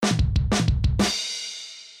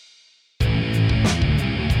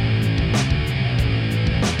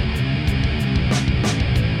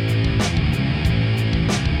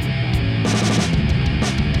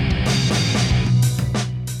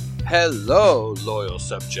Hello, loyal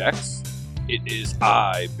subjects. It is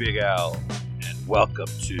I, Big Al, and welcome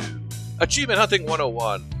to Achievement Hunting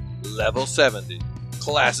 101, Level 70,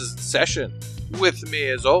 Classes in Session. With me,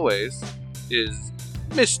 as always, is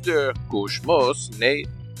Mr. Gushmos, Nate.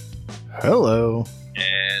 Hello.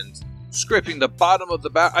 And scraping the bottom of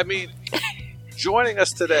the joining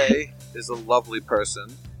us today is a lovely person.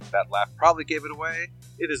 That laugh probably gave it away.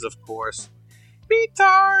 It is, of course,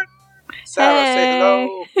 Beatard. Sarah, say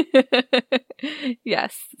hello.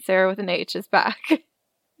 Yes, Sarah with an H is back.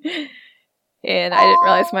 And I didn't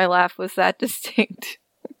realize my laugh was that distinct.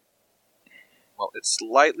 Well, it's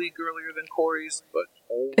slightly girlier than Corey's, but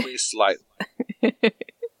only slightly.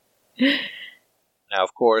 Now,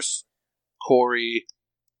 of course, Corey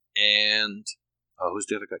and who's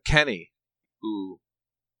the other guy? Kenny, who,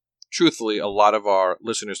 truthfully, a lot of our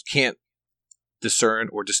listeners can't discern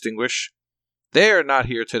or distinguish. They are not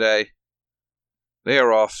here today. They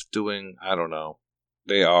are off doing, I don't know.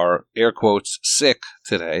 They are, air quotes, sick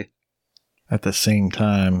today. At the same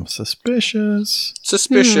time, suspicious.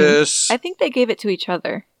 Suspicious. I think they gave it to each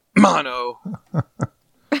other. Mono.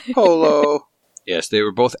 Polo. Yes, they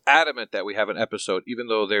were both adamant that we have an episode, even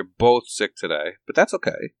though they're both sick today. But that's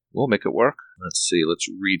okay. We'll make it work. Let's see. Let's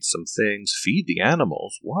read some things. Feed the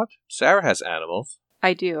animals. What? Sarah has animals.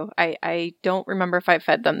 I do. I don't remember if I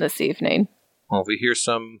fed them this evening. Well, if we hear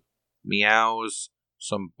some meows,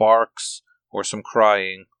 some barks, or some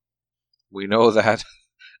crying, we know that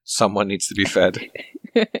someone needs to be fed.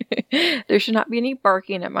 There should not be any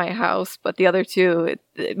barking at my house, but the other two it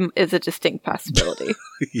is a distinct possibility.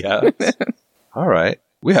 Yes. All right.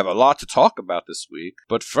 We have a lot to talk about this week.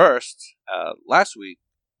 But first, last week,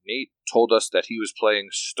 Nate told us that he was playing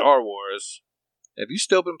Star Wars. Have you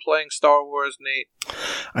still been playing Star Wars, Nate?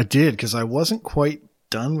 I did, because I wasn't quite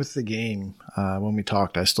done with the game when we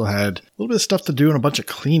talked. I still had a little bit of stuff to do and a bunch of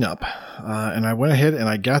cleanup. And I went ahead and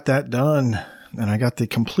I got that done. And I got the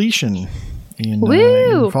completion in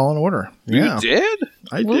Fallen Order. Yeah. You did?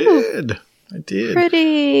 I did.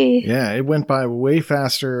 Pretty. Yeah, it went by way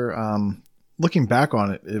faster. Looking back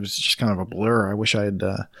on it, it was just kind of a blur. I wish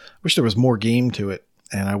wish there was more game to it,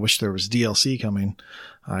 and I wish there was DLC coming.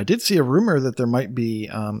 I did see a rumor that there might be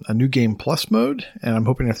a new game plus mode, and I'm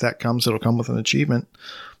hoping if that comes, it'll come with an achievement.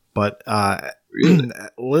 But really?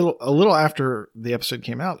 a little after the episode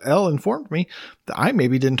came out, Elle informed me that I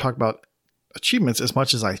maybe didn't talk about achievements as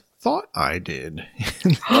much as I thought I did.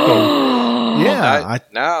 Now you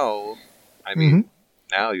Mhm.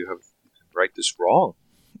 can right this wrong.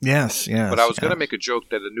 Yes. But I was going to make a joke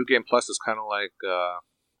that the New Game Plus is kind of like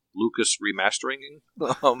Lucas remastering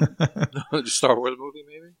the Star Wars movie,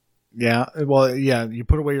 maybe? Yeah. Well, yeah, you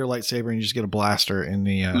put away your lightsaber and you just get a blaster in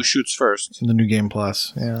the... Who shoots first? In the New Game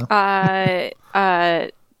Plus, yeah.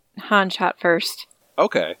 Han shot first.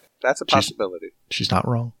 Okay, that's a possibility. She's not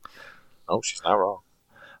wrong. Oh, she's not wrong.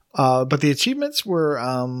 But the achievements were...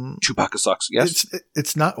 Chewbacca sucks, yes?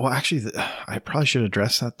 It's not... Well, actually, I probably should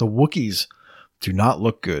address that. The Wookiees do not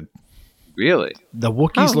look good. Really? The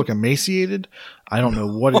Wookiees look emaciated. I don't know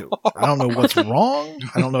I don't know what's wrong.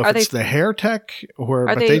 I don't know if it's the hair tech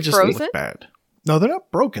but they just frozen? look bad. No, they're not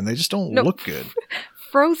broken. They just don't look good.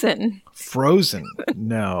 Frozen.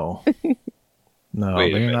 No. No,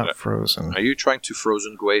 Wait a they're minute. not frozen. Are you trying to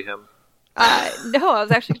Frozen Gway him? No, I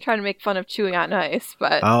was actually trying to make fun of chewing on ice,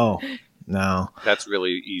 but... Oh, no. That's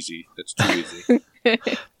really easy. That's too easy.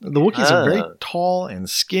 The Wookiees are very tall and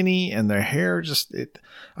skinny, and their hair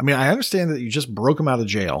I understand that you just broke them out of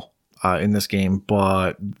jail in this game,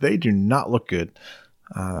 but they do not look good.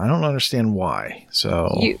 I don't understand why. So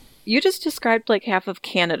You just described like half of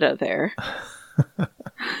Canada there.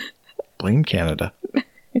 Blame Canada.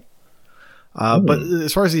 But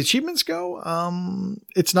as far as the achievements go,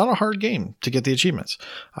 it's not a hard game to get the achievements.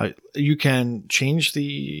 You can change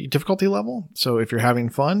the difficulty level. So if you're having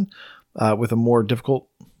fun with a more difficult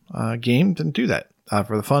game, then do that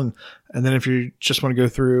for the fun. And then if you just want to go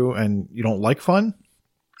through and you don't like fun,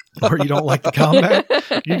 or you don't like the combat,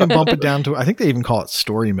 you can bump it down to, I think they even call it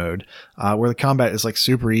story mode, where the combat is like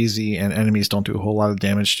super easy and enemies don't do a whole lot of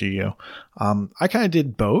damage to you. I kind of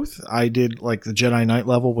did both. I did like the Jedi Knight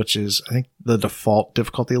level, which is, I think, the default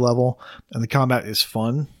difficulty level, and the combat is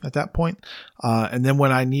fun at that point. And then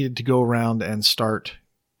when I needed to go around and start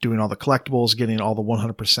doing all the collectibles, getting all the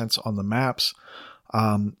 100% on the maps,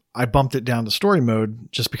 I bumped it down to story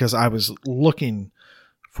mode just because I was looking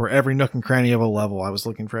for every nook and cranny of a level. I was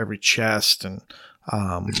looking for every chest and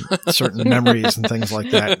certain memories and things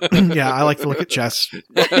like that. Yeah, I like to look at chests. And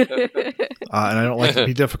I don't like to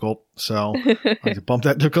be difficult, so I can bump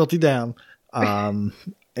that difficulty down.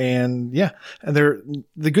 And yeah, and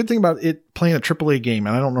the good thing about it playing a AAA game,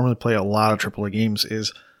 and I don't normally play a lot of AAA games,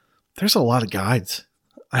 is there's a lot of guides.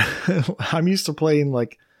 I'm used to playing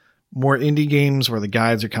like more indie games where the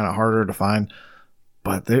guides are kind of harder to find,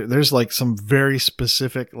 but there's like some very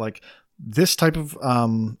specific, like this type of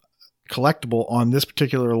collectible on this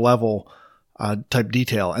particular level type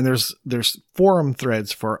detail. And there's forum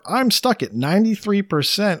threads for, I'm stuck at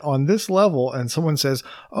 93% on this level. And someone says,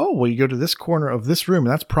 oh, well, you go to this corner of this room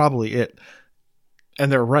and that's probably it.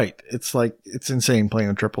 And they're right. It's like, it's insane playing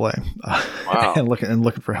a AAA Wow. and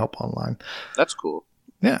looking for help online. That's cool.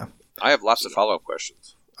 Yeah. I have lots of follow-up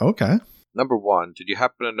questions. Okay. Number one, did you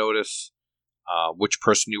happen to notice which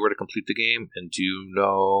person you were to complete the game? And do you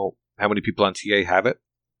know how many people on TA have it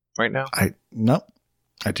right now? No,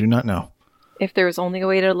 I do not know. If there was only a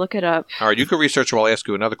way to look it up. All right, you can research while I ask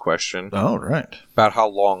you another question. Oh, right. About how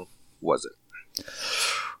long was it?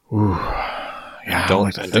 Ooh. Yeah, I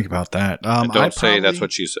like to think about that. Don't say that's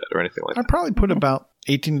what she said or anything like that. I'd probably put about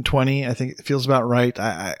 18 to 20. I think it feels about right.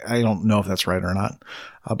 I don't know if that's right or not,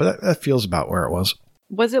 but that feels about where it was.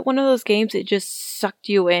 Was it one of those games that just sucked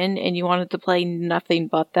you in and you wanted to play nothing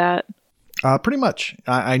but that? Pretty much.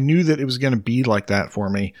 I knew that it was going to be like that for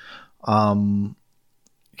me.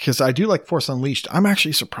 Because I do like Force Unleashed. I'm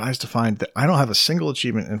actually surprised to find that I don't have a single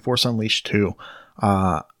achievement in Force Unleashed 2.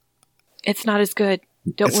 It's not as good.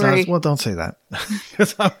 Don't worry. Well, don't say that.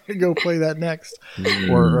 Because I'm going to go play that next.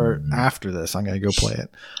 Or after this, I'm going to go play it.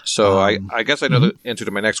 So I guess I know the answer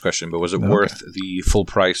to my next question, but was it worth the full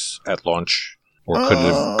price at launch? Or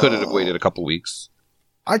could it have waited a couple weeks?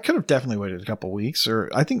 I could have definitely waited a couple weeks. Or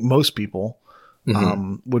I think most people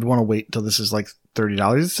would want to wait until this is like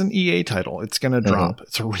 $30. It's an EA title. It's going to drop.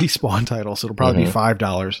 It's a Respawn title, so it'll probably be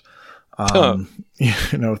 $5.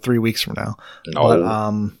 3 weeks from now.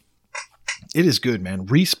 But it is good, man.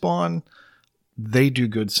 Respawn, they do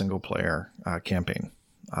good single player campaign.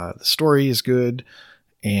 The story is good,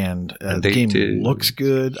 and the game looks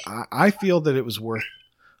good. I feel that it was worth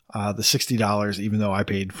the $60, even though I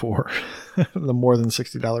paid for the more than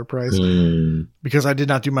 $60 price, because I did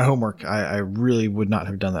not do my homework. I really would not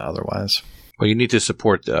have done that otherwise. Well, you need to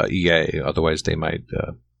support EA, otherwise they might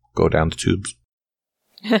go down the tubes.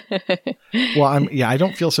 Well, I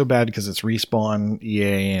don't feel so bad because it's Respawn,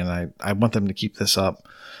 EA, and I want them to keep this up.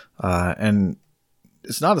 And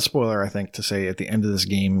it's not a spoiler, I think, to say at the end of this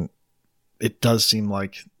game, it does seem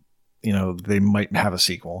like, they might have a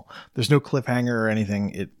sequel. There's no cliffhanger or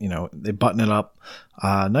anything. They button it up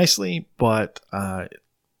nicely, but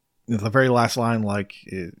the very last line,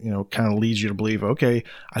 kind of leads you to believe, okay,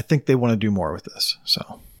 I think they want to do more with this. So,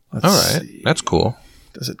 all right, that's cool.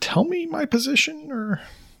 Does it tell me my position, or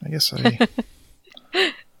I guess it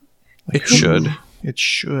should. It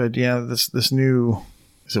should. Yeah. This new,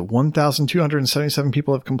 is it 1,277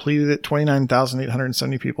 people have completed it?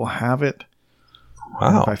 29,870 people have it. Wow.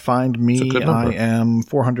 And if I find me, I am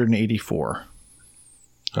 484.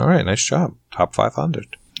 All right. Nice job. Top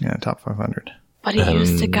 500. Yeah. Top 500. But he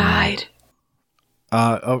used a guide.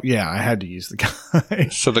 I had to use the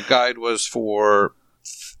guide. So the guide was for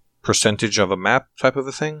percentage of a map type of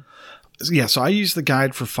a thing? Yeah, so I use the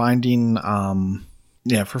guide for finding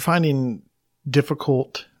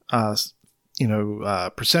difficult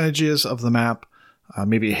percentages of the map,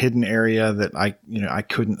 maybe a hidden area that I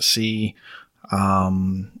couldn't see,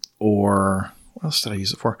 or what else did I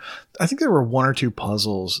use it for? I think there were one or two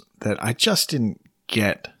puzzles that I just didn't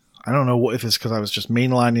get. I don't know if it's because I was just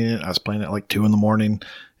mainlining it. I was playing it at like 2 a.m. and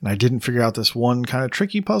I didn't figure out this one kind of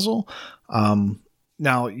tricky puzzle.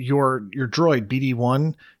 Now, your droid,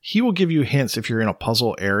 BD1, he will give you hints if you're in a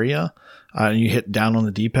puzzle area and you hit down on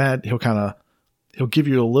the D-pad. He'll give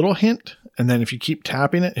you a little hint, and then if you keep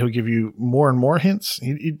tapping it, he'll give you more and more hints.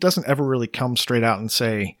 He doesn't ever really come straight out and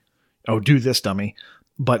say, oh, do this, dummy.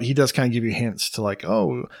 But he does kind of give you hints to like,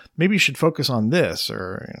 oh, maybe you should focus on this,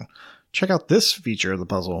 or check out this feature of the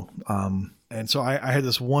puzzle. And so I had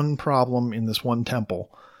this one problem in this one temple.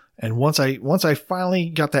 And once I finally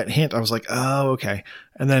got that hint, I was like, oh, okay.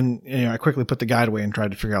 And then I quickly put the guide away and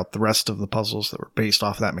tried to figure out the rest of the puzzles that were based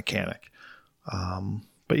off that mechanic.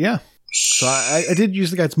 But yeah, so I did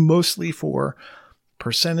use the guides mostly for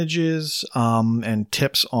percentages and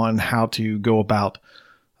tips on how to go about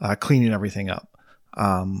cleaning everything up.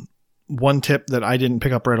 One tip that I didn't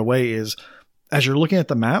pick up right away is as you're looking at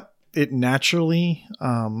the map, it naturally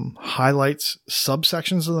highlights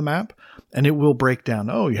subsections of the map. And it will break down,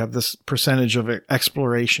 oh, you have this percentage of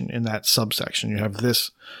exploration in that subsection. You have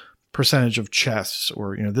this percentage of chests,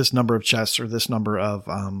 or, this number of chests, or this number of,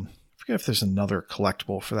 I forget if there's another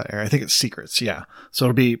collectible for that area. I think it's secrets. Yeah. So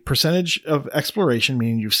it'll be percentage of exploration,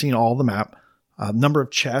 meaning you've seen all the map. number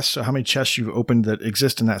of chests, so how many chests you've opened that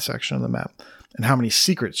exist in that section of the map, and how many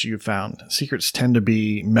secrets you've found. Secrets tend to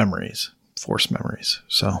be memories, forced memories.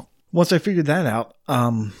 So once I figured that out,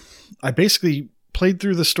 I basically played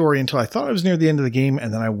through the story until I thought I was near the end of the game,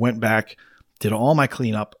 and then I went back, did all my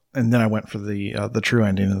cleanup, and then I went for the true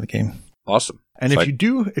ending of the game. Awesome. And So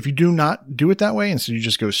if you do not do it that way, and so you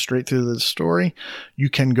just go straight through the story, you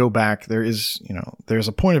can go back. There's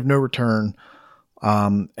a point of no return.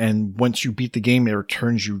 And once you beat the game, it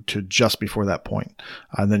returns you to just before that point.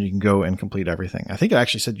 And then you can go and complete everything. I think it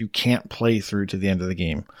actually said you can't play through to the end of the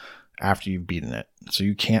game after you've beaten it. So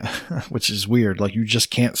you can't, which is weird. Like, you just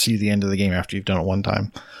can't see the end of the game after you've done it one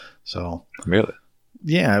time. So Really?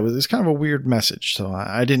 yeah, it's kind of a weird message. So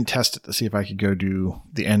I didn't test it to see if I could go do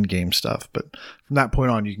the end game stuff. But from that point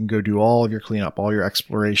on, you can go do all of your cleanup, all your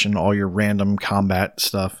exploration, all your random combat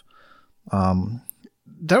stuff.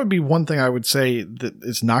 That would be one thing I would say that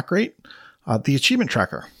is not great. The achievement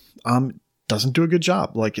tracker doesn't do a good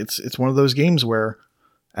job. Like, it's one of those games where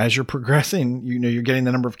as you're progressing, you're getting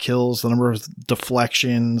the number of kills, the number of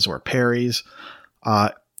deflections or parries.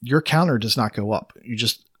 Your counter does not go up. You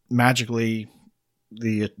just magically,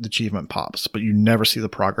 the achievement pops, but you never see the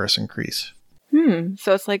progress increase.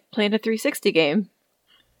 So it's like playing a 360 game.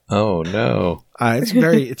 Oh, no. It's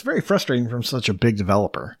very frustrating from such a big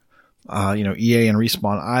developer. EA and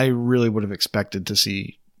Respawn, I really would have expected to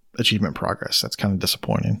see achievement progress. That's kind of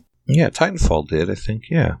disappointing. Yeah, Titanfall did, I think.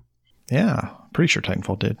 Yeah. Yeah, pretty sure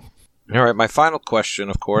Titanfall did. All right, my final question,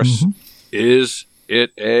 of course, is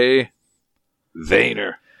it a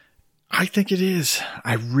Vayner? I think it is.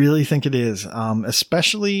 I really think it is.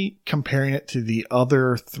 Especially comparing it to the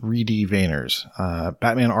other 3D Vayners.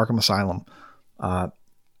 Batman Arkham Asylum.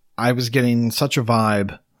 I was getting such a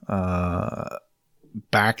vibe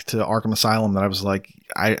back to Arkham Asylum that I was like,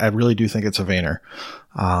 I really do think it's a Vayner.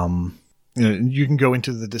 You can go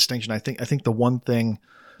into the distinction. I think the one thing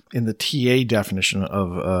in the TA definition of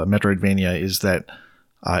Metroidvania is that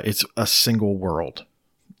it's a single world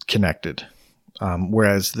connected.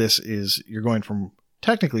 Whereas this is, you're going from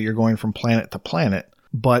planet to planet,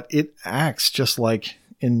 but it acts just like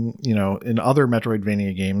in other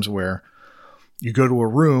Metroidvania games where you go to a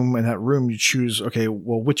room, and that room you choose, okay,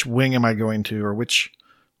 well, which wing am I going to, or which,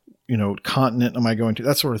 continent am I going to,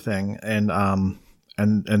 that sort of thing. And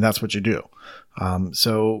that's what you do.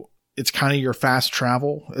 So it's kind of your fast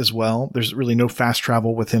travel as well. There's really no fast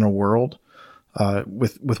travel within a world,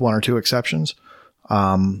 with one or two exceptions.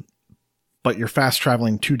 But you're fast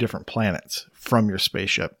traveling to different planets from your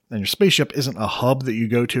spaceship. And your spaceship isn't a hub that you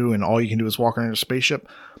go to and all you can do is walk around your spaceship.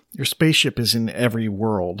 Your spaceship is in every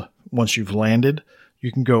world. Once you've landed,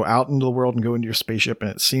 you can go out into the world and go into your spaceship, and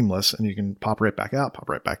it's seamless, and you can pop right back out, pop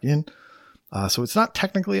right back in. So it's not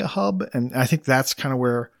technically a hub. And I think that's kind of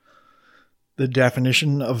where the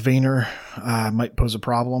definition of Vayner might pose a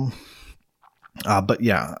problem. But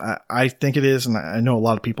yeah, I think it is. And I know a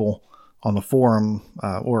lot of people on the forum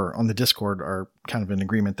or on the Discord are kind of in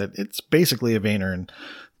agreement that it's basically a Vayner, and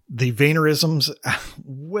the Vaynerisms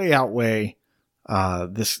way outweigh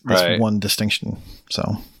this Right. one distinction.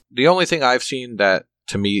 So The only thing I've seen that,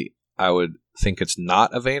 to me, I would think it's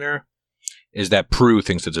not a Vayner is that Prue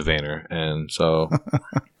thinks it's a Vayner. And so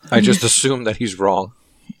I just assume that he's wrong.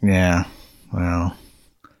 yeah, well,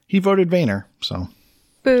 he voted Vayner. So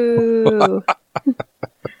Boo.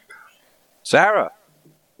 Sarah,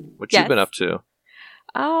 what you Yes. been up to?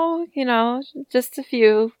 Oh, just a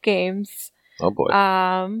few games. Oh, boy.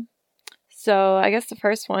 So I guess the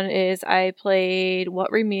first one is I played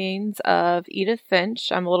What Remains of Edith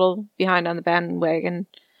Finch. I'm a little behind on the bandwagon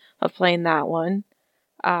of playing that one.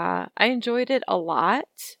 I enjoyed it a lot.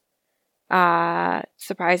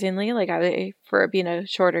 Surprisingly, for it being a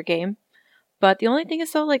shorter game. But the only thing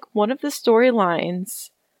is, though, one of the storylines.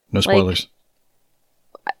 no spoilers.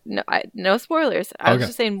 No spoilers. I was Okay.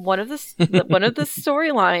 just saying one of the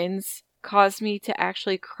storylines caused me to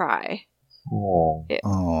actually cry. Oh,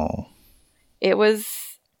 It was,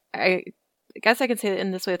 I guess I can say it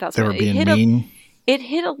in this way without they were spoiling. being mean. It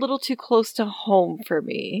hit a little too close to home for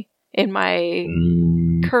me in my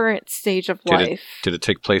current stage of Did it- life. Did it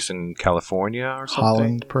take place in California or something?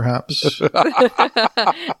 Holland, perhaps. A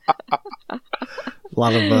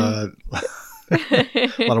lot of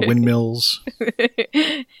windmills.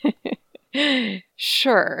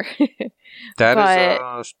 Sure.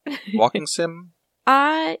 That is walking sim?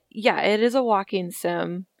 Yeah, it is a walking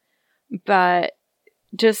sim, but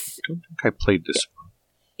just I don't think I played this one.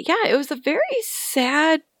 yeah, it was a very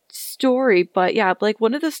sad story, but yeah,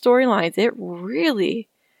 one of the storylines, it really,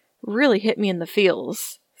 really hit me in the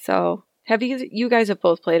feels. So, you guys have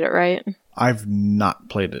both played it, right? I've not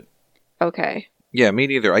played it. Okay. Yeah, me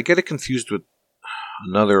neither. I get it confused with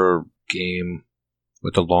another game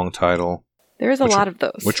with a long title. There is a lot of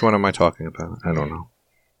those. Which one am I talking about? I don't know.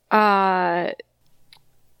 I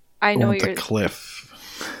know with you're the cliff.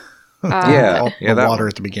 Yeah, the that water one.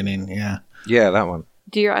 at the beginning. Yeah, that one.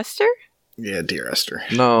 Dear Esther? yeah, Dear Esther.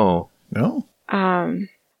 No.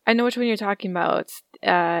 I know which one you're talking about. It's,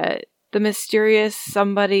 the mysterious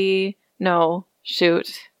somebody. No,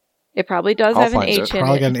 shoot. It probably does I'll have an find it. H in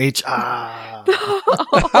Probably it. got an H. Ah.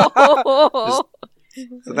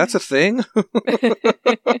 So that's a thing?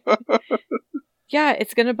 Yeah,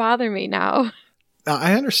 it's gonna bother me now. Now,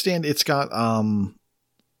 I understand it's got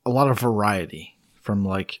a lot of variety from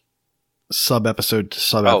like sub episode to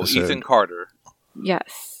sub episode. Oh, Ethan Carter.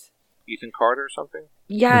 Yes. Ethan Carter or something?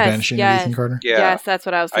 Yes. Vanishing Yes. Ethan Carter. Yeah. Yes, that's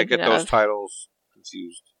what I was I thinking get those of. titles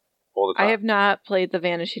confused all the time. I have not played The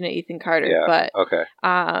Vanishing of Ethan Carter, Yeah, but okay.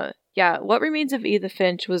 yeah, What Remains of Edith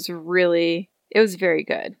Finch was very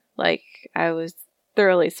good. Like, I was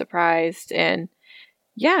thoroughly surprised, and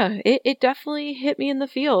yeah, it definitely hit me in the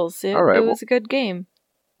feels. It was a good game.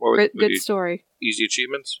 Good story. Easy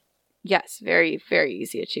achievements? Yes, very, very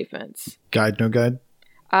easy achievements. Guide, no guide.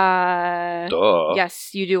 Duh.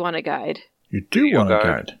 Yes, you do want a guide. You do Video want a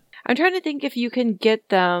guide. guide. I'm trying to think if you can get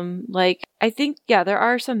them. Like, I think, yeah, there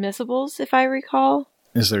are some missables, if I recall.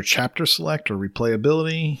 Is there chapter select or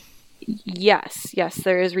replayability? Yes,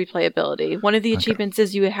 there is replayability. One of the achievements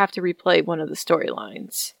is you have to replay one of the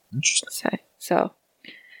storylines. Interesting. So,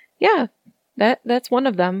 yeah, that's one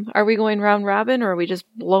of them. Are we going round robin, or are we just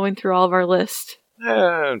blowing through all of our list?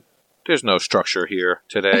 There's no structure here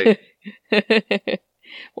today.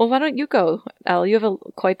 Well, why don't you go, Elle? You have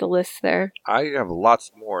quite the list there. I have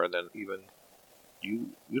lots more than even you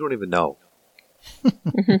don't even know.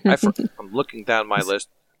 I'm looking down my list.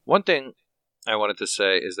 One thing I wanted to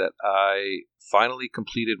say is that I finally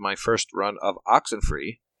completed my first run of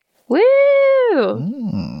Oxenfree. Woo!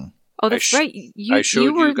 Mm. Oh, that's right. I showed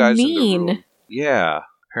you were you guys mean. in the room. Yeah.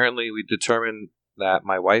 Apparently we determined that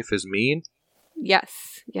my wife is mean.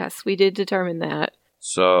 Yes, we did determine that.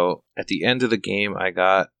 So at the end of the game, I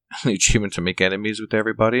got the achievement to make enemies with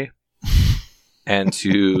everybody and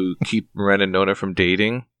to keep Ren and Nona from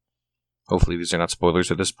dating. Hopefully these are not spoilers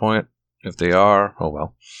at this point. If they are, oh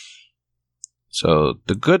well. So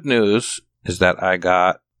the good news is that I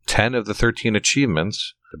got 10 of the 13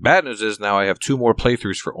 achievements. The bad news is now I have 2 more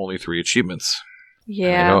playthroughs for only 3 achievements.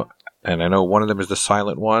 Yeah. And I know one of them is the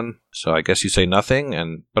silent one, so I guess you say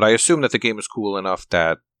nothing. But I assume that the game is cool enough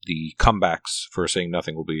that the comebacks for saying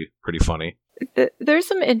nothing will be pretty funny. There's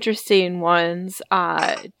some interesting ones.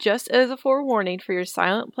 Just as a forewarning for your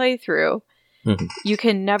silent playthrough, you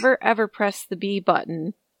can never ever press the B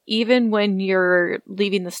button, even when you're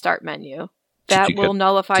leaving the start menu. That will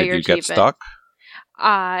nullify your achievement. Did you get stuck?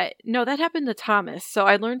 No, that happened to Thomas. So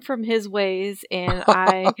I learned from his ways, and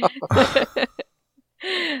I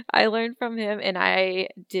learned from him, and I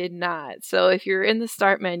did not. So if you're in the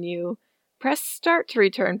start menu, press start to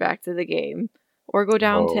return back to the game, or go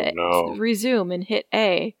down to resume and hit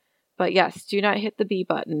A. But yes, do not hit the B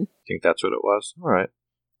button. I think that's what it was. All right.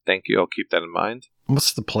 Thank you. I'll keep that in mind.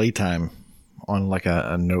 What's the playtime on like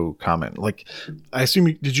a no comment? Like, I assume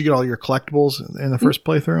did you get all your collectibles in the first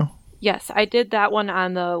playthrough? Yes, I did that one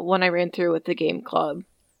on the one I ran through with the game club.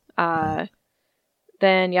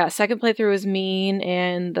 Then, yeah, second playthrough was mean,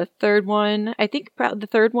 and the third one, I think the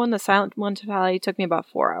third one, the silent one, probably took me about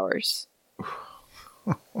 4 hours.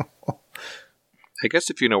 I guess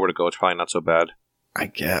if you know where to go, it's probably not so bad. I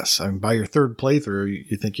guess. I mean, by your third playthrough,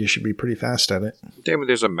 you think you should be pretty fast at it. Damn it,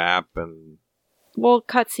 there's a map and... Well,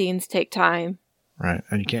 cutscenes take time. Right,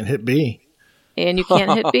 and you can't hit B. And you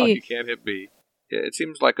can't hit B. You can't hit B. Yeah, it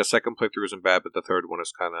seems like a second playthrough isn't bad, but the third one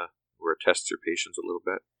is kind of where it tests your patience a little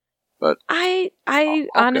bit. But I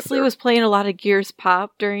honestly was playing a lot of Gears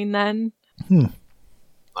Pop during then.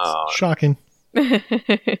 Shocking. In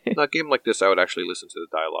a game like this, I would actually listen to the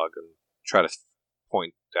dialogue and try to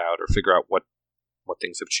point out or figure out what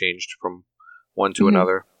things have changed from one to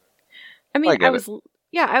another. I mean,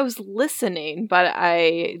 I was listening, but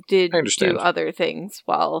I did do other things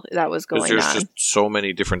while that was going on. There's just so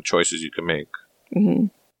many different choices you can make. Mm-hmm.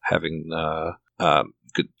 Having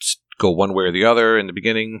could go one way or the other in the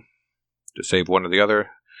beginning to save one or the other,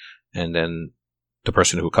 and then the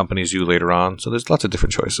person who accompanies you later on. So there's lots of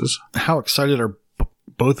different choices. How excited are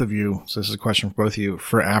both of you? So this is a question for both of you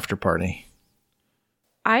for After Party.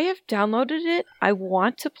 I have downloaded it. I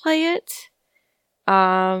want to play it.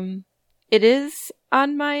 It is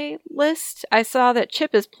on my list. I saw that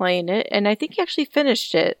Chip is playing it, and I think he actually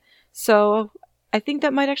finished it. So I think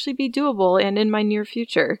that might actually be doable and in my near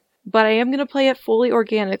future. but I am going to play it fully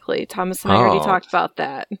organically. Thomas and I already talked about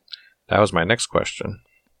that. That was my next question.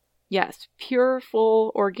 Yes, pure,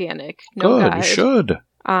 full, organic. No Good, guide. you should.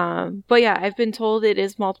 But yeah, I've been told it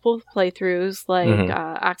is multiple playthroughs, like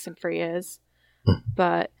Oxenfree is.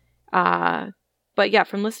 But yeah,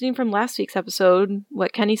 from listening from last week's episode,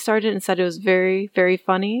 what Kenny started and said it was very, very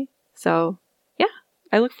funny. So yeah,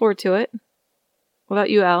 I look forward to it. What about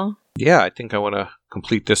you, Al? Yeah, I think I want to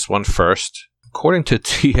complete this one first. According to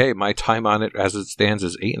TA, my time on it as it stands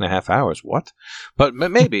is 8.5 hours. What? But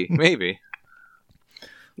maybe.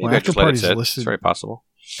 Well, after parties listed, it's very possible.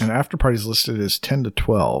 And after parties listed is 10 to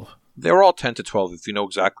 12. They're all 10 to 12 if you know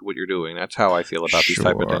exactly what you're doing. That's how I feel about these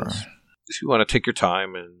type of things. If you want to take your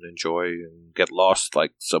time and enjoy and get lost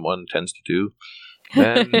like someone tends to do,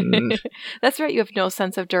 then... That's right, you have no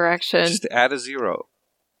sense of direction. Just add a 0.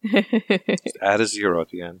 Just add a 0 at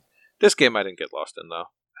the end. This game I didn't get lost in, though.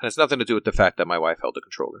 And it's nothing to do with the fact that my wife held the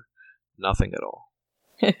controller. Nothing at all.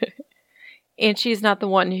 And she's not the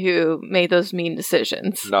one who made those mean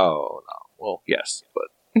decisions. No. Well, yes, but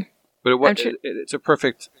it's a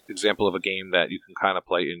perfect example of a game that you can kind of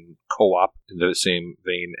play in co-op in the same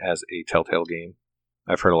vein as a Telltale game.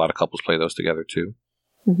 I've heard a lot of couples play those together too.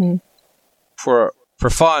 Mm-hmm. For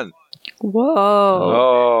fun. Whoa.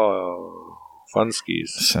 Oh, fun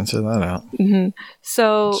skis. Censor that out. Mm-hmm.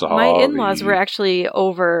 So my in-laws were actually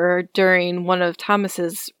over during one of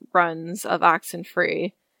Thomas's runs of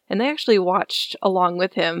Oxenfree, and they actually watched along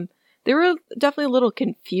with him. They were definitely a little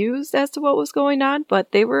confused as to what was going on, but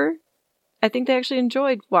I think they actually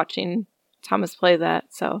enjoyed watching Thomas play that.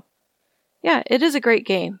 So, yeah, it is a great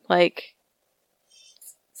game. Like,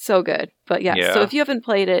 so good. But yeah, so if you haven't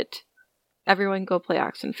played it, everyone go play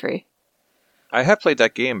Oxenfree. I have played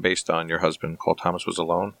that game based on Your Husband called Thomas Was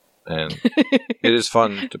Alone, and it is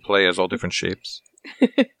fun to play as all different shapes.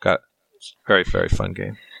 Got very, very fun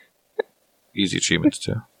game. Easy achievements,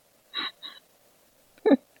 too.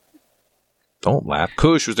 Don't laugh.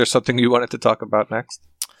 Kush, was there something you wanted to talk about next?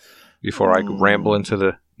 Before I ramble into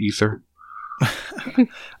the ether?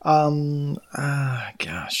 Gosh,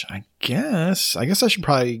 I guess I should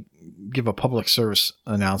probably give a public service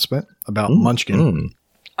announcement about Munchkin.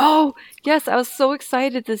 Oh, yes, I was so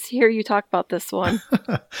excited to hear you talk about this one.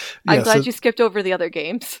 I'm glad you skipped over the other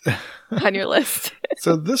games on your list.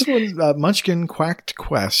 So this one, Munchkin Quacked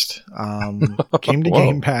Quest, came to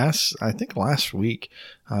Game Pass, I think last week,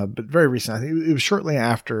 but very recent. I think it was shortly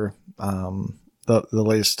after the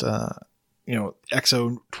latest,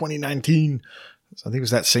 EXO 2019. So I think it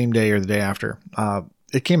was that same day or the day after.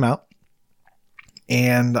 It came out,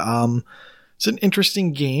 and it's an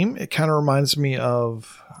interesting game. It kind of reminds me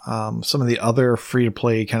of some of the other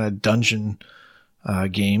free-to-play kind of dungeon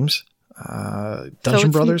games.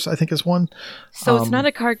 Dungeon Brothers, I think, is one. So it's not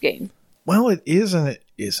a card game. Well, it is and it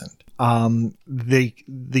isn't.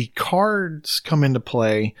 The cards come into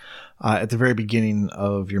play at the very beginning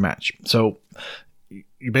of your match. So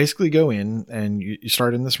you basically go in and you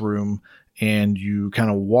start in this room and you kind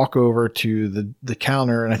of walk over to the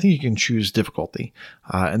counter, and I think you can choose difficulty.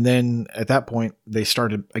 And then at that point, they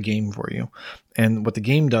start a game for you. And what the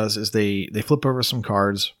game does is they flip over some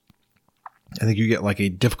cards. I think you get like a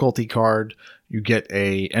difficulty card, you get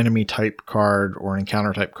a enemy type card or an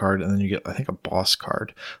encounter type card, and then you get, I think, a boss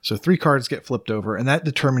card. So 3 cards get flipped over, and that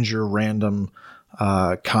determines your random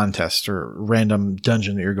contest or random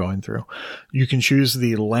dungeon that you're going through. You can choose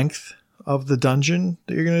the length of the dungeon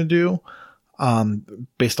that you're going to do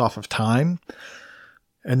based off of time.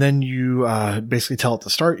 And then you basically tell it to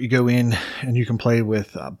start. You go in and you can play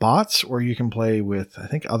with bots, or you can play with, I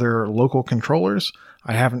think, other local controllers.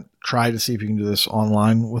 I haven't tried to see if you can do this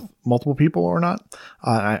online with multiple people or not.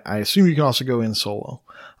 I assume you can also go in solo.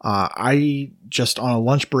 I just on a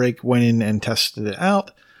lunch break went in and tested it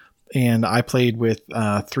out, and I played with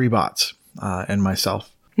 3 bots and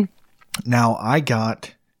myself. Now I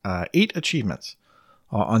got 8 achievements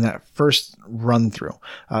on that first run through.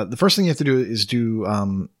 The first thing you have to do is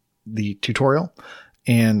do the tutorial.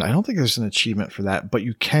 And I don't think there's an achievement for that, but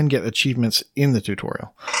you can get achievements in the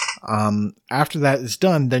tutorial. After that is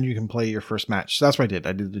done, then you can play your first match. So that's what I did.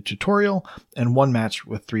 I did the tutorial and 1 match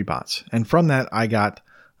with 3 bots. And from that, I got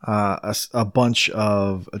a bunch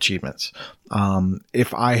of achievements.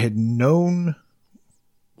 If I had known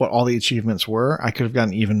what all the achievements were, I could have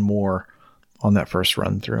gotten even more on that first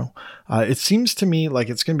run through. It seems to me like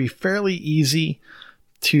it's going to be fairly easy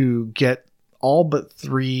to get all but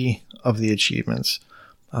 3 of the achievements.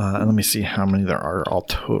 And let me see how many there are all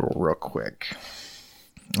total real quick.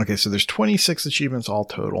 Okay, so there's 26 achievements all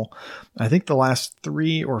total. I think the last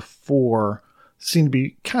 3 or 4 seem to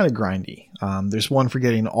be kind of grindy. There's one for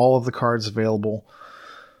getting all of the cards available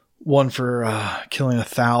one for killing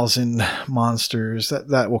 1,000 monsters.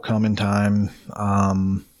 That will come in time.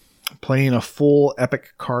 Playing a full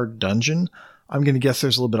epic card dungeon. I'm going to guess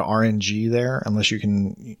there's a little bit of RNG there, unless you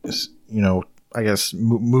can, I guess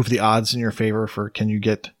move the odds in your favor for can you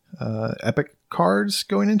get epic cards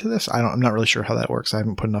going into this. I'm not really sure how that works. I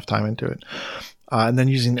haven't put enough time into it. And then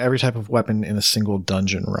using every type of weapon in a single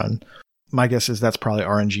dungeon run. My guess is that's probably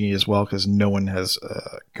RNG as well, because no one has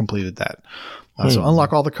completed that. So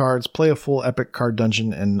unlock all the cards, play a full epic card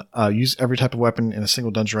dungeon, and use every type of weapon in a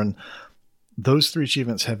single dungeon run. Those 3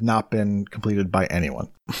 achievements have not been completed by anyone.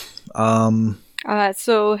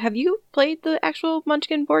 So have you played the actual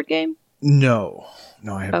Munchkin board game? No,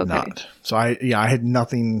 I have not. So I had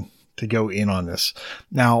nothing to go in on this.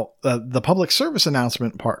 Now, the public service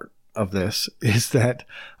announcement part of this is that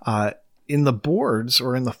in the boards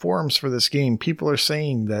or in the forums for this game, people are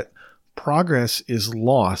saying that progress is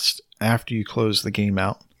lost after you close the game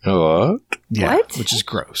out. What? Yeah, what? Which is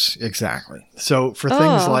gross. Exactly. So for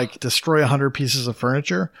things like destroy 100 pieces of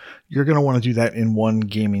furniture, you're going to want to do that in one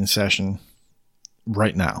gaming session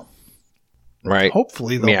right now. Right.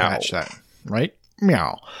 Hopefully they'll patch that. Right?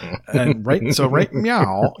 Meow. And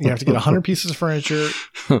meow, you have to get 100 pieces of furniture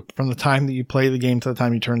from the time that you play the game to the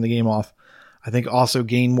time you turn the game off. I think also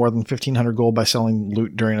gain more than 1,500 gold by selling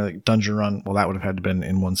loot during a dungeon run. Well, that would have had to been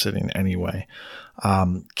in one sitting anyway.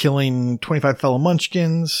 Killing 25 fellow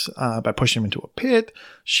munchkins by pushing them into a pit.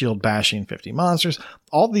 Shield bashing 50 monsters.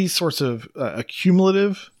 All these sorts of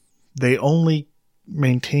accumulative, they only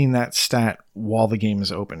maintain that stat while the game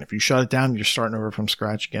is open. If you shut it down, you're starting over from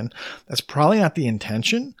scratch again. That's probably not the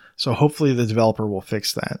intention. So hopefully the developer will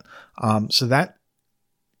fix that. So that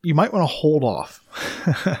you might want to hold off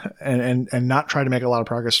and not try to make a lot of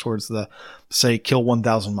progress towards the, say, kill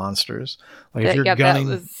 1,000 monsters. Like if you're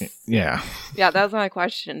gunning, yeah, that was my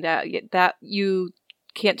question. That you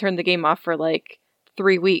can't turn the game off for like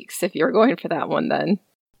 3 weeks if you're going for that one. Then,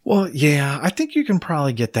 well, yeah, I think you can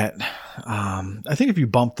probably get that. I think if you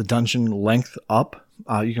bump the dungeon length up,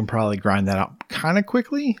 you can probably grind that out kind of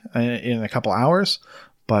quickly in a couple hours.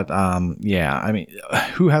 But yeah, I mean,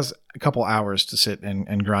 who has a couple hours to sit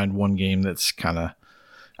and grind one game that's kind of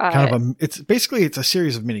it's a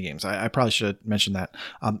series of mini games. I probably should have mentioned that.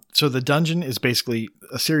 So the dungeon is basically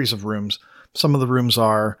a series of rooms. Some of the rooms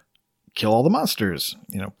are kill all the monsters,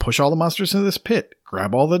 push all the monsters into this pit,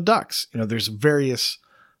 grab all the ducks. There's various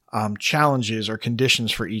challenges or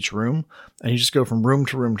conditions for each room, and you just go from room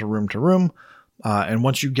to room to room to room. And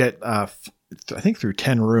once you get, I think through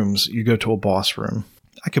 10 rooms, you go to a boss room.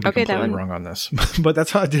 I could be completely wrong on this, but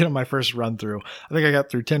that's how I did on my first run through. I think I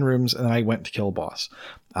got through 10 rooms and then I went to kill a boss.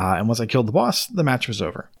 And once I killed the boss, the match was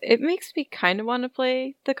over. It makes me kind of want to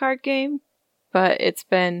play the card game, but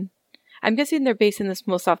I'm guessing they're basing this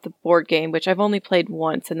most off the board game, which I've only played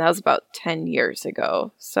once, and that was about 10 years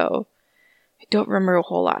ago. So I don't remember a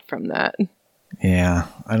whole lot from that. Yeah,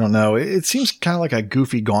 I don't know. It seems kind of like a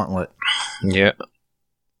goofy gauntlet. Yeah.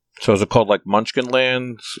 So is it called like Munchkin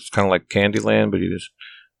Land? It's kind of like Candyland, but you just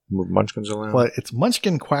move munchkins around? Well, it's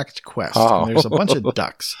Munchkin Quacked Quest. And there's a bunch of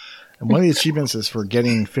ducks. And one of the achievements is for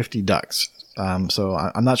getting 50 ducks. So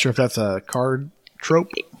I'm not sure if that's a card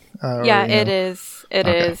trope. Yeah, it is. It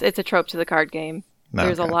is. It's a trope to the card game.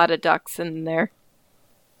 There's a lot of ducks in there.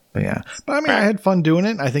 But yeah. But I mean, I had fun doing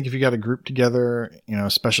it. I think if you got a group together,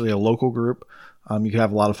 especially a local group, you could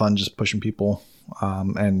have a lot of fun just pushing people.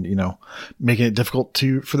 And making it difficult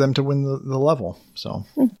for them to win the level. So,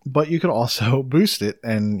 but you could also boost it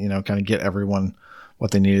and kind of get everyone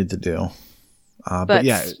what they needed to do. But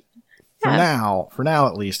yeah, for now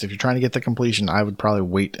at least, if you're trying to get the completion, I would probably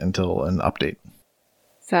wait until an update.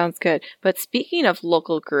 Sounds good. But speaking of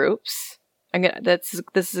local groups, this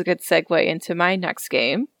is a good segue into my next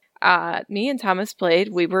game. Me and Thomas played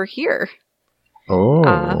We Were Here.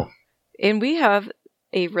 Oh, and we have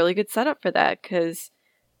a really good setup for that because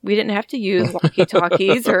we didn't have to use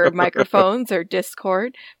walkie-talkies or microphones or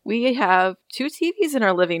Discord. We have 2 TVs in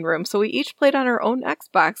our living room, so we each played on our own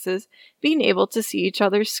Xboxes, being able to see each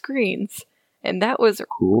other's screens. And that was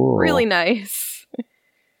really nice.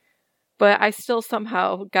 But I still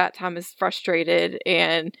somehow got Thomas frustrated,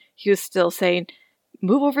 and he was still saying,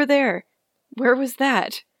 "Move over there. Where was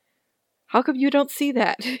that? How come you don't see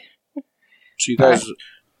that?" So you guys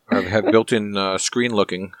have built-in screen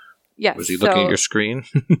looking. Yes. Was he looking at your screen?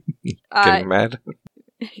 Getting mad?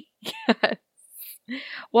 Yes.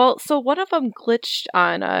 Well, so one of them glitched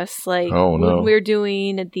on us, when we were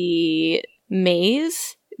doing the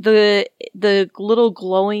maze. The little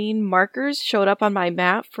glowing markers showed up on my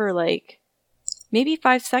map for maybe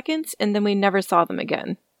 5 seconds, and then we never saw them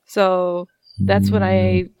again. So that's when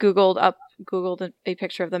I Googled up Googled a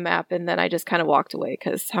picture of the map, and then I just kind of walked away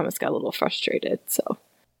because Thomas got a little frustrated. So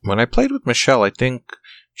when I played with Michelle, I think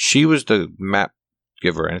she was the map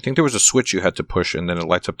giver, and I think there was a switch you had to push, and then it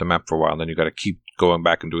lights up the map for a while, and then you got to keep going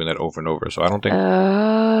back and doing that over and over. So I don't think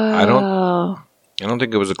I don't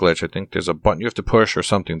think it was a glitch. I think there's a button you have to push or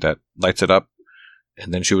something that lights it up,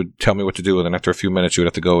 and then she would tell me what to do, and then after a few minutes, you would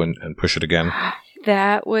have to go and push it again.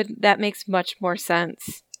 That makes much more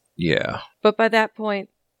sense. Yeah, but by that point,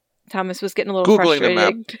 Thomas was getting a little Googling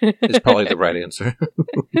frustrated. the map is probably the right answer.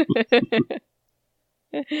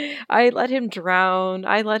 I let him drown.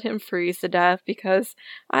 I let him freeze to death because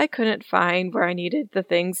I couldn't find where I needed the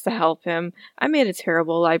things to help him. I made a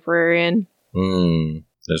terrible librarian.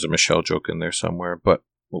 There's a Michelle joke in there somewhere, but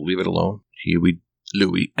we'll leave it alone. Huey,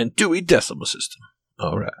 Louie, and Dewey Decimal System.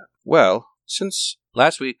 All right. Well, since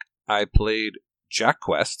last week I played Jack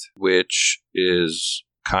Quest, which is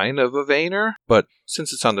kind of a Vayner, but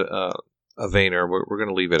since it's on the a Vayner, we're going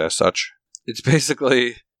to leave it as such. It's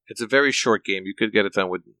basically... It's a very short game. You could get it done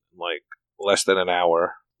with like less than an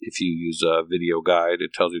hour if you use a video guide.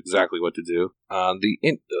 It tells you exactly what to do.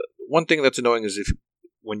 One thing that's annoying is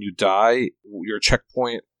when you die, your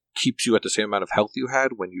checkpoint keeps you at the same amount of health you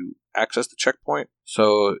had when you access the checkpoint.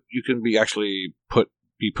 So you can be put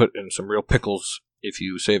in some real pickles if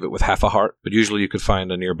you save it with half a heart. But usually you could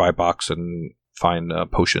find a nearby box and find a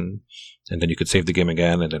potion, and then you could save the game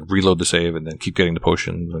again, and then reload the save, and then keep getting the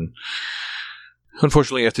potions. And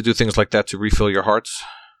unfortunately, you have to do things like that to refill your hearts.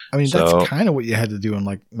 I mean, that's kind of what you had to do in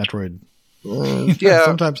like Metroid. Yeah.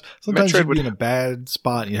 Sometimes Metroid you'd be in a would... bad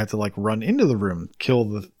spot and you have to like run into the room, kill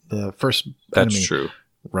the first That's enemy. true.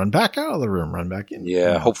 Run back out of the room, run back in.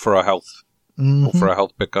 Yeah, hope for a health. Mm-hmm. Hope for a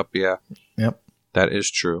health pickup, yeah. Yep. That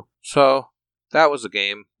is true. So, that was a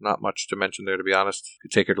game. Not much to mention there, to be honest. You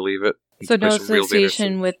could take it or leave it. So no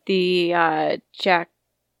association with the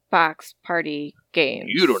Jackbox Party games?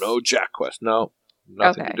 You don't know Jack Quest. No.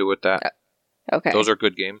 Nothing to do with that. Okay. Those are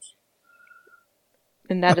good games.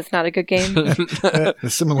 And that is not a good game? The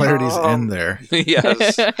similarities end there.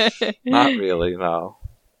 Yes. Not really, no.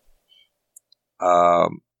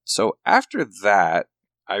 So after that,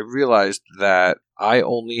 I realized that I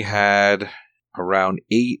only had around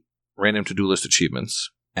 8 random to-do list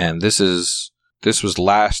achievements. And this was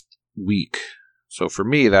last week. So for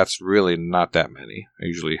me, that's really not that many. I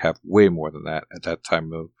usually have way more than that at that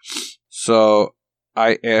time of. So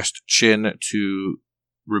I asked Chin to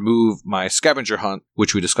remove my scavenger hunt,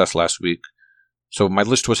 which we discussed last week. So my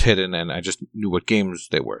list was hidden, and I just knew what games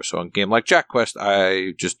they were. So in a game like Jack Quest,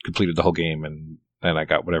 I just completed the whole game, and then I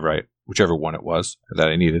got whichever one it was that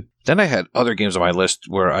I needed. Then I had other games on my list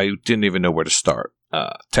where I didn't even know where to start.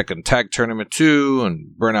 Tekken Tag Tournament 2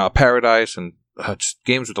 and Burnout Paradise, and just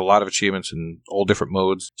games with a lot of achievements in all different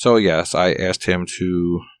modes. So yes, I asked him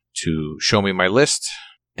to show me my list.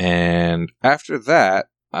 And after that,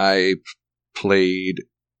 I played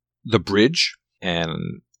The Bridge,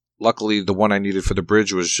 and luckily the one I needed for The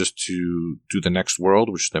Bridge was just to do the next world,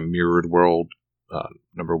 which is the Mirrored World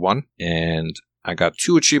number 1. And I got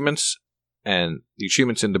 2 achievements, and the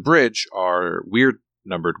achievements in The Bridge are weird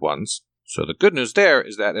numbered ones. So the good news there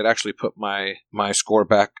is that it actually put my score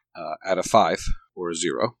back at a 5 or a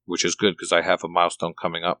 0, which is good because I have a milestone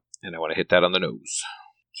coming up, and I want to hit that on the nose.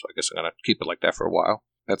 So I guess I'm going to keep it like that for a while.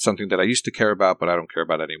 That's something that I used to care about, but I don't care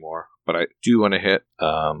about anymore. But I do want to hit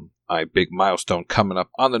my big milestone coming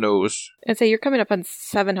up on the nose. And say you're coming up on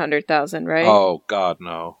 700,000, right? Oh God,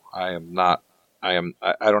 no! I am not. I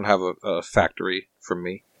don't have a factory from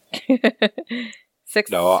me.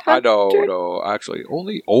 600? No. Actually,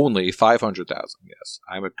 only 500,000. Yes,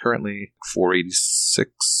 I'm at currently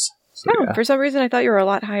 486. So, yeah. For some reason, I thought you were a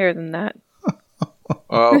lot higher than that.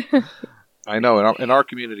 Well, I know in our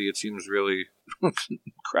community, it seems really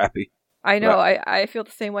crappy. I know. I feel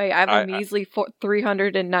the same way. I have a measly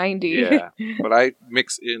 390. Yeah, but I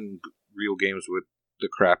mix in real games with the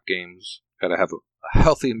crap games. Gotta have a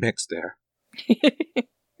healthy mix there.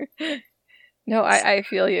 No, I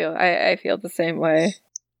feel you. I feel the same way.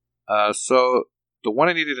 So the one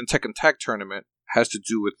I needed in Tekken Tag Tournament has to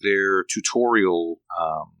do with their tutorial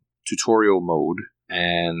mode,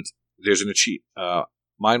 and there's an achievement.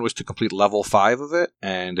 Mine was to complete level 5 of it,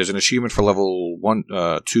 and there's an achievement for level 1,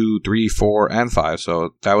 2, 3, 4, and 5,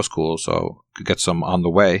 so that was cool, so could get some on the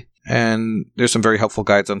way. And there's some very helpful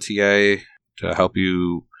guides on TA to help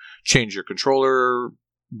you change your controller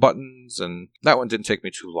buttons, and that one didn't take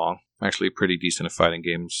me too long. I'm actually pretty decent at fighting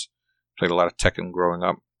games. Played a lot of Tekken growing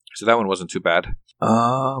up, so that one wasn't too bad.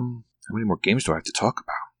 How many more games do I have to talk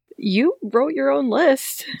about? You wrote your own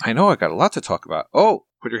list. I know, I got a lot to talk about. Oh,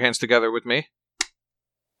 put your hands together with me.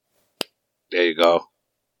 There you go.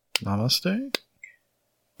 Namaste.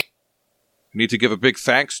 We need to give a big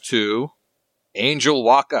thanks to Angel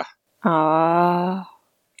Waka. Ah.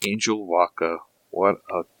 Angel Waka. What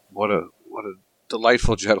a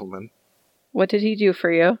delightful gentleman. What did he do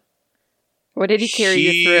for you? What did he carry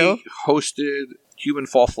you through? He hosted Human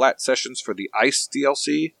Fall Flat sessions for the Ice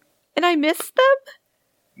DLC. And I missed them?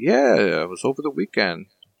 Yeah, it was over the weekend.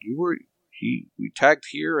 We tagged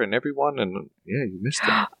here and everyone, and yeah, you missed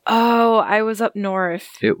it. Oh, I was up north.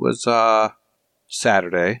 It was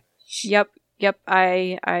Saturday. Yep.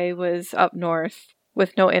 I was up north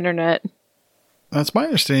with no internet. It's my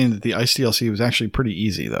understanding that the Ice DLC was actually pretty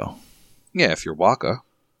easy, though. Yeah, if you're Waka.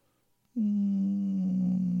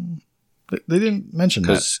 They didn't mention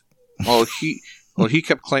that. He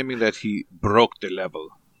kept claiming that he broke the level.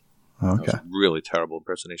 Okay. That was a really terrible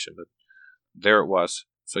impersonation, but there it was.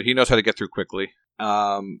 So he knows how to get through quickly.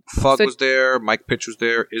 Fug was there, Mike Pitch was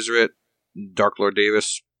there, Isrit, Dark Lord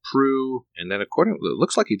Davis, Prue, and then it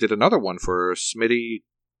looks like he did another one for Smitty,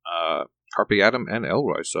 Harpy Adam, and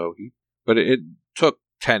Elroy. But it took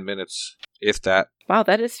 10 minutes, if that. Wow,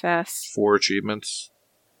 that is fast. 4 achievements,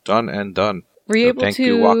 done and done. Were you able thank to?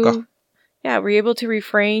 You, Waka. Yeah, were you able to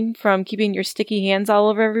refrain from keeping your sticky hands all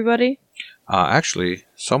over everybody? Actually,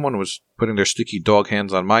 someone was putting their sticky dog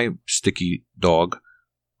hands on my sticky dog.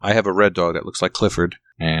 I have a red dog that looks like Clifford,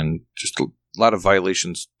 and just a lot of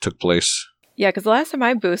violations took place. Yeah, because the last time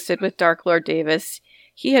I boosted with Dark Lord Davis,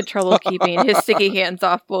 he had trouble keeping his sticky hands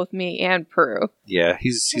off both me and Prue. Yeah,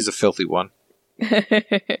 he's a filthy one.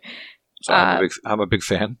 So I'm a big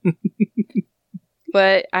fan.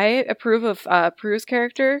 But I approve of Prue's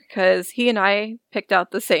character because he and I picked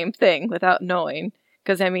out the same thing without knowing.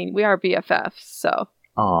 Because, I mean, we are BFFs, so.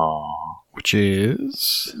 Aww. Which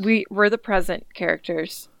is? We're the present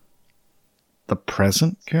characters. The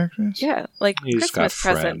present characters? Yeah, like He's Christmas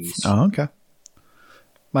got presents. Oh, okay.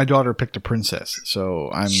 My daughter picked a princess, so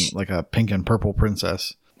I'm like a pink and purple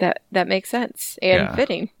princess. That makes sense. And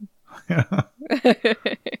fitting. Oh,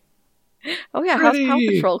 yeah, how's Paw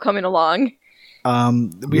Patrol coming along?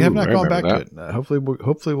 We have not gone back to it.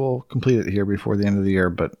 Hopefully we'll complete it here before the end of the year,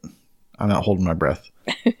 but I'm not holding my breath.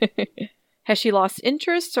 Has she lost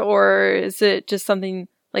interest, or is it just something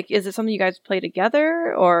is it something you guys play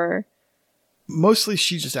together, or? Mostly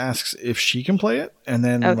she just asks if she can play it, and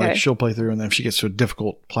then she'll play through, and then if she gets to a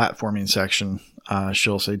difficult platforming section,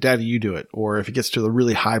 she'll say, "Daddy, you do it." Or if it gets to the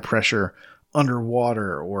really high pressure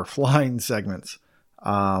underwater or flying segments,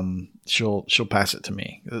 she'll pass it to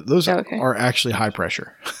me. Those are actually high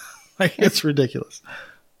pressure. It's ridiculous.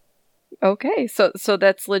 Okay, so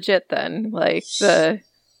that's legit then.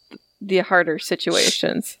 The harder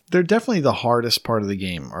situations. They're definitely the hardest part of the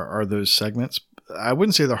game are those segments. I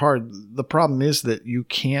wouldn't say they're hard. The problem is that you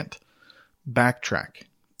can't backtrack.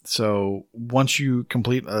 So once you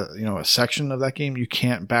complete a section of that game, you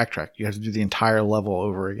can't backtrack. You have to do the entire level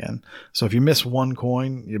over again. So if you miss one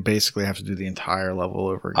coin, you basically have to do the entire level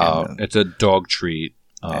over again. It's a dog treat.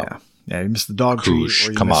 Yeah, you missed the dog treat, or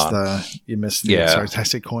you missed the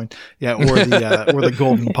sarcastic coin. Yeah, or the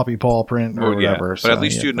golden puppy paw print or whatever. But at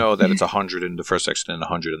least you know that it's 100 in the first section and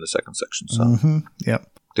 100 in the second section. So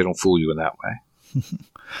they don't fool you in that way.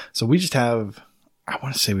 So we just have, I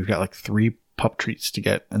want to say we've got like 3 pup treats to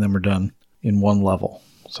get, and then we're done in one level.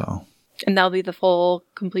 So, and that'll be the full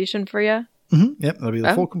completion for you? Mm-hmm. Yep, that'll be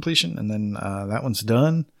the full completion, and then that one's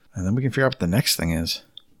done, and then we can figure out what the next thing is.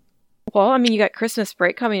 Well, I mean, you got Christmas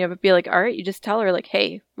break coming up. It'd be like, all right, you just tell her,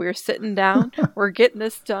 hey, we're sitting down, we're getting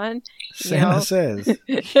this done. Santa says,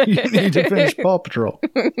 you need to finish Paw Patrol.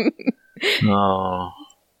 No.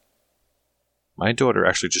 My daughter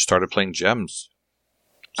actually just started playing Gems.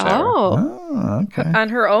 Sarah. Oh, okay. On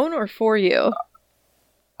her own or for you?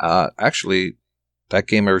 Actually, that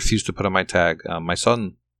game I refused to put on my tag. My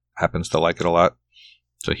son happens to like it a lot,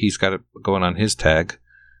 so he's got it going on his tag.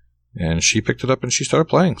 And she picked it up and she started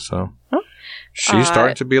playing. So she's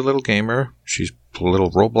starting to be a little gamer. She's a little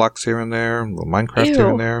Roblox here and there, a little Minecraft here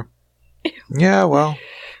and there. Yeah, well,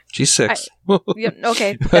 she's 6.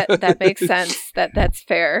 Okay, that makes sense. That's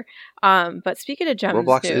fair. But speaking of Gems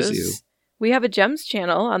Roblox news, is you. We have a Gems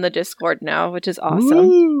channel on the Discord now, which is awesome.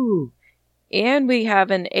 Woo! And we have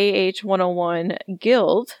an AH101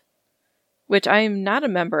 guild, which I am not a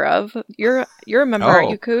member of. You're a member, aren't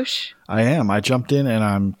you, Koosh? I am. I jumped in, and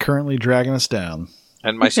I'm currently dragging us down.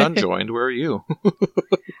 And my son joined. Where are you?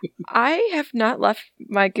 I have not left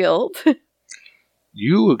my guild.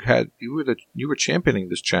 You were championing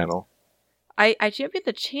this channel. I championed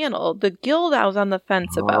the channel. The guild I was on the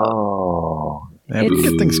fence about. Oh. Yeah, we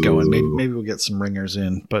get things going. Maybe we'll get some ringers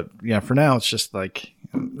in. But yeah, for now, it's just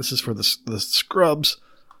this is for the scrubs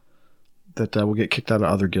that will get kicked out of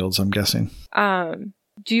other guilds, I'm guessing.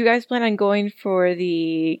 Do you guys plan on going for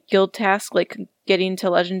the guild task, like getting to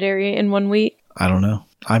legendary in 1 week? I don't know.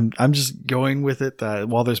 I'm just going with it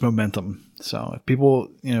while there's momentum. So if people,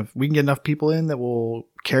 if we can get enough people in that will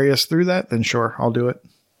carry us through that, then sure, I'll do it.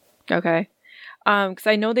 Okay. Because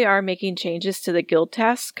I know they are making changes to the guild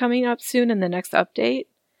tasks coming up soon in the next update.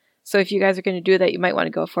 So if you guys are going to do that, you might want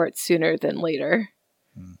to go for it sooner than later.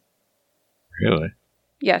 Really?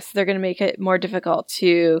 Yes, they're going to make it more difficult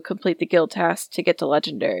to complete the guild task to get to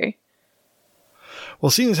legendary.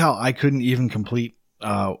 Well, seeing as how I couldn't even complete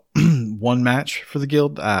one match for the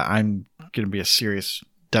guild, I'm going to be a serious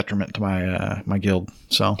detriment to my guild.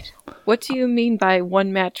 So, what do you mean by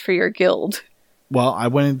one match for your guild? Well, I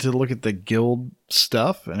went in to look at the guild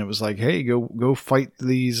stuff, and it was like, hey, go fight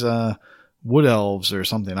these wood elves or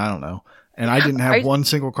something. I don't know. And I didn't have one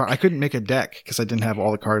single card. I couldn't make a deck because I didn't have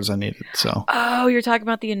all the cards I needed. So. Oh, you're talking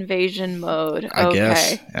about the invasion mode. I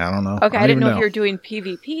guess. I don't know. Okay, I didn't know if you were doing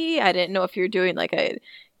PvP. I didn't know if you were doing like a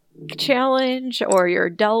challenge or you're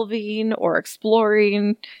delving or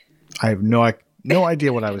exploring. I have no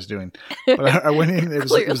idea what I was doing. But I went in. It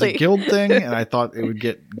was a guild thing, and I thought it would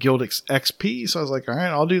get guild XP. So I was like, all right,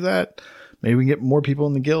 I'll do that. Maybe we can get more people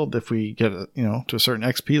in the guild if we get to a certain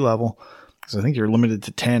XP level. Because I think you're limited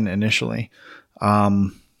to 10 initially. Now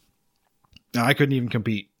I couldn't even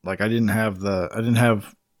compete. Like I didn't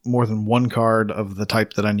have more than one card of the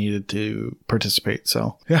type that I needed to participate.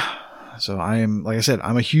 So yeah. So I am, like I said,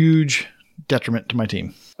 I'm a huge detriment to my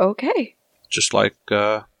team. Okay. Just like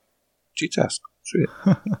G-Task. Sweet.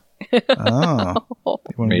 Oh.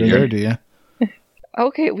 You want to go there, do you?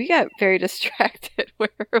 Okay, we got very distracted. Where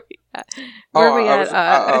are we at?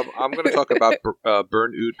 I'm going to talk about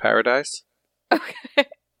Burn Ood Paradise. Okay.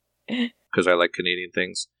 Because I like Canadian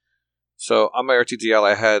things. So on my RTDL,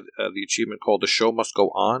 I had the achievement called The Show Must Go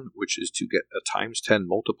On, which is to get a ×10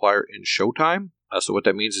 multiplier in showtime. So what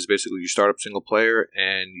that means is basically you start up single player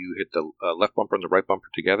and you hit the left bumper and the right bumper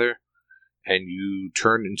together, and you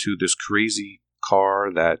turn into this crazy car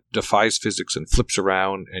that defies physics and flips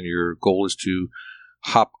around, and your goal is to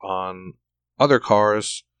hop on other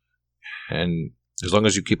cars, and as long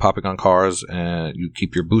as you keep hopping on cars and you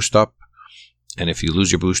keep your boost up, and if you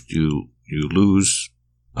lose your boost, you lose,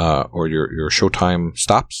 or your showtime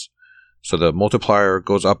stops. So the multiplier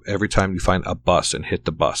goes up every time you find a bus and hit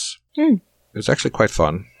the bus. It's actually quite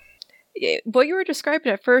fun. What you were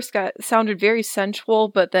describing at first sounded very sensual,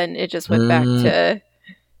 but then it just went back to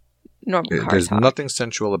normal car There's talk. nothing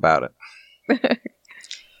sensual about it.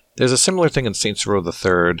 There's a similar thing in Saints Row the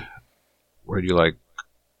Third, where you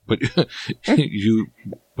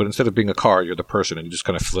but instead of being a car, you're the person, and you just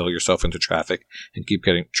kind of flail yourself into traffic and keep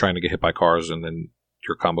trying to get hit by cars, and then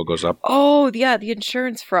your combo goes up. Oh, yeah, the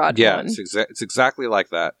insurance fraud one. Yeah, it's exactly like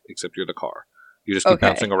that, except you're the car. You just keep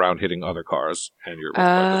bouncing around, hitting other cars, and you're.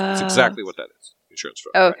 It's exactly what that is. Insurance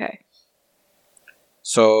fraud. Okay. Right?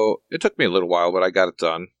 So it took me a little while, but I got it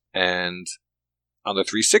done. And on the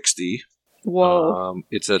 360,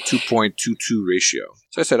 it's a 2.22 ratio.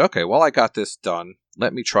 So I said, okay, well, I got this done.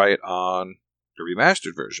 Let me try it on the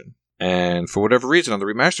remastered version. And for whatever reason, on the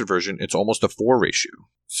remastered version, it's almost a 4 ratio.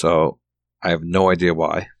 So I have no idea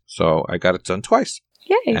why. So I got it done twice.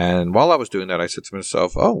 Yay. And while I was doing that, I said to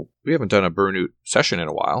myself, oh, we haven't done a Burnout session in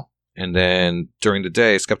a while. And then during the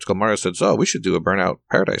day, Skeptical Mario said, oh, we should do a Burnout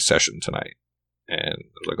Paradise session tonight. And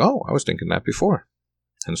I was like, oh, I was thinking that before.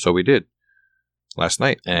 And so we did last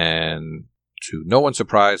night. And to no one's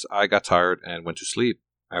surprise, I got tired and went to sleep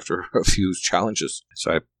after a few challenges.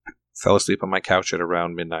 So I fell asleep on my couch at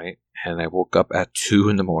around midnight. And I woke up at 2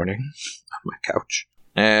 in the morning on my couch.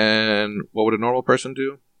 And what would a normal person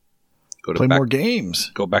do? Play more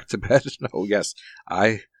games. Go back to bed. No, yes.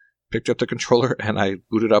 I picked up the controller and I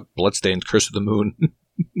booted up Bloodstained Curse of the Moon,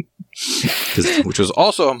 which was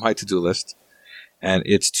also on my to-do list. And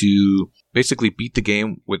it's to basically beat the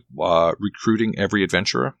game with recruiting every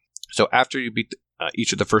adventurer. So after you beat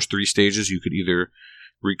each of the first 3 stages, you could either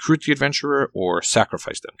recruit the adventurer or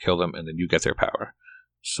sacrifice them, kill them, and then you get their power.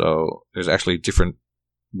 So there's actually different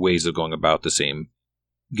ways of going about the same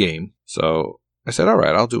game. So I said, all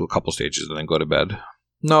right, I'll do a couple stages and then go to bed.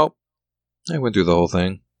 No, I went through the whole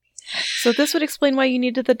thing. So this would explain why you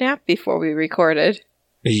needed the nap before we recorded.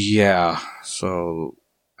 Yeah, so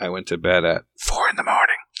I went to bed at 4 in the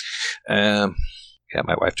morning. Yeah,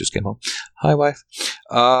 my wife just came home. Hi, wife.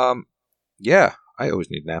 Yeah, I always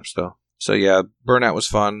need naps, though. So yeah, Burnout was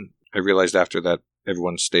fun. I realized after that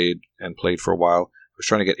everyone stayed and played for a while. I was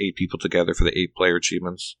trying to get 8 people together for the 8-player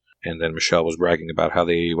achievements. And then Michelle was bragging about how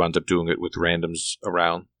they wound up doing it with randoms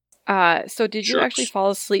around. So did you actually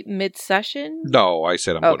fall asleep mid-session? No, I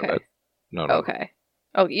said I'm going to bed. No, no. Okay.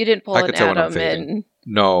 Oh, you didn't pull I an could tell when I'm Adam fading. in.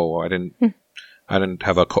 No, I didn't. I didn't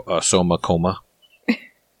have a Soma coma.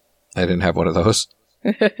 I didn't have one of those.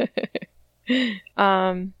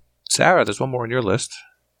 Sarah, there's one more on your list.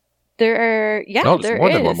 There are, yeah, No, there's there more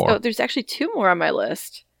is. than one more. Oh, there's actually 2 more on my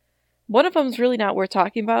list. One of them's really not worth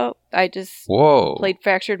talking about. I just Whoa. played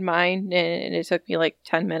Fractured Mind, and it took me like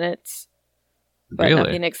 10 minutes. But Really?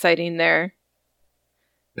 nothing exciting there.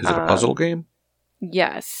 Is it a puzzle game?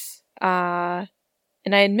 Yes. And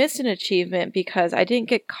I had missed an achievement because I didn't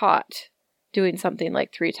get caught doing something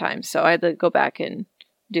like 3 times. So I had to go back and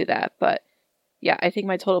do that. But yeah, I think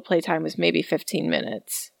my total playtime was maybe 15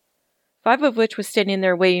 minutes. 5 of which was standing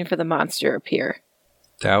there waiting for the monster to appear.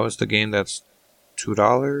 That was the game that's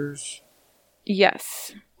 $2?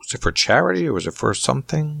 Yes. Was it for charity or was it for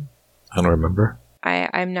something? I don't remember.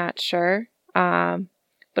 I'm not sure.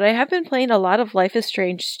 But I have been playing a lot of Life is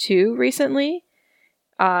Strange 2 recently.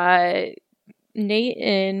 Nate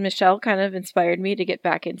and Michelle kind of inspired me to get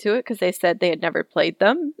back into it because they said they had never played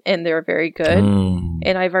them and they're very good.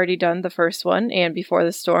 And I've already done the first one and Before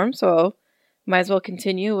the Storm, so might as well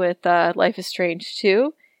continue with Life is Strange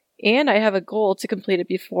 2. And I have a goal to complete it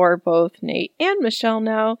before both Nate and Michelle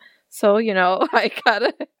now. So, I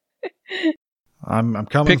gotta... I'm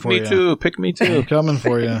coming for you. Pick me too. I'm coming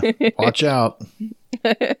for you. Watch out.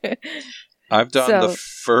 I've done the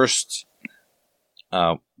first...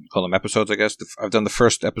 call them episodes, I guess. I've done the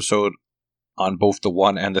first episode on both the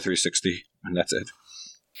 1 and the 360, and that's it.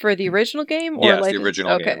 For the original game? Or yes, the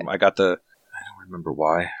original game. I don't remember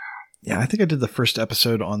why. Yeah, I think I did the first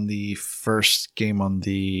episode on the first game on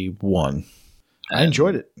the 1. I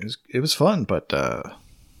enjoyed it. It was fun, but there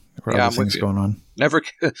were other things going on. Never.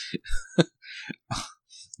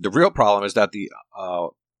 The real problem is that the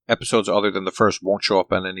episodes other than the first won't show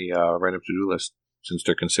up on any random to-do list since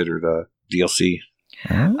they're considered DLC.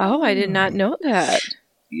 Oh, I did not know that.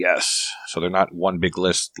 Yes. So they're not one big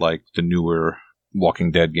list like the newer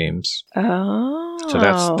Walking Dead games. Oh. So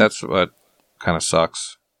that's what kind of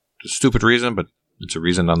sucks. It's a stupid reason, but it's a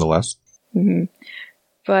reason nonetheless. Mm-hmm.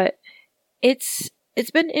 But it's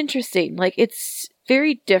been interesting. Like, it's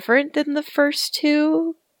very different than the first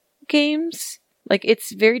 2 games. Like,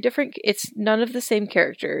 it's very different. It's none of the same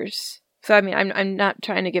characters. So, I mean, I'm not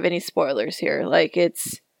trying to give any spoilers here. Like,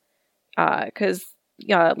 it's... because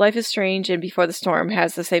Life is Strange and Before the Storm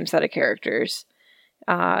has the same set of characters.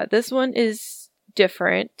 This one is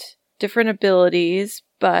different abilities,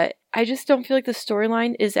 but I just don't feel like the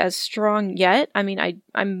storyline is as strong yet. I mean,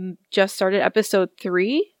 I'm just started episode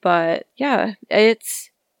 3, but yeah, it's...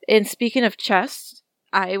 And speaking of chess,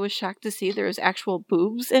 I was shocked to see there was actual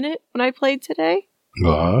boobs in it when I played today.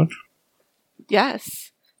 What?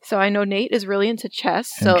 Yes. So I know Nate is really into chess,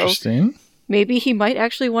 so... Interesting. Maybe he might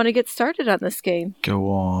actually want to get started on this game.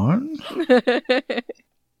 Go on.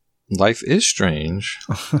 Life is Strange.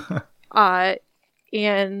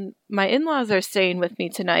 And my in-laws are staying with me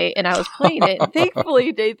tonight, and I was playing it. And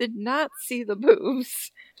thankfully, they did not see the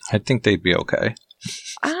boobs. I think they'd be okay.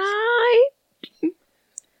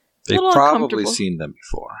 They've probably seen them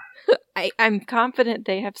before. I'm confident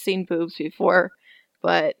they have seen boobs before,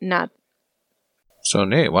 but not... So,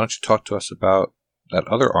 Nate, why don't you talk to us about that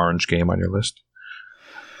other orange game on your list?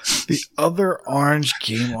 The other orange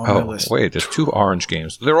game on my list. Wait, there's 2 orange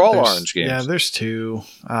games. They're all orange games. Yeah, there's 2.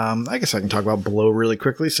 I guess I can talk about Below really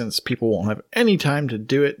quickly since people won't have any time to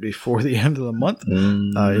do it before the end of the month.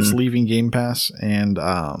 It's leaving Game Pass, and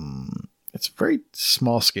it's very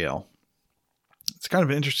small scale. It's kind of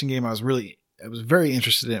an interesting game. I was very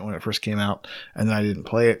interested in it when it first came out, and then I didn't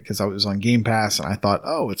play it because I was on Game Pass, and I thought,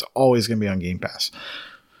 it's always going to be on Game Pass.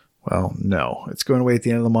 Well, no, it's going away at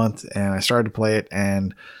the end of the month, and I started to play it,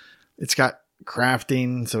 and it's got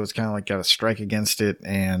crafting, so it's kind of like got a strike against it,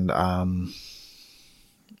 and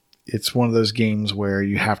it's one of those games where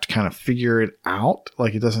you have to kind of figure it out.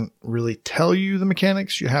 Like, it doesn't really tell you the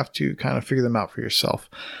mechanics. You have to kind of figure them out for yourself,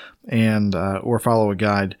 and or follow a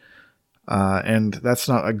guide, and that's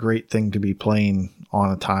not a great thing to be playing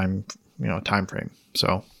on a time frame.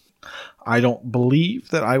 So I don't believe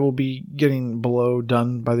that I will be getting Below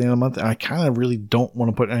done by the end of the month, and I kind of really don't want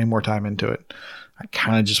to put any more time into it. I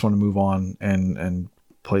kind of just want to move on and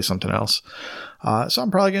play something else. So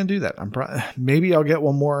I'm probably going to do that. Maybe I'll get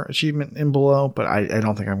one more achievement in Below, but I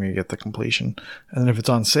don't think I'm going to get the completion. And then if it's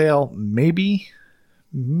on sale, maybe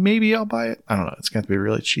I'll buy it. I don't know. It's going to be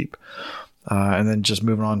really cheap. And then just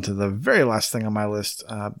moving on to the very last thing on my list,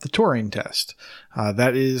 the Turing Test.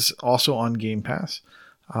 That is also on Game Pass.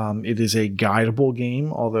 It is a guidable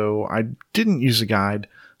game, although I didn't use a guide.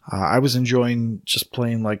 I was enjoying just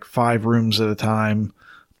playing like 5 rooms at a time,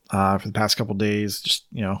 for the past couple days. Just,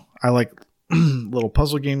 I like little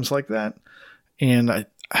puzzle games like that. And I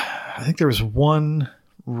think there was one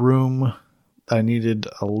room that I needed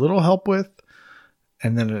a little help with.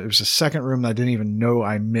 And then there was a second room that I didn't even know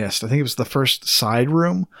I missed. I think it was the first side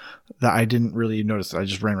room that I didn't really notice. I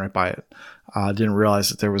just ran right by it. Didn't realize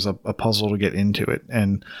that there was a puzzle to get into it.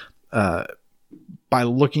 And by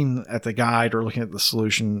looking at the guide or looking at the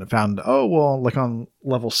solution, I found, like on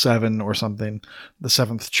level 7 or something, the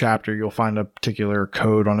 7th chapter, you'll find a particular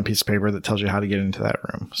code on a piece of paper that tells you how to get into that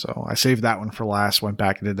room. So I saved that one for last, went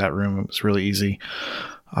back and did that room. It was really easy.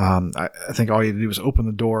 I think all you had to do was open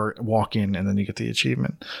the door, walk in, and then you get the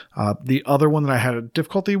achievement. The other one that I had a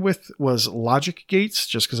difficulty with was logic gates,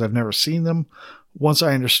 just because I've never seen them. Once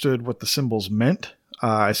I understood what the symbols meant,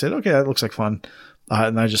 I said, okay, that looks like fun.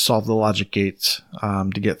 And I just solved the logic gates to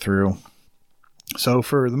get through. So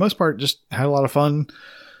for the most part, just had a lot of fun,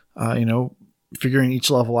 figuring each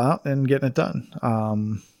level out and getting it done.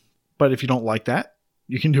 But if you don't like that,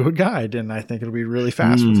 you can do a guide, and I think it'll be really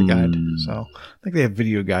fast with the guide. So I think they have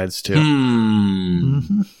video guides too.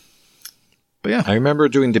 Mm-hmm. But yeah. I remember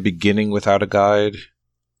doing the beginning without a guide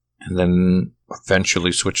and then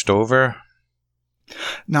eventually switched over.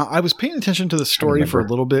 Now, I was paying attention to the story for a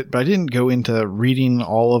little bit, but I didn't go into reading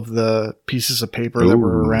all of the pieces of paper that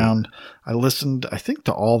were around. I listened, I think,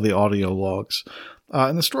 to all the audio logs.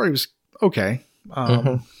 And the story was okay.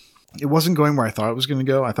 It wasn't going where I thought it was going to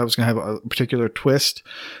go. I thought it was going to have a particular twist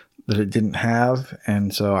that it didn't have.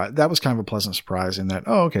 And so that was kind of a pleasant surprise in that,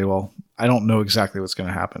 okay, well, I don't know exactly what's going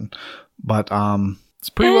to happen. But it's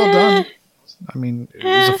pretty well done. I mean, it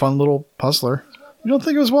was a fun little puzzler. You don't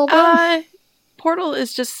think it was well done? Portal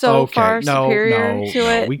is just so far superior to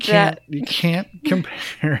it. You can't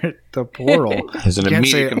compare it to Portal. There's an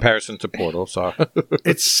immediate comparison to Portal. So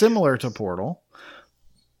it's similar to Portal,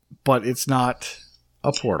 but it's not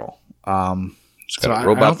a Portal. It's got a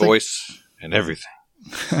robot voice and everything.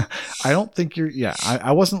 I don't think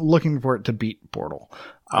I wasn't looking for it to beat Portal.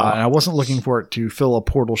 And I wasn't looking for it to fill a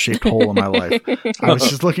portal-shaped hole in my life. I was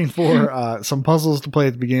just looking for some puzzles to play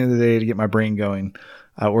at the beginning of the day to get my brain going,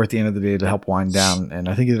 or at the end of the day to help wind down. And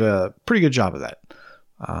I think it did a pretty good job of that.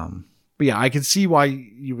 But yeah, I could see why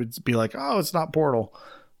you would be like, oh, it's not Portal.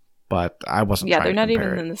 But I wasn't trying to compare it. Yeah, they're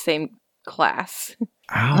not even in the same class.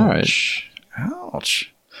 Ouch.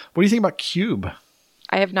 Ouch. What do you think about Cube?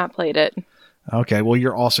 I have not played it. Okay, well,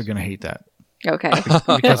 you're also going to hate that. Okay.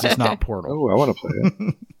 Because it's not Portal. Oh, I want to play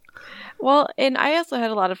it. Well, and I also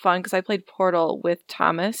had a lot of fun because I played Portal with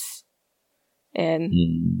Thomas. And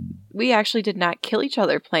we actually did not kill each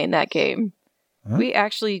other playing that game. Huh? We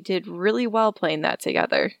actually did really well playing that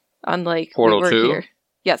together. Unlike Portal 2? Here.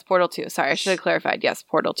 Yes, Portal 2. Sorry, I should have clarified. Yes,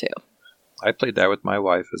 Portal 2. I played that with my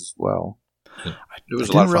wife as well. It was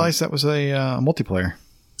a lot of fun. I didn't realize that was a multiplayer.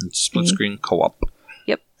 It's split screen co-op.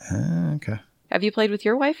 Yep. Okay. Have you played with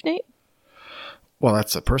your wife, Nate? Well,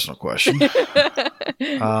 that's a personal question.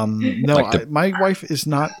 No, my wife is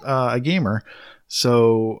not a gamer.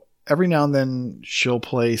 So every now and then she'll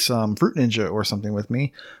play some Fruit Ninja or something with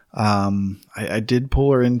me. I did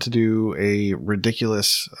pull her in to do a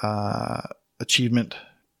ridiculous achievement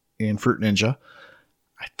in Fruit Ninja.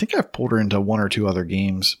 I think I've pulled her into one or two other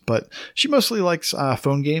games, but she mostly likes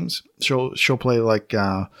phone games. She'll play like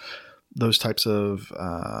those types of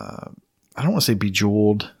I don't want to say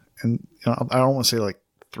Bejeweled, and I don't want to say like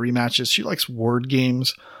 3 matches. She likes word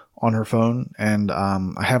games on her phone, and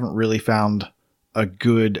I haven't really found a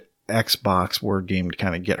good Xbox word game to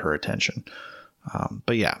kind of get her attention.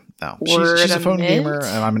 But yeah, no, she's a phone gamer,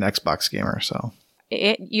 and I'm an Xbox gamer. So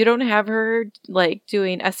you don't have her like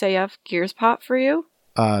doing SAF Gears Pop for you?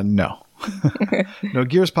 No, no,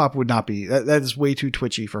 Gears Pop would not be. That is way too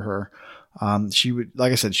twitchy for her. She would,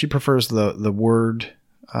 like I said, she prefers the word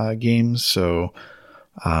games. So,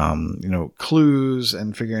 clues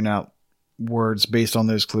and figuring out words based on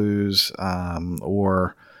those clues,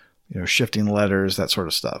 or shifting letters, that sort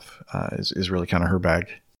of stuff, is really kind of her bag.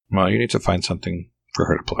 Well, you need to find something for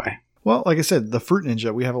her to play. Well, like I said, the Fruit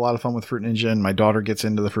Ninja, we have a lot of fun with Fruit Ninja, and my daughter gets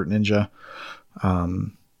into the Fruit Ninja.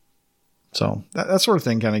 So that sort of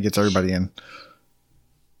thing kind of gets everybody in.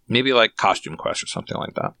 Maybe like Costume Quest or something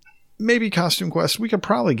like that. Maybe Costume Quest. We could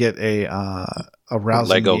probably get a rousing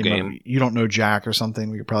Lego game. You Don't Know Jack or something.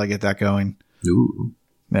 We could probably get that going. Ooh.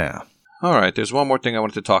 Yeah. All right. There's one more thing I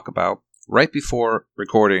wanted to talk about. Right before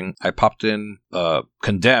recording, I popped in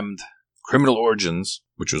Condemned Criminal Origins,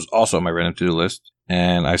 which was also on my random to-do list.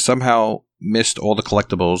 And I somehow missed all the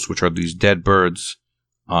collectibles, which are these dead birds,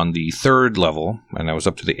 on the 3rd level. And I was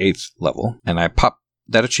up to the 8th level. And I popped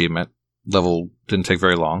that achievement. Level didn't take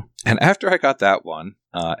very long. And after I got that one,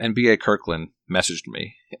 NBA Kirkland messaged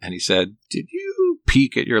me, and he said, "Did you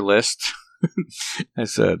peek at your list?" I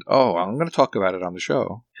said, "Oh, I'm going to talk about it on the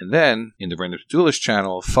show." And then, in the Random Duelist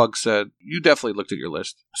channel, Fug said, "You definitely looked at your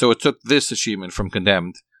list." So it took this achievement from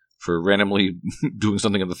Condemned for randomly doing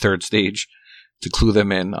something in the third stage to clue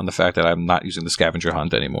them in on the fact that I'm not using the scavenger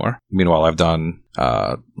hunt anymore. Meanwhile, I've done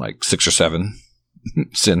like 6 or 7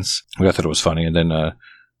 since. I thought it was funny. And then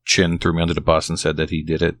Chin threw me under the bus and said that he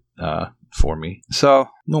did it for me. So,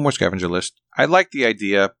 no more scavenger list. I like the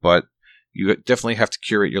idea, but you definitely have to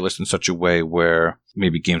curate your list in such a way where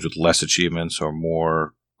maybe games with less achievements or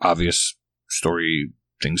more obvious story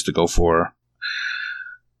things to go for.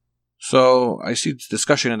 So, I see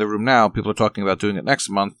discussion in the room now. People are talking about doing it next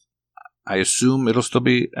month. I assume it'll still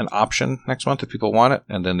be an option next month if people want it,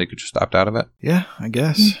 and then they could just opt out of it. Yeah, I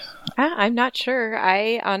guess. I'm not sure.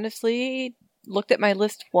 I honestly looked at my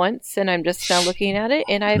list once, and I'm just now looking at it,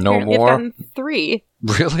 and I've gotten 3.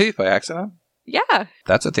 Really? By accident? Yeah.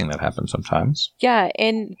 That's a thing that happens sometimes. Yeah,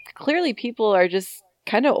 and clearly people are just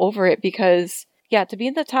kind of over it because, yeah, to be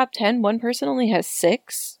in the top 10, one person only has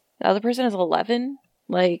 6, the other person has 11.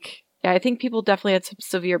 Like, yeah, I think people definitely had some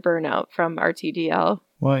severe burnout from RTDL.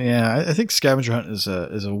 Well, yeah, I think Scavenger Hunt is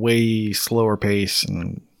a way slower pace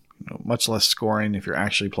and much less scoring if you're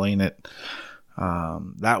actually playing it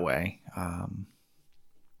that way.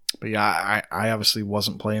 But yeah, I obviously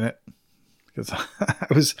wasn't playing it because I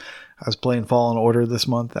was playing Fallen Order this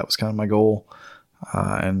month. That was kind of my goal,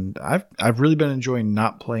 and I've really been enjoying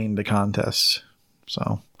not playing the contests.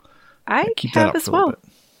 So I keep that up as well.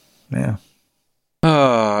 Yeah.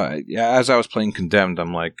 Yeah. As I was playing Condemned,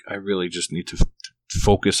 I'm like, I really just need to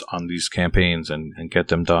focus on these campaigns and get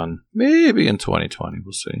them done. Maybe in 2020,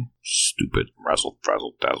 we'll see. Stupid razzle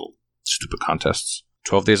dazzle, stupid contests.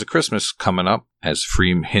 12 Days of Christmas coming up, as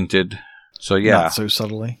Freem hinted. So yeah, not so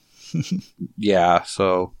subtly. Yeah,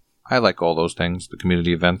 so I like all those things, the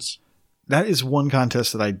community events. That is one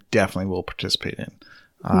contest that I definitely will participate in.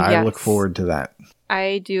 Yes. I look forward to that.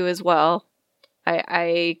 I do as well.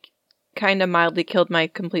 I kind of mildly killed my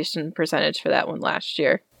completion percentage for that one last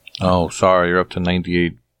year. Oh, sorry, you're up to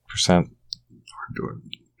 98%.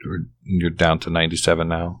 You're down to 97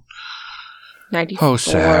 now. 94. Oh,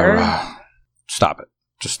 Sarah. Stop it.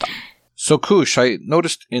 Just stop. So, Koosh, I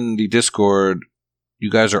noticed in the Discord,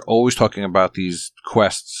 you guys are always talking about these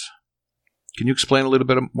quests. Can you explain a little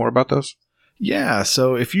bit more about those? Yeah,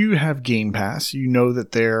 so if you have Game Pass, you know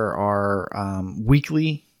that there are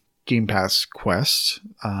weekly Game Pass quests,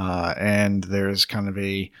 and there's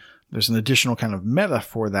an additional kind of meta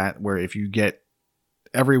for that, where if you get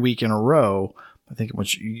every week in a row, I think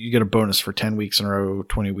you get a bonus for 10 weeks in a row,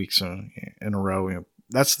 20 weeks in a row.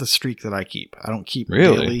 That's the streak that I keep. I don't keep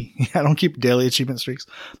daily. I don't keep daily achievement streaks,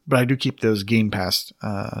 but I do keep those Game Pass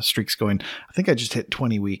streaks going. I think I just hit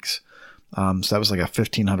 20 weeks. So that was like a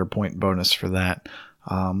 1,500 point bonus for that.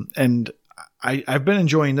 And I've been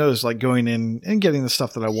enjoying those, like going in and getting the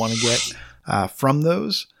stuff that I want to get from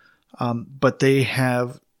those. But they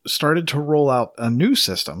have started to roll out a new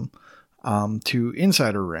system to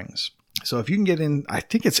insider rings. So if you can get in, I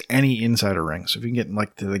think it's any insider ring. So if you can get in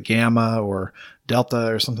like to the Gamma or Delta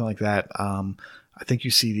or something like that, I think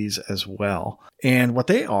you see these as well. And what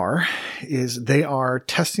they are is they are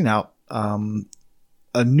testing out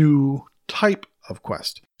a new type of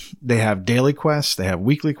quest. They have daily quests, they have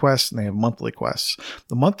weekly quests, and they have monthly quests.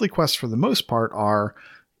 The monthly quests for the most part are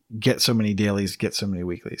get so many dailies, get so many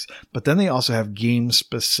weeklies. But then they also have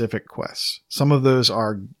game-specific quests. Some of those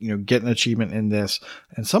are, get an achievement in this,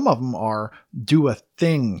 and some of them are do a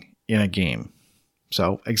thing in a game.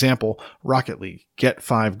 So, example, Rocket League, get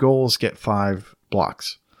 5 goals, get 5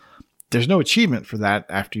 blocks. There's no achievement for that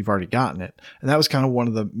after you've already gotten it. And that was kind of one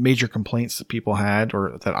of the major complaints that people had,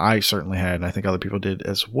 or that I certainly had, and I think other people did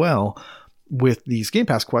as well, with these Game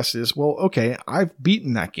Pass quests is, well, okay, I've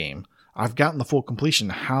beaten that game. I've gotten the full completion.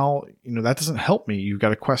 How, that doesn't help me. You've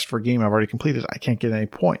got a quest for a game I've already completed. I can't get any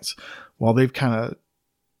points. Well, they've kind of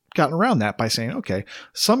gotten around that by saying, okay,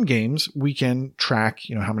 some games we can track,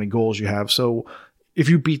 how many goals you have. So if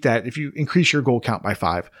you beat that, if you increase your goal count by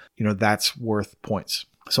 5, that's worth points.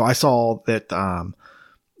 So I saw that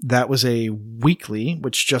that was a weekly,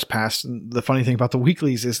 which just passed. And the funny thing about the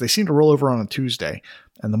weeklies is they seem to roll over on a Tuesday,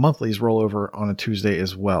 and the monthlies roll over on a Tuesday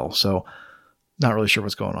as well. So not really sure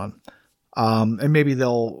what's going on. And maybe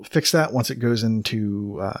they'll fix that once it goes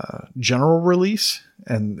into general release,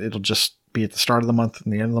 and it'll just be at the start of the month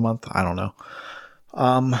and the end of the month. I don't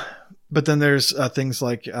know. But then there's things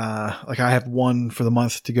like I have one for the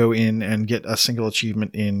month to go in and get a single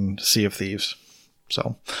achievement in Sea of Thieves.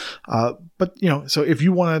 So, so if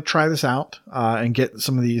you want to try this out and get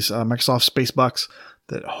some of these Microsoft Space Bucks,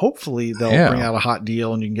 that hopefully they'll bring out a hot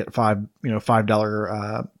deal and you can get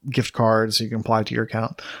 $5 gift cards so you can apply to your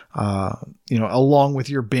account, along with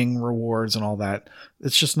your Bing rewards and all that.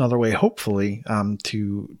 It's just another way, hopefully,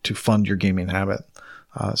 to fund your gaming habit.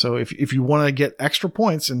 So if you want to get extra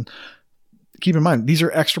points, and keep in mind, these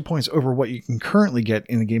are extra points over what you can currently get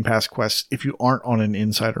in the Game Pass Quest if you aren't on an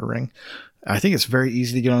Insider Ring. I think it's very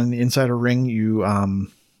easy to get on the Insider Ring. You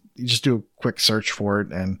just do a quick search for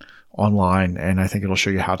it and online, and I think it'll show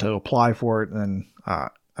you how to apply for it. And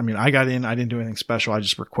I got in, I didn't do anything special. I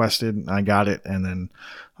just requested and I got it. And then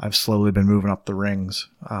I've slowly been moving up the rings.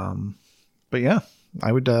 But yeah,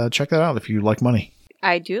 I would check that out if you like money.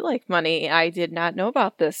 I do like money. I did not know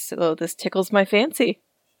about this, so this tickles my fancy.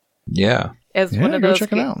 Yeah. One of those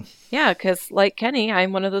check it out. Yeah, because like Kenny,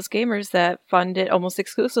 I'm one of those gamers that fund it almost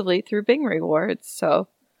exclusively through Bing rewards. So,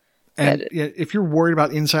 and if you're worried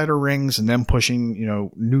about Insider Rings and them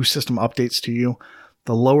pushing, new system updates to you,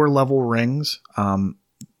 the lower level rings,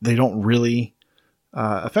 they don't really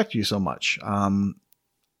affect you so much. I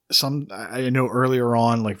know earlier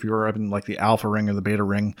on, like if you were up in like the alpha ring or the beta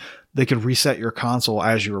ring, they could reset your console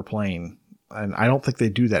as you were playing. And I don't think they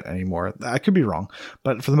do that anymore. I could be wrong,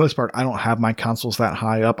 but for the most part, I don't have my consoles that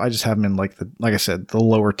high up. I just have them in like I said, the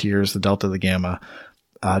lower tiers, the Delta, the Gamma,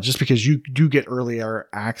 just because you do get earlier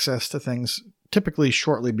access to things typically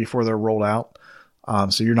shortly before they're rolled out.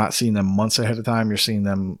 So you're not seeing them months ahead of time. You're seeing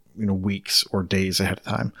them, weeks or days ahead of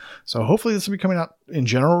time. So hopefully this will be coming out in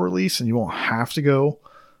general release and you won't have to go,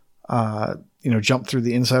 jump through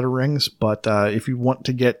the Insider Rings. But if you want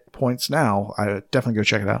to get points now, I definitely go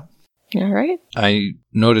check it out. All right. I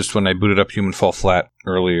noticed when I booted up Human Fall Flat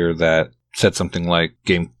earlier that said something like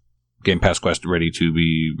Game Pass Quest ready to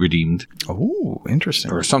be redeemed. Oh,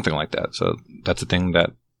 interesting. Or something like that. So that's a thing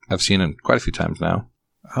that I've seen in quite a few times now.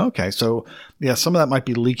 Okay. So, yeah, some of that might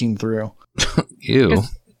be leaking through. Ew.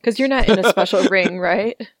 Because you're not in a special ring,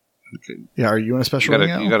 right? Yeah, are you in a special ring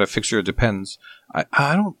now? You got to fix your Depends.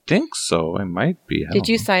 I don't think so. I might be. Did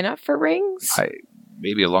you sign up for rings?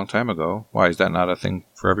 Maybe a long time ago. Why is that not a thing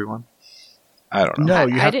for everyone? I don't know. No,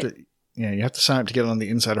 you have to. Yeah, you have to sign up to get on the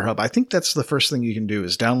Insider Hub. I think that's the first thing you can do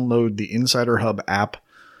is download the Insider Hub app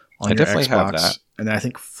on your Xbox, have that. And I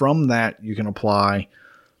think from that you can apply.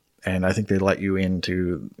 And I think they let you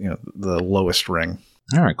into the lowest ring.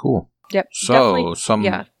 All right, cool. Yep. So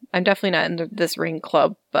I'm definitely not in this ring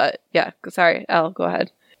club, but yeah. Sorry, Al, go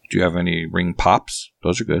ahead. Do you have any ring pops?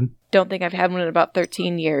 Those are good. Don't think I've had one in about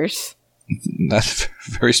 13 years. That's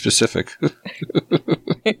very specific.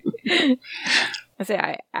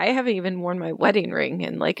 I haven't even worn my wedding ring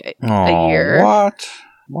in like a year. What?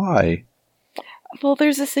 Why? Well,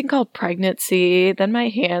 there's this thing called pregnancy. Then my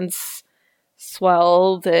hands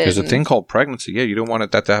swelled. And... There's a thing called pregnancy. Yeah, you don't want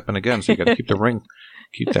that to happen again, so you got to keep that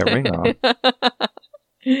ring on.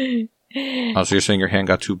 Oh, so you're saying your hand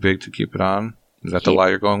got too big to keep it on? Is that the lie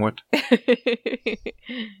you're going with?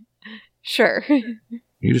 Sure.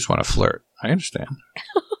 You just want to flirt. I understand.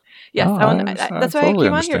 Yes, that's why totally I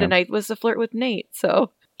came on here tonight, was to flirt with Nate.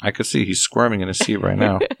 So I could see he's squirming in his seat right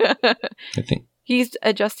now. I think he's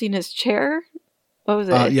adjusting his chair. What was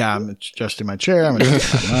it? Yeah, I'm adjusting my chair. I'm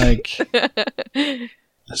adjusting my mic.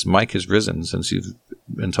 His mic has risen since you've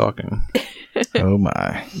been talking. Oh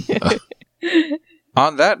my.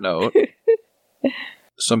 On that note,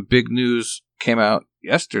 some big news came out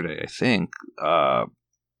yesterday, I think.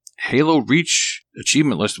 Halo Reach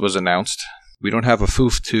achievement list was announced. We don't have a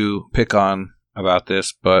foof to pick on about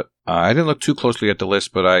this, but I didn't look too closely at the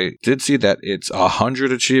list, but I did see that it's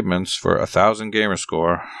 100 achievements for 1,000 gamer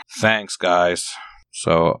score. Thanks, guys.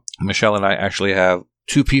 So Michelle and I actually have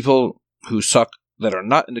two people who suck that are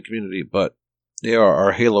not in the community, but they are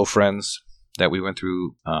our Halo friends that we went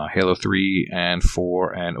through Halo 3 and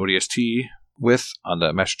 4 and ODST with on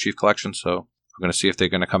the Master Chief Collection, so we're going to see if they're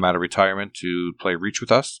going to come out of retirement to play Reach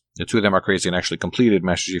with us. The two of them are crazy and actually completed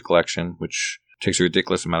Master Chief Collection, which takes a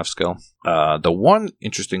ridiculous amount of skill. The one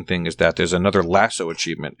interesting thing is that there's another lasso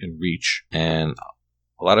achievement in Reach, and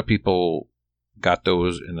a lot of people got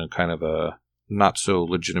those in a kind of a not so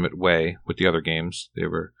legitimate way with the other games. They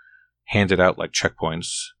were handed out like checkpoints.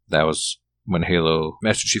 That was when Halo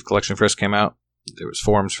Master Chief Collection first came out. There was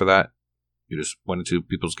forums for that. You just went into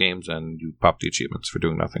people's games and you popped the achievements for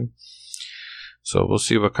doing nothing. So we'll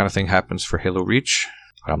see what kind of thing happens for Halo Reach.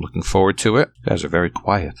 I'm looking forward to it. You guys are very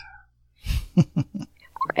quiet.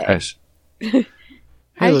 Guys.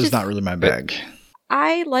 Halo's not really my bag.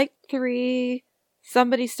 I like 3.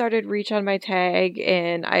 Somebody started Reach on my tag,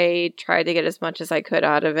 and I tried to get as much as I could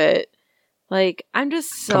out of it. Like, I'm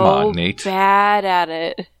just so bad at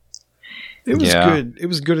it. It was good. It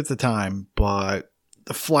was good at the time, but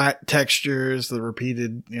the flat textures, the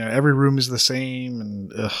repeated, every room is the same,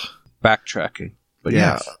 and backtracking. But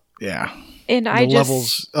yeah. And the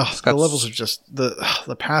levels are just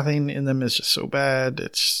the pathing in them is just so bad.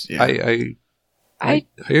 It's I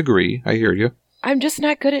agree. I hear you. I'm just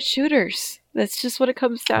not good at shooters. That's just what it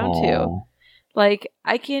comes down to. Like,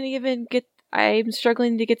 I can't even I'm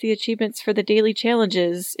struggling to get the achievements for the daily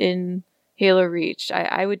challenges in Halo Reach.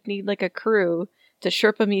 I would need like a crew to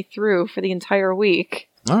Sherpa me through for the entire week.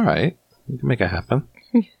 All right. You can make it happen.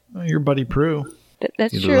 Your buddy Prue.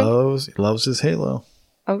 That's true. He loves his Halo.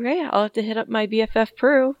 Okay, I'll have to hit up my BFF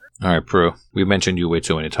Prue. All right, Prue. We mentioned you way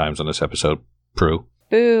too many times on this episode. Prue.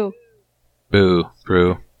 Boo. Boo.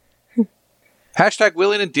 Prue. Hashtag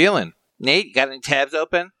wheeling and dealing. Nate, you got any tabs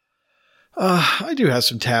open? I do have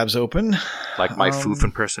some tabs open. Like my Foof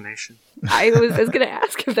impersonation? I was going to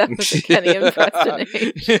ask if that was a Kenny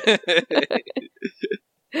impersonation.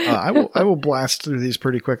 I will blast through these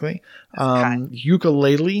pretty quickly.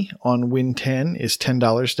 Yooka-Laylee on Win 10 is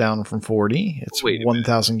 $10 down from $40. It's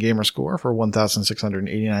 1,000 gamer score for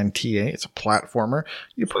 1,689 TA. It's a platformer.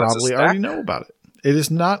 You probably already know about it. It is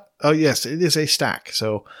not. Oh yes, it is a stack.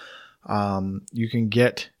 So you can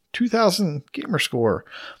get 2,000 gamer score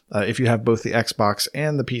if you have both the Xbox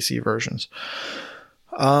and the PC versions.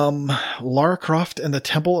 Lara Croft and the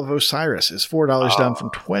Temple of Osiris is $4 down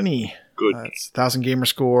from $20. Good. It's 1,000 gamer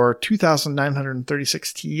score,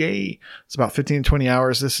 2,936 TA. It's about 15 to 20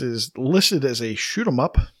 hours. This is listed as a shoot 'em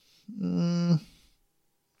up. I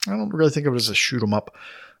don't really think of it as a shoot 'em up.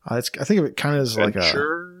 I think of it kind of as like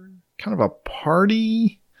a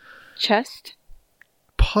party chest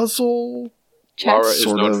puzzle. Lara is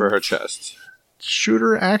known for her chest.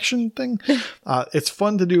 Shooter action thing. It's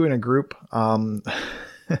fun to do in a group. And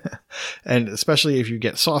especially if you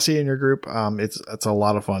get saucy in your group, it's a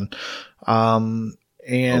lot of fun.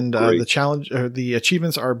 The challenge, the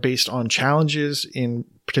achievements are based on challenges in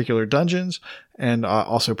particular dungeons and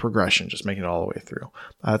also progression, just making it all the way through.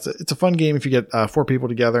 It's a fun game if you get 4 people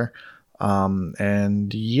together. Some of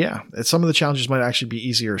the challenges might actually be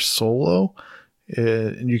easier solo.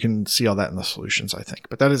 And you can see all that in the solutions, I think.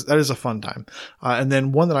 But that is a fun time. And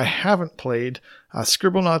then one that I haven't played,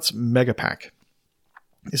 Scribblenauts Mega Pack.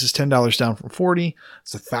 This is $10 down from $40.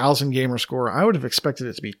 It's 1,000 gamer score. I would have expected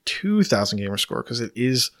it to be 2,000 gamer score because it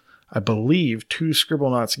is, I believe, 2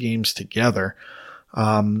 Scribblenauts games together.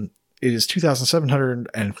 It is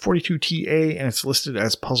 2,742 TA and it's listed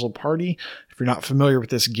as Puzzle Party. If you're not familiar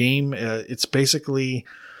with this game, it's basically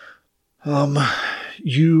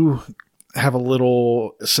you have a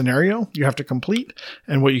little scenario you have to complete,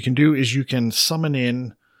 and what you can do is you can summon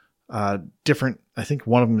in different, I think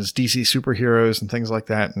one of them is DC superheroes and things like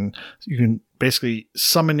that, and you can basically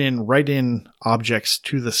summon in objects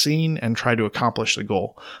to the scene and try to accomplish the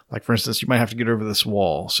goal. Like for instance, you might have to get over this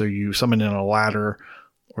wall, so you summon in a ladder,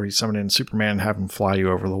 or you summon in Superman and have him fly you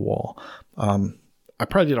over the wall. I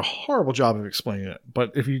probably did a horrible job of explaining it,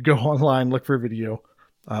 but if you go online, look for a video,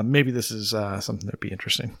 maybe this is something that would be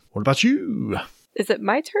interesting. What about you? Is it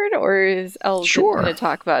my turn, or is El going to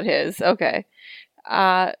talk about his? Okay.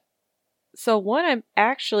 So one I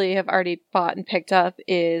actually have already bought and picked up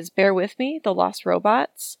is Bear With Me, The Lost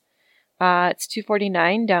Robots. It's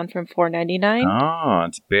 $2.49 down from $4.99. Oh,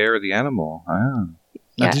 it's Bear the animal. Oh.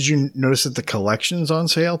 Now, did you notice that the collection's on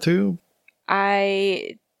sale too?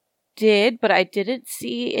 I did, but I didn't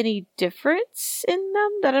see any difference in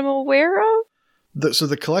them that I'm aware of. So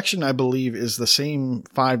the collection, I believe, is the same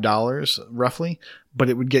 $5 roughly, but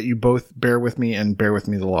it would get you both Bear With Me and Bear With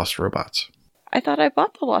Me, The Lost Robots. I thought I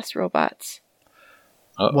bought the Lost Robots.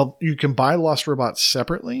 Well, you can buy Lost Robots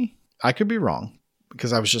separately. I could be wrong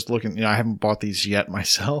because I was just looking. I haven't bought these yet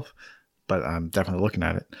myself, but I'm definitely looking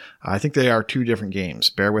at it. I think they are 2 different games.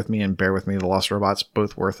 Bear With Me and Bear With Me, The Lost Robots,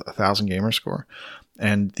 both worth 1,000 gamer score.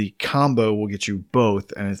 And the combo will get you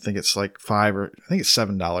both. And I think it's like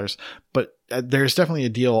 $7. But there's definitely a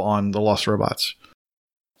deal on The Lost Robots.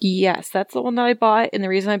 Yes, that's the one that I bought. And the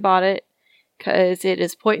reason I bought it, because it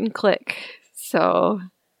is point and click. So,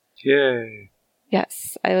 yay.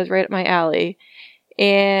 Yes, I was right up my alley.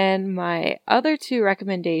 And my other 2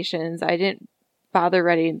 recommendations, I didn't bother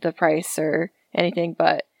writing the price or anything,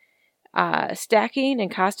 but Stacking and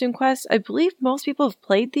Costume Quest, I believe most people have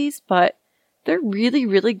played these, but they're really,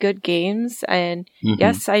 really good games. And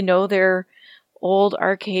yes, I know they're old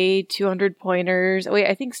arcade 200 pointers. Wait,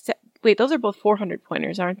 those are both 400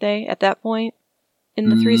 pointers, aren't they, at that point in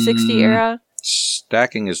the 360 era?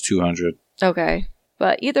 Stacking is 200. Okay.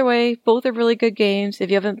 But either way, both are really good games. If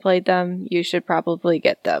you haven't played them, you should probably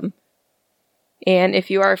get them. And if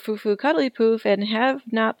you are Fufu Cuddly Poof and have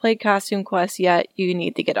not played Costume Quest yet, you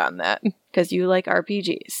need to get on that because you like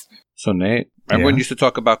RPGs. So, Nate, remember when you used to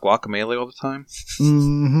talk about Guacamelee all the time?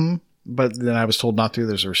 Mm-hmm. But then I was told not to.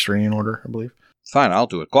 There's a restraining order, I believe. Fine, I'll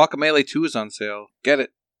do it. Guacamelee 2 is on sale. Get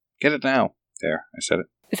it. Get it now. There, I said it.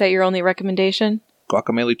 Is that your only recommendation?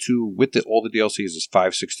 Guacamelee 2 with all the DLCs is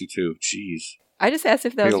 $5.62. Jeez. I just asked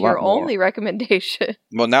if that was your only recommendation.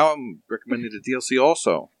 Well, now I'm recommending the DLC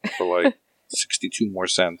also for like 62 more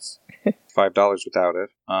cents. $5 without it.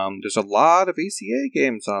 There's a lot of ACA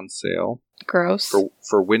games on sale. Gross.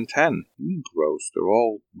 For Win 10. Gross. They're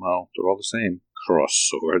all the same. Cross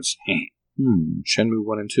swords. Shenmue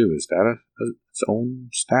 1 and 2. Is that its own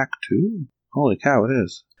stack too? Holy cow, it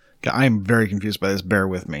is. I'm very confused by this. Bear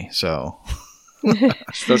with me. So,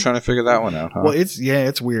 still trying to figure that one out, huh? Well,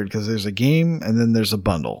 it's weird because there's a game and then there's a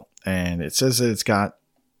bundle, and it says that it's got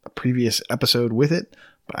a previous episode with it,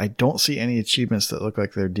 but I don't see any achievements that look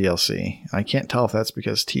like they're DLC. I can't tell if that's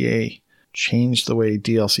because TA changed the way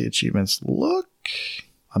DLC achievements look.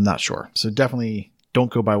 I'm not sure. So definitely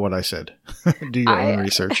don't go by what I said. Do your own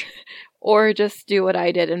research. Or just do what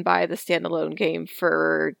I did and buy the standalone game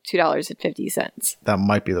for $2.50. That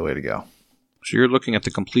might be the way to go. So you're looking at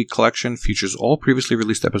the complete collection, features all previously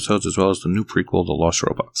released episodes as well as the new prequel, The Lost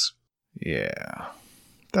Robots. Yeah.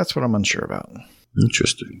 That's what I'm unsure about.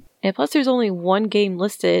 Interesting. And plus there's only one game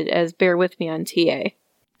listed as Bear With Me on TA.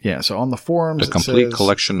 Yeah, so on the forums, the complete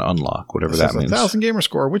collection unlock, whatever that means. 1,000 gamer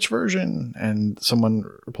score, which version? And someone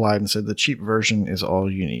replied and said the cheap version is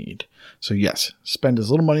all you need. So yes, spend as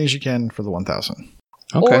little money as you can for the 1,000.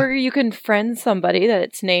 Okay. Or you can friend somebody that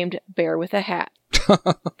it's named Bear with a Hat.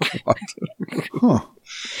 Huh.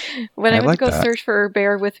 When I went to go search for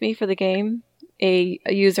Bear With Me for the game, a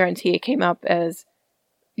user on TA came up as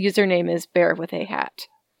username is Bear with a Hat.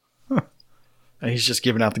 Huh. And he's just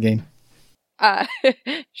giving out the game.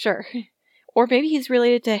 Sure. Or maybe he's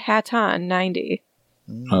related to Hatan90.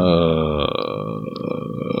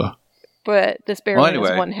 But this bear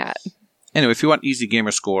has one hat. Anyway, if you want easy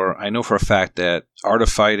gamer score, I know for a fact that Art of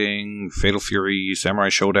Fighting, Fatal Fury, Samurai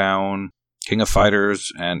Showdown, King of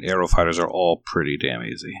Fighters, and Aero Fighters are all pretty damn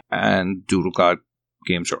easy. And Doodle God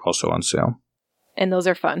games are also on sale. And those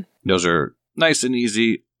are fun. Those are nice and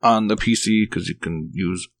easy on the PC because you can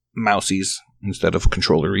use mousies instead of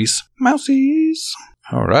controlleries. Mousies!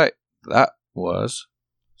 Alright, that was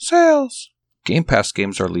sales. Game Pass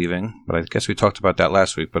games are leaving, but I guess we talked about that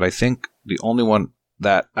last week. But I think the only one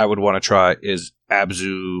that I would want to try is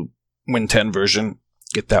Abzu Win 10 version.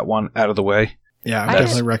 Get that one out of the way. Yeah, I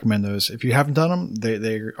definitely recommend those. If you haven't done them,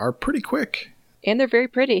 they are pretty quick. And they're very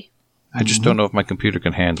pretty. I just don't know if my computer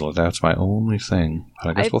can handle it. That's my only thing. But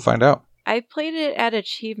I guess we'll find out. I played it at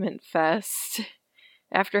Achievement Fest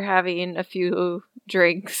after having a few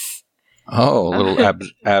drinks. Oh, little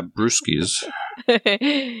ab-brewskis.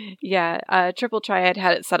 Yeah, Triple Triad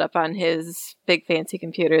had it set up on his big fancy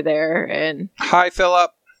computer there, and hi,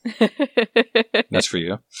 Philip. That's for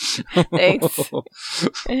you. Thanks.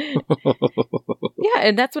 Yeah,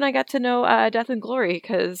 and that's when I got to know Death and Glory,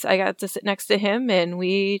 because I got to sit next to him and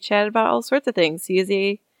we chatted about all sorts of things. He is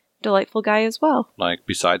a delightful guy as well. Like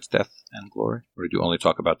besides Death and Glory, or did you only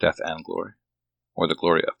talk about Death and Glory, or the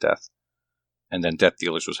glory of Death? And then Death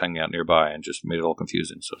Dealers was hanging out nearby and just made it all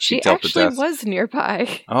confusing. So she dealt actually with Death. Was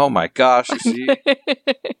nearby. Oh my gosh! You see,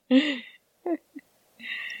 you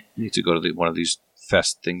need to go to one of these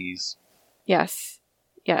fest thingies. Yes.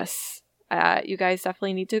 You guys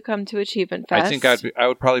definitely need to come to Achievement Fest. I think I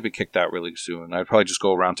would probably be kicked out really soon. I'd probably just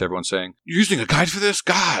go around to everyone saying, "You're using a guide for this?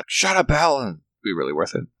 God, shut up, Alan." It'd be really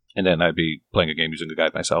worth it. And then I'd be playing a game using a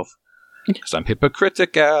guide myself because I'm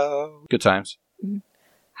hypocritical. Good times.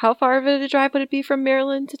 How far of a drive would it be from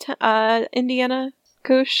Maryland to Indiana,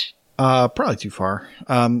 Koosh? Probably too far.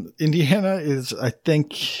 Indiana is, I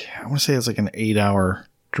want to say it's like an 8-hour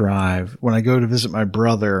drive. When I go to visit my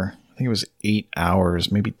brother, I think it was 8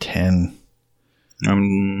 hours, maybe 10.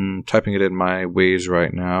 I'm typing it in my Waze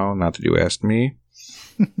right now. Not that you asked me.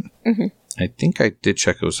 Mm-hmm. I think I did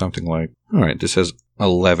check. It was something like, all right, this says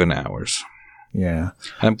 11 hours. Yeah.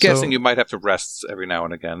 I'm guessing you might have to rest every now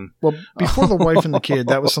and again. Well, before the wife and the kid,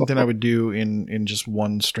 that was something I would do in just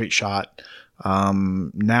one straight shot.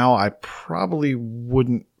 Now I probably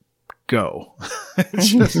wouldn't go.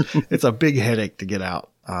 It's a big headache to get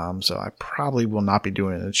out. So I probably will not be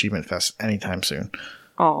doing an Achievement Fest anytime soon.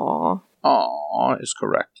 Aww is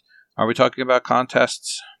correct. Are we talking about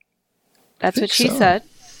contests? That's what she said.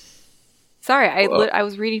 Sorry, I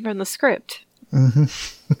was reading from the script.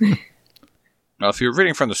 Mm-hmm. Well, if you're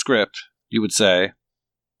reading from the script, you would say,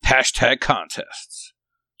 #contests.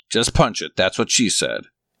 Just punch it. That's what she said.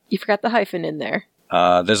 You forgot the hyphen in there.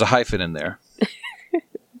 There's a hyphen in there.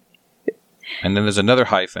 And then there's another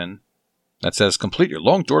hyphen that says, complete your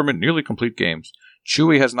long dormant, nearly complete games.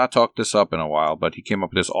 Chewy has not talked this up in a while, but he came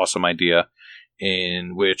up with this awesome idea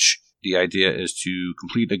in which the idea is to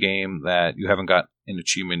complete a game that you haven't got an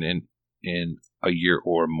achievement in a year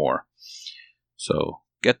or more. So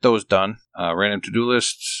get those done. Random to-do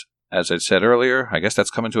lists, as I said earlier, I guess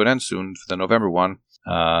that's coming to an end soon for the November one.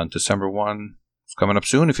 December one is coming up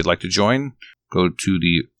soon. If you'd like to join, go to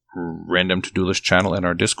the Random To-Do List channel in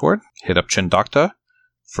our Discord. Hit up Chindokta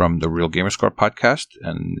from the Real Gamerscore podcast,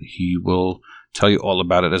 and he will tell you all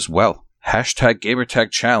about it as well. Hashtag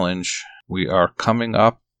Gamertag Challenge. We are coming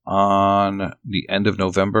up on the end of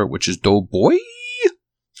November, which is Doughboy.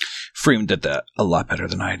 Freem did that a lot better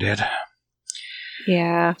than I did.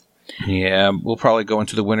 Yeah. Yeah, we'll probably go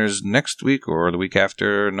into the winners next week or the week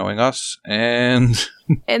after, knowing us. And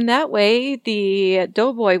that way, the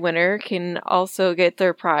Doughboy winner can also get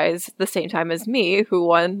their prize the same time as me, who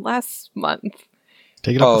won last month.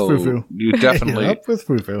 Take it up with Fufu. You definitely. Take it up with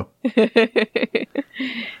Fufu.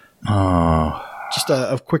 Just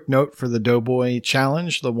a quick note for the Doughboy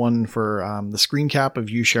challenge, the one for the screen cap of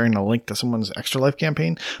you sharing a link to someone's Extra Life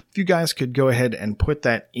campaign. If you guys could go ahead and put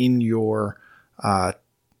that in your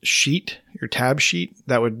sheet, your tab sheet,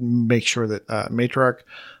 that would make sure that Matriarch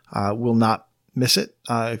will not miss it.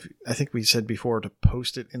 I think we said before to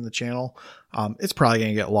post it in the channel. It's probably going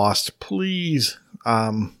to get lost. Please,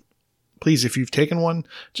 if you've taken one,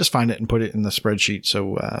 just find it and put it in the spreadsheet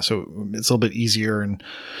so it's a little bit easier and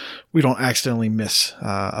we don't accidentally miss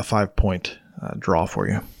a 5-point draw for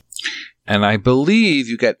you. And I believe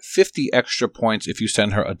you get 50 extra points if you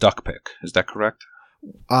send her a duck pic. Is that correct?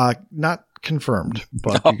 Not confirmed,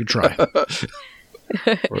 but you could try.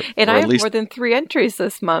 And I have more than 3 entries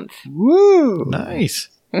this month. Woo! Nice.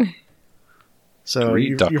 So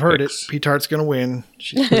you've heard it. P-Tart's going to win.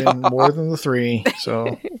 She's put in more than the 3.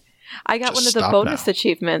 So I got one of the bonus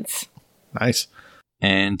achievements. Nice.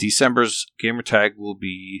 And December's gamertag will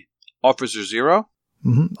be Officer Zero.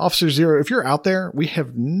 Mm-hmm. Officer Zero, if you're out there, we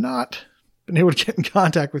have not been able to get in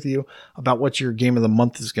contact with you about what your game of the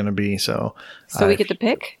month is going to be. So we get to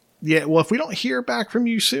pick? Yeah, well, if we don't hear back from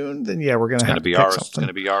you soon, then yeah, we're going to have to pick something. It's going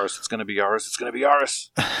to be ours. It's going to be ours. It's going to be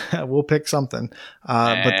ours. We'll pick something.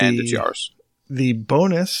 But it's yours. The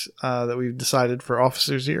bonus that we've decided for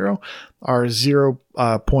Officer Zero are 0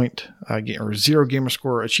 point or 0 gamer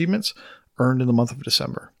score achievements earned in the month of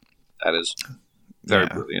December. That is very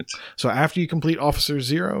brilliant. So after you complete Officer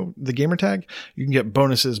Zero, the gamer tag, you can get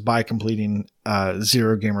bonuses by completing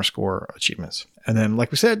 0 gamer score achievements. And then, like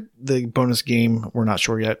we said, the bonus game, we're not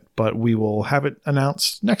sure yet, but we will have it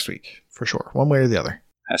announced next week for sure, one way or the other.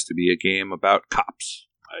 Has to be a game about cops,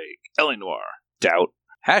 like L.A. Noire. Doubt.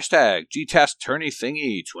 Hashtag GTASK Tourney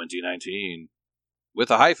Thingy 2019 with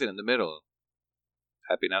a hyphen in the middle.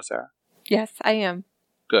 Happy now, Sarah? Yes, I am.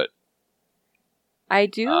 Good. I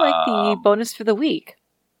do like the bonus for the week.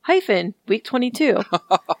 Hyphen, week 22.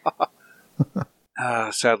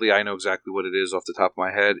 Sadly, I know exactly what it is off the top of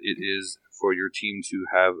my head. It is for your team to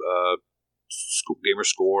have a gamer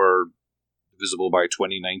score divisible by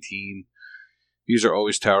 2019. These are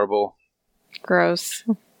always terrible. Gross.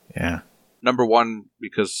 Yeah. Number 1,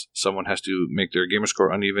 because someone has to make their gamer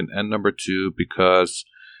score uneven, and number 2, because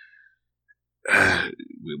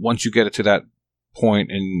once you get it to that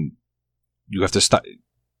point and you have to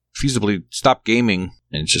feasibly stop gaming,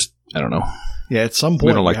 and it's just, I don't know. Yeah, at some point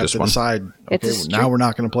we don't like this one. Decide, okay, now we're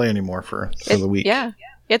not going to play anymore for the week. Yeah,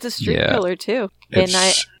 it's a streak killer too.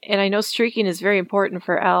 And I know streaking is very important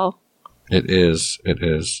for L. It is.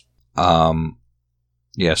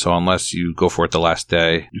 Yeah, so unless you go for it the last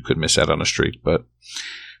day, you could miss out on a streak. But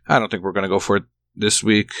I don't think we're going to go for it this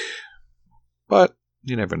week. But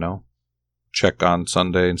you never know. Check on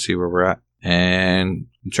Sunday and see where we're at. And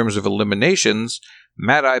in terms of eliminations,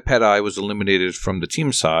 Mad Eye Pet Eye was eliminated from the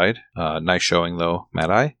team side. Nice showing, though,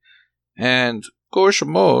 Mad Eye. And Gosh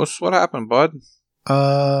Mos, what happened, bud?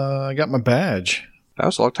 I got my badge. That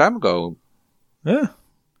was a long time ago. Yeah.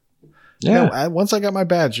 Once I got my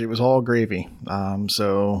badge, it was all gravy.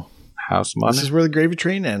 So house money. This is where the gravy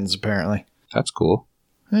train ends, apparently. That's cool.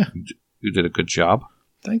 Yeah. You did a good job.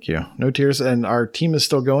 Thank you. No tears. And our team is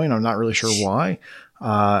still going. I'm not really sure why.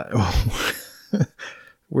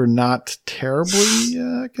 We're not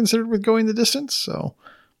terribly considered with going the distance. So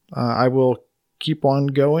I will keep on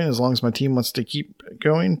going as long as my team wants to keep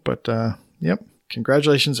going. But yep.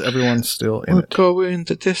 Congratulations, everyone still in it. We're going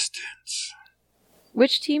the distance.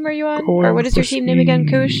 Which team are you on? Or what is your team name again,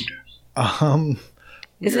 Koosh?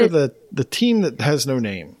 Is it the team that has no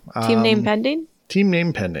name? Team name pending? Team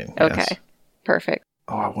name pending. Okay. Yes. Perfect.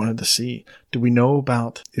 Oh, I wanted to see. Do we know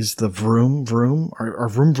about, is the Vroom Vroom, are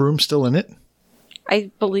Vroom Vroom still in it?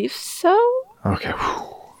 I believe so. Okay.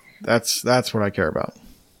 Whew. That's what I care about.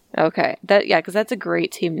 Okay. Because that's a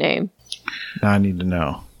great team name. Now I need to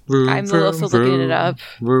know. I'm also looking it up.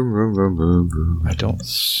 I don't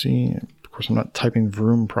see. Of course, I'm not typing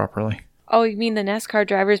Vroom properly. Oh, you mean the NASCAR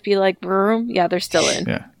drivers be like Vroom? Yeah, they're still in.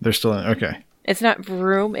 Yeah, they're still in. Okay. It's not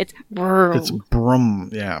Vroom, it's Vroom. It's Brum.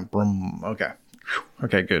 Yeah, Brum. Okay. Whew.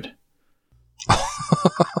 Okay, good.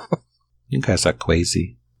 You guys are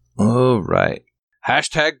crazy. All right.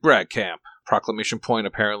 Hashtag Brad Camp. Proclamation Point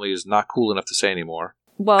apparently is not cool enough to say anymore.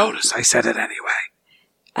 Well, Notice I said it anyway.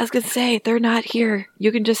 I was going to say, they're not here.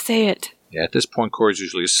 You can just say it. Yeah, at this point, Corey's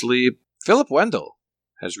usually asleep. Philip Wendell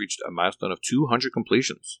has reached a milestone of 200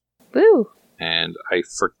 completions. Woo. And I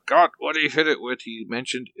forgot what he hit it with. He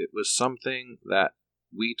mentioned it was something that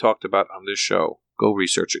we talked about on this show. Go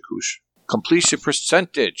research it, Koosh. Completion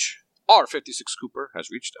percentage. R56 Cooper has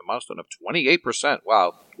reached a milestone of 28%.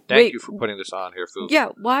 Wow. Thank you for putting this on here, Foo. Yeah,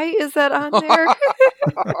 why is that on there?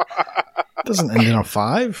 Doesn't end in a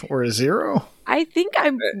 5 or a 0? I think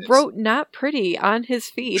I wrote not pretty on his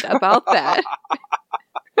feed about that.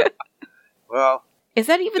 Well, is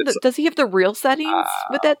that even does he have the real settings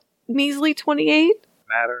with that measly 28?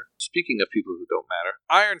 Matter. Speaking of people who don't matter,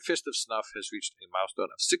 Iron Fist of Snuff has reached a milestone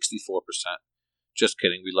of 64%. Just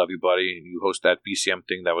kidding. We love you, buddy. You host that BCM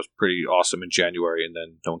thing that was pretty awesome in January, and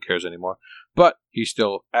then no one cares anymore. But he's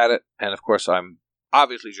still at it, and of course, I'm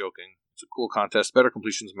obviously joking. It's a cool contest. Better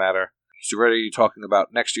completions matter. He's already talking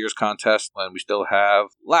about next year's contest, and we still have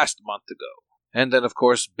last month to go. And then, of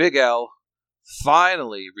course, Big L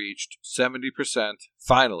finally reached 70%.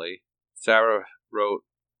 Finally. Sarah wrote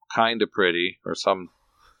kinda pretty, or some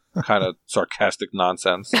kind of sarcastic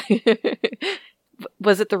nonsense.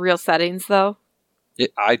 Was it the real settings, though?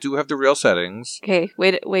 I do have the real settings. Okay,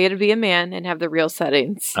 way to be a man and have the real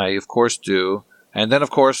settings. I, of course, do. And then, of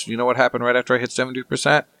course, you know what happened right after I hit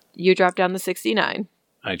 70%? You dropped down to 69.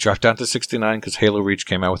 I dropped down to 69 because Halo Reach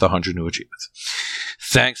came out with 100 new achievements.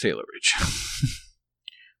 Thanks, Halo Reach.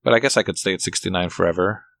 But I guess I could stay at 69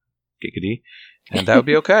 forever. Giggity. And that would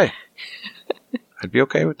be okay. I'd be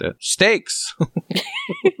okay with that. Steaks!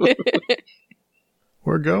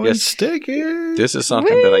 We're going steaking. This is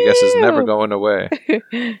something that I guess is never going away.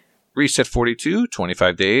 Reset 42,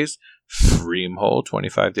 25 days. Freemhole,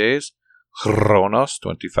 25 days. Chronos,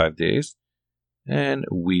 25 days. And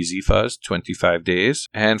Wheezy Fuzz, 25 days.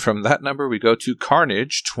 And from that number, we go to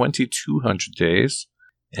Carnage, 2,200 days.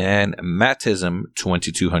 And Mattism,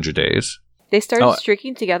 2,200 days. They started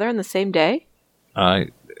streaking together on the same day?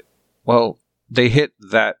 Well, they hit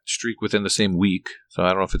that streak within the same week. So I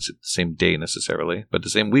don't know if it's the same day necessarily, but the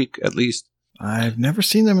same week at least. I've never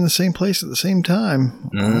seen them in the same place at the same time.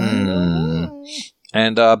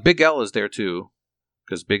 And Big L is there too,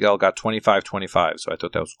 because Big L got 25-25, so I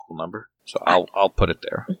thought that was a cool number. So I'll put it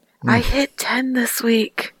there. I hit 10 this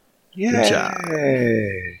week. Yay. Good job.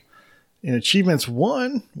 In Achievements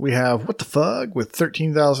 1, we have What the Fug with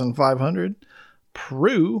 13,500,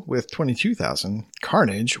 Prue with 22,000,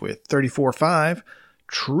 Carnage with 34,500,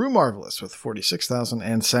 True Marvelous with 46,000,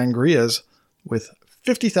 and Sangrias with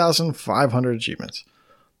 50,500 achievements.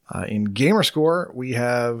 In Gamerscore, we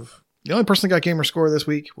have the only person that got Gamerscore this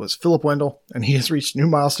week was Philip Wendell, and he has reached a new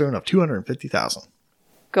milestone of 250,000.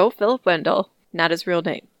 Go Philip Wendell, not his real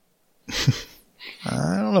name.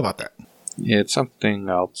 I don't know about that. Yeah, it's something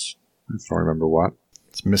else. I don't remember what.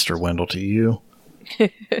 It's Mr. Wendell to you.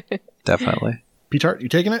 Definitely. P-Tart, you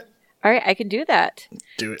taking it? All right, I can do that.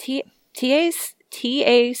 Do it.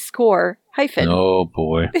 TA score hyphen. Oh,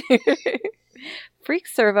 boy. Freak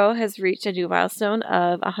Servo has reached a new milestone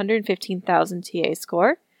of 115,000 TA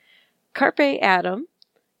score. Carpe Adam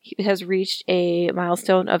has reached a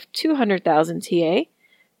milestone of 200,000 TA.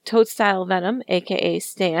 Toadstyle Venom, aka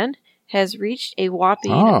Stan, has reached a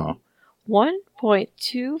whopping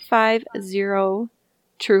 1.250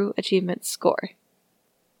 true achievement score.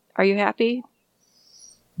 Are you happy?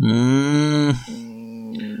 I'm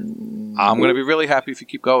going to be really happy if you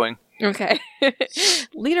keep going. Okay.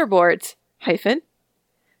 Leaderboards, hyphen.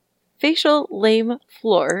 Facial Lame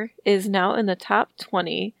Floor is now in the top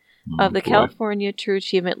 20 of the California True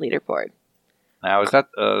Achievement Leaderboard. Now, is that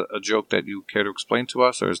a joke that you care to explain to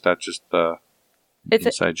us, or is that just an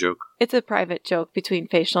inside joke? It's a private joke between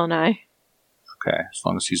Facial and I. Okay, as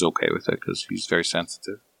long as he's okay with it, because he's very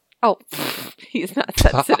sensitive. Oh, he's not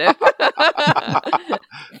sensitive.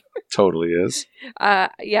 Totally is.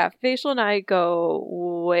 Yeah, Facial and I go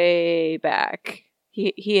way back.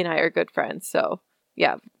 He and I are good friends, so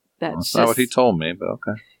yeah, that's not what he told me, but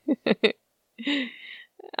okay.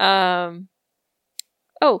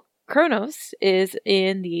 Chronos is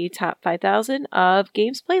in the top 5,000 of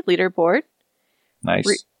games played leaderboard.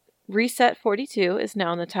 Nice. Reset 42 is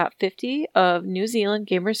now in the top 50 of New Zealand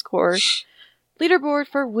Gamerscore leaderboard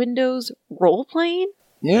for Windows role-playing.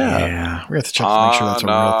 Yeah. We have to check to make sure that's a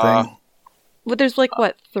real thing. But there's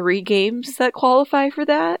 3 games that qualify for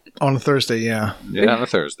that? On a Thursday, yeah. Yeah, on a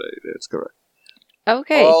Thursday. That's correct.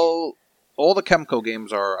 Okay. All the Kemco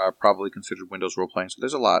games are probably considered Windows role-playing, so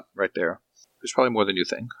there's a lot right there. There's probably more than you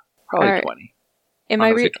think. Probably right. 20. Am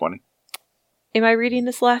I say 20. Am I reading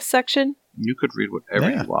this last section? You could read whatever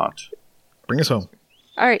you want. Bring us home.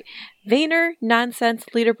 All right. Vayner Nonsense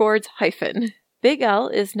Leaderboards - Big L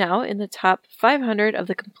is now in the top 500 of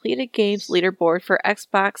the completed games leaderboard for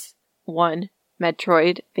Xbox One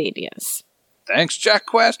Metroidvanias. Thanks, Jack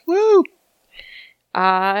Quest. Woo!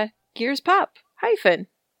 Gears Pop -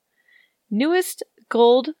 newest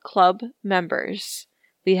Gold Club members.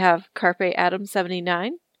 We have Carpe Adam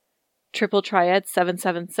 79, Triple Triad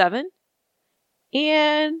 777,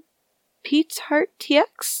 and Pete Hart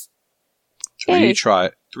TX.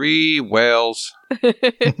 3 whales.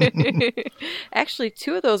 Actually,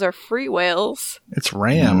 2 of those are free whales. It's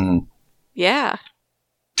RAM. Yeah.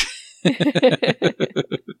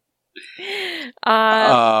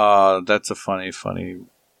 That's a funny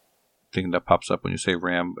thing that pops up when you say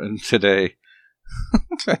RAM. And today,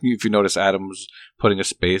 if you notice, Adam was putting a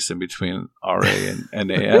space in between RA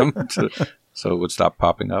and AM so it would stop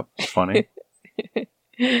popping up. It's funny.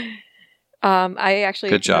 I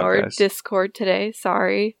actually ignored Discord today.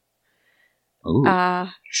 Sorry. Ooh, you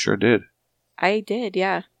sure did. I did,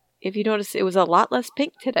 yeah. If you notice, it was a lot less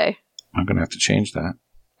pink today. I'm gonna have to change that.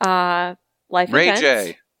 Life Ray events.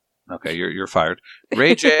 J. Okay, you're fired.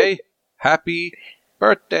 Ray J. Happy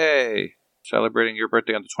birthday! Celebrating your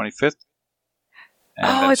birthday on the 25th. And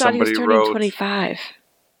I thought he was turning 25.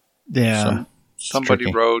 Yeah. Somebody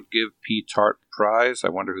wrote, give P Tart prize. I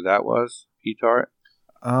wonder who that was. P Tart.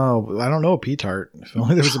 Oh, I don't know a P-Tart. If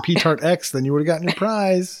only there was a P-Tart X, then you would have gotten your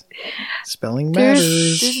prize. Spelling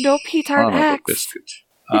matters. There's no P-Tart X.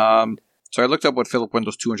 So I looked up what Philip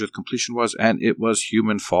Windows 200th completion was, and it was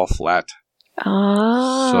Human Fall Flat.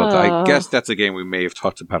 Oh. So I guess that's a game we may have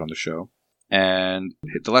talked about on the show. And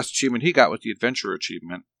the last achievement he got was the Adventurer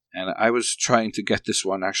achievement. And I was trying to get this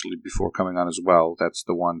one actually before coming on as well. That's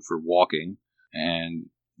the one for walking.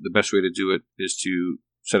 And the best way to do it is to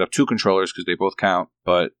set up 2 controllers because they both count.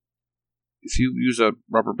 But if you use a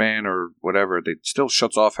rubber band or whatever, it still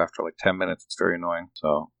shuts off after 10 minutes. It's very annoying.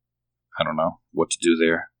 So I don't know what to do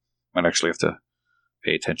there. Might actually have to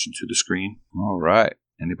pay attention to the screen. All right.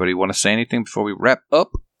 Anybody want to say anything before we wrap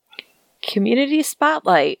up? Community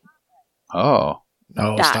Spotlight. Oh.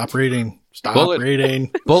 No, Dot. Stop reading. Stop Bullet.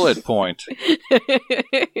 reading. Bullet point. I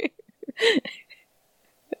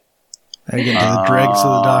get to the dregs of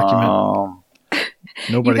the document.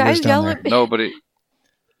 Nobody goes down there. Nobody.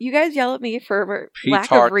 You guys yell at me for lack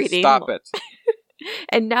P-Tart, of reading. stop it.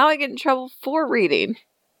 And now I get in trouble for reading.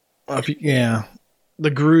 Yeah. The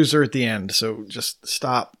grooves are at the end, so just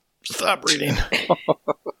stop. Stop reading.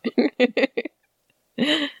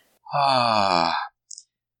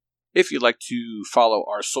 If you'd like to follow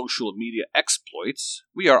our social media exploits,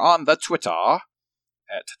 we are on the Twitter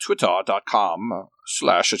at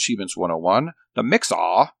twitter.com/achievements101, the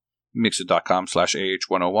Mixer,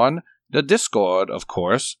 mixer.com/ah101. The Discord, of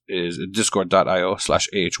course, is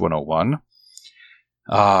discord.io/ah101.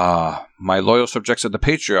 My loyal subjects of the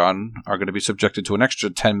Patreon are going to be subjected to an extra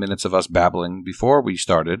 10 minutes of us babbling before we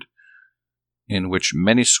started, in which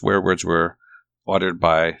many swear words were uttered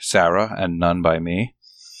by Sarah and none by me.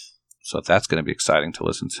 So that's going to be exciting to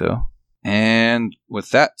listen to. And with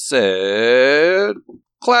that said,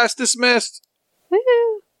 class dismissed.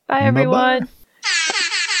 Woo-hoo. Bye, everyone. Bye-bye.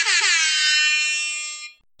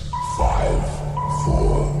 5,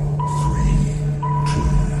 4, 3, 2,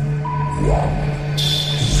 1, 0.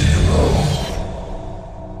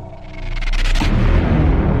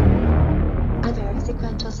 Other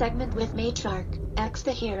sequential segment with Matriarch, X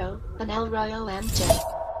the Hero, and El Royo MJ.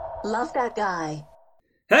 Love that guy.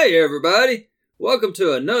 Hey everybody! Welcome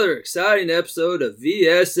to another exciting episode of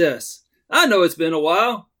VSS. I know it's been a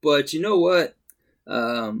while, but you know what?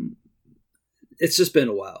 It's just been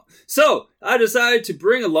a while. So, I decided to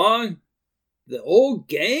bring along the old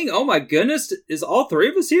gang. Oh my goodness, is all 3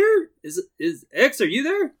 of us here? Is X, are you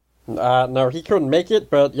there? No, he couldn't make it,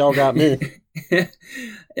 but y'all got me.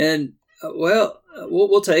 And,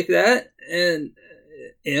 we'll take that. And,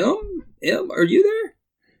 M, are you there?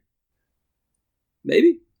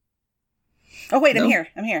 Maybe? Oh, wait, No? I'm here.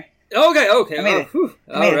 Okay. I made it.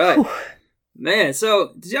 All right. Man,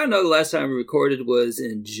 so did y'all know the last time we recorded was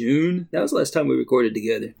in June? That was the last time we recorded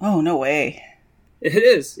together. Oh, no way. It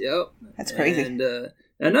is, yep. That's crazy. And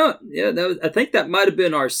I know, yeah, I think that might have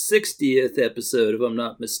been our 60th episode, if I'm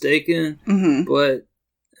not mistaken. Mm-hmm. But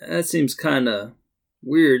that seems kind of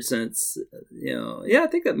weird since, I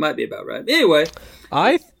think that might be about right. Anyway.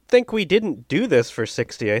 I think we didn't do this for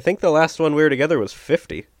 60. I think the last one we were together was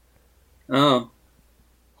 50. Oh.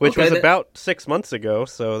 Which Okay, was about 6 months ago,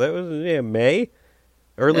 so that was May?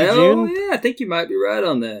 Early Oh, June? yeah, I think you might be right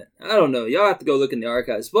on that. I don't know. Y'all have to go look in the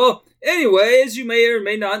archives. Well, anyway, as you may or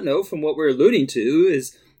may not know from what we're alluding to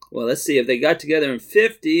is, well, let's see, if they got together in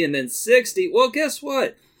 50 and then 60, well, guess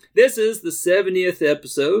what? This is the 70th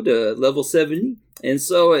episode, level 70. And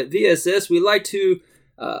so at VSS, we like to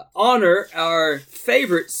honor our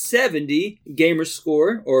favorite 70 gamer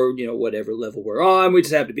score, or, whatever level we're on. We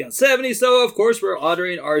just happen to be on 70, so of course we're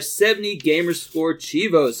honoring our 70 gamer score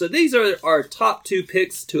Chivos. So these are our top 2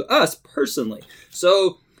 picks to us personally.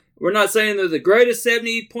 So we're not saying they're the greatest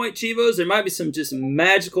 70-point Chivos. There might be some just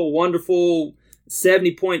magical, wonderful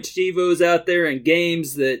 70-point Chivos out there in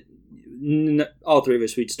games that all 3 of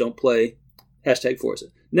us, we just don't play. Hashtag Forza.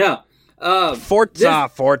 Now,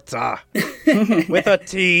 Forza. With a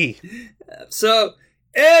T. So,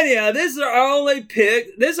 anyhow, this is our only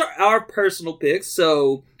pick. These are our personal picks.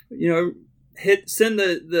 So, send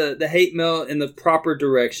the hate mail in the proper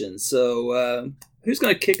direction. So, who's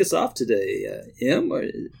going to kick us off today? Em? Or,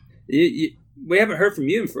 we haven't heard from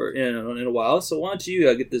you in a while, so why don't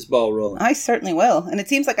you get this ball rolling? I certainly will. And it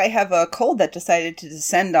seems like I have a cold that decided to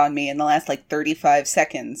descend on me in the last 35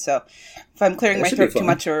 seconds. So if I'm clearing my throat too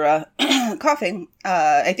much or coughing,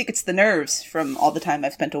 I think it's the nerves from all the time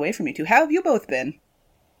I've spent away from you two. How have you both been?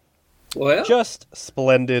 Well, just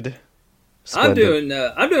splendid. I'm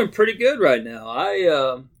doing pretty good right now.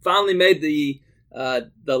 I finally made the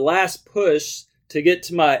last push to get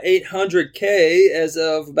to my 800K as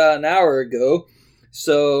of about an hour ago.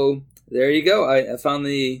 So there you go. I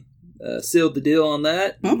finally sealed the deal on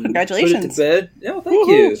that. Oh, congratulations. Put it to bed. Yeah, thank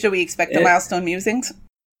you. Should we expect the milestone musings?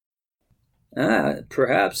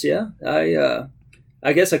 Perhaps, yeah.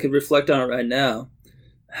 I guess I could reflect on it right now.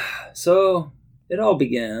 So it all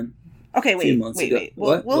began. Okay, wait. We'll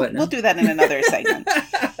do that in another segment.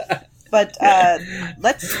 But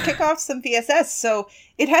let's kick off some VSS. So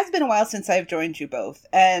it has been a while since I've joined you both.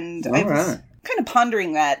 And I was kind of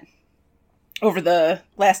pondering that over the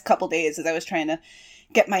last couple days as I was trying to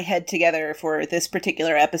get my head together for this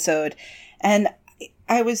particular episode. And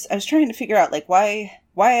I was trying to figure out why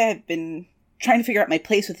I've been trying to figure out my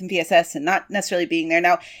place within VSS and not necessarily being there.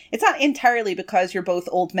 Now, it's not entirely because you're both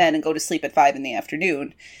old men and go to sleep at 5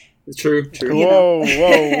 p.m. True.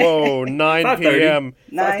 Whoa, 9 p.m.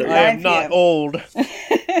 9 I am not old.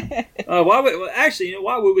 Why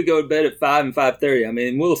would we go to bed at 5 and 5:30? I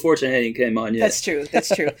mean, Wheel of Fortune hadn't came on yet. That's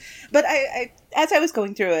true. But I as I was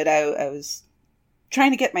going through it, I was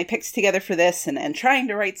trying to get my picks together for this and trying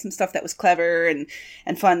to write some stuff that was clever and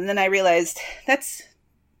fun. And then I realized that's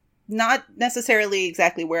not necessarily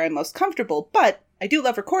exactly where I'm most comfortable, but I do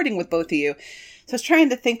love recording with both of you. So I was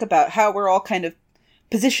trying to think about how we're all kind of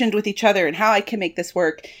positioned with each other and how I can make this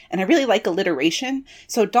work. And I really like alliteration.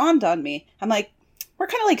 So it dawned on me, I'm like, we're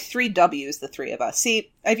kind of like 3 W's, the 3 of us.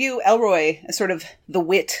 See, I view Elroy as sort of the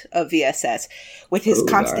wit of VSS with his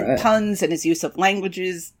constant puns and his use of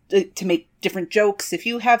languages to make different jokes. If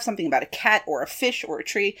you have something about a cat or a fish or a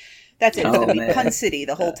tree, that's it. It's going to be Pun City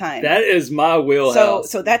the whole time. That is my wheelhouse.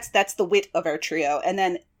 So that's the wit of our trio. And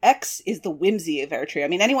then X is the whimsy of our trio. I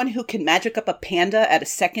mean, anyone who can magic up a panda at a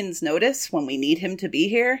second's notice when we need him to be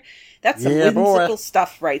here, that's some whimsical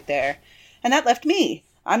stuff right there. And that left me.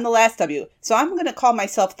 I'm the last W. So I'm going to call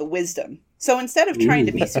myself the wisdom. So instead of trying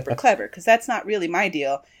to be super clever, because that's not really my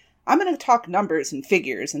deal, I'm going to talk numbers and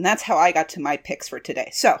figures. And that's how I got to my picks for today.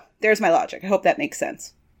 So there's my logic. I hope that makes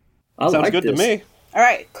sense. Sounds good to me. All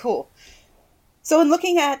right, cool. So in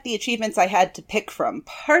looking at the achievements I had to pick from,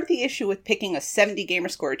 part of the issue with picking a 70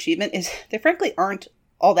 gamerscore achievement is there frankly aren't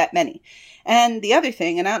all that many. And the other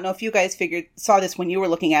thing, and I don't know if you guys saw this when you were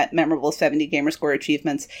looking at memorable 70 gamerscore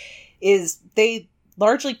achievements, is they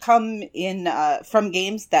largely come in from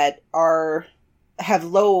games that have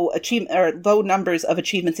low numbers of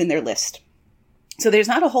achievements in their list. So there's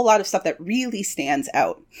not a whole lot of stuff that really stands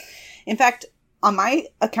out. In fact, on my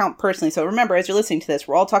account personally, so remember, as you're listening to this,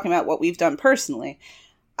 we're all talking about what we've done personally.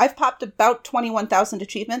 I've popped about 21,000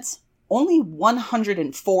 achievements. Only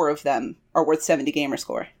 104 of them are worth 70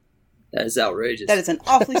 gamerscore. That is outrageous. That is an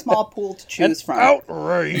awfully small pool to choose from.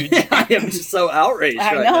 Outrage. I am just so outraged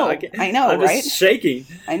I right know, now. I know, I'm right? just shaking.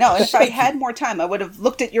 I know. If I had more time, I would have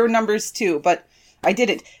looked at your numbers too, but I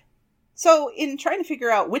didn't. So in trying to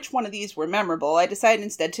figure out which one of these were memorable, I decided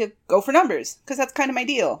instead to go for numbers, because that's kind of my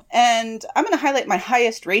deal. And I'm going to highlight my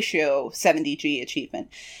highest ratio 70G achievement.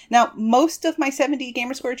 Now, most of my 70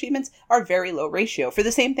 Gamerscore achievements are very low ratio, for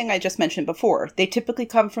the same thing I just mentioned before. They typically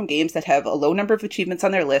come from games that have a low number of achievements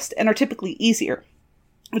on their list and are typically easier,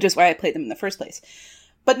 which is why I played them in the first place.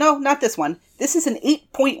 But no, not this one. This is an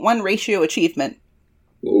 8.1 ratio achievement.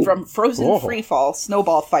 Ooh. From Frozen Freefall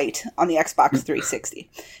Snowball Fight on the Xbox 360,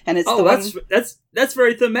 and it's that's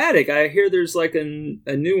very thematic. I hear there's like a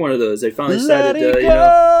new one of those. They finally decided to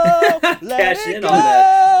cash in on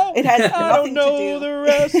that. It has nothing to do. The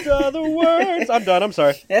rest of the words. I'm done. I'm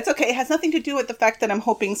sorry. That's okay. It has nothing to do with the fact that I'm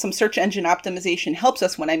hoping some search engine optimization helps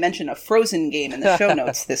us when I mention a Frozen game in the show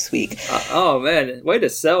notes this week. Oh man, way to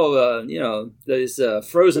sell those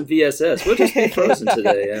Frozen VSS. We'll just be Frozen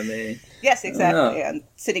today. I mean. Yes, exactly. I'm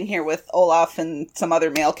sitting here with Olaf and some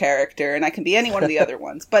other male character, and I can be any one of the other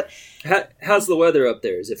ones. But how's the weather up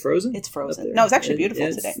there? Is it frozen? It's frozen. No, it's actually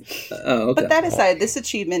beautiful today. Okay. But that aside, this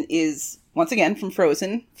achievement is, once again, from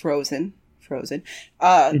Frozen. Freefall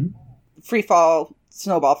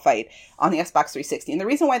Snowball Fight on the Xbox 360. And the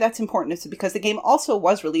reason why that's important is because the game also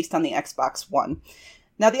was released on the Xbox One.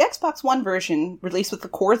 Now, the Xbox One version released with the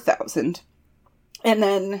Core 1000, and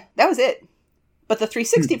then that was it. But the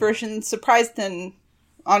 360 version surprised and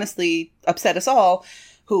honestly upset us all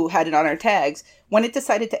who had it on our tags when it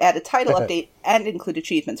decided to add a title update and include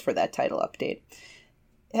achievements for that title update.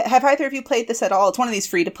 Have either of you played this at all? It's one of these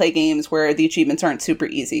free-to-play games where the achievements aren't super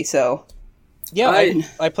easy, so... Yeah,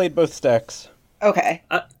 I played both stacks. Okay.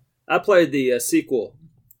 I played the sequel,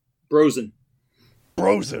 Brosen.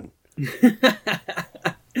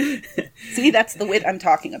 See, that's the wit I'm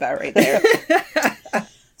talking about right there.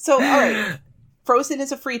 So, all right. Frozen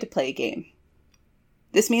is a free-to-play game.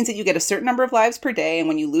 This means that you get a certain number of lives per day, and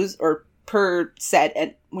when you lose, or per set,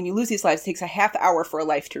 and when you lose these lives, it takes a half hour for a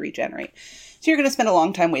life to regenerate. So you're going to spend a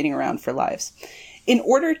long time waiting around for lives. In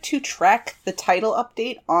order to track the title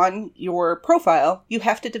update on your profile, you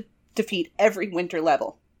have to defeat every winter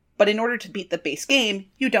level. But in order to beat the base game,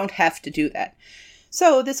 you don't have to do that.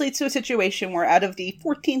 So this leads to a situation where out of the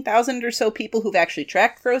 14,000 or so people who've actually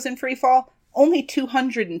tracked Frozen Freefall, only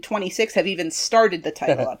 226 have even started the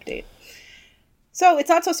title update. So it's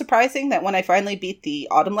not so surprising that when I finally beat the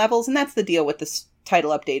autumn levels, and that's the deal with this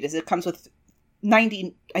title update, is it comes with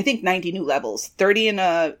 90 new levels. 30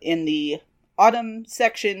 in the autumn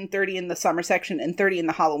section, 30 in the summer section, and 30 in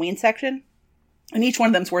the Halloween section. And each one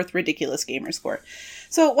of them's worth ridiculous gamer score.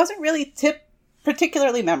 So it wasn't really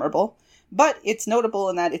particularly memorable, but it's notable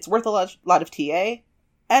in that it's worth a lot of TA,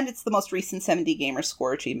 and it's the most recent 70 gamer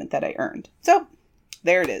score achievement that I earned. So,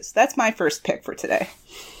 there it is. That's my first pick for today.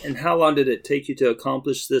 And how long did it take you to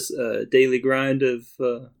accomplish this daily grind of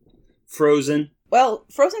Frozen? Well,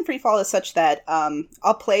 Frozen Freefall is such that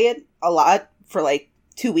I'll play it a lot for like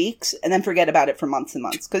 2 weeks and then forget about it for months and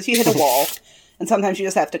months because you hit a wall. And sometimes you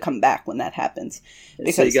just have to come back when that happens.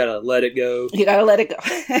 Because so you gotta let it go. You gotta let it go.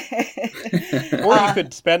 Or you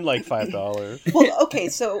could spend like $5. Well, okay,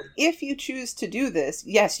 so if you choose to do this,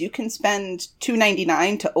 yes, you can spend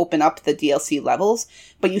 $2.99 to open up the DLC levels,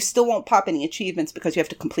 but you still won't pop any achievements because you have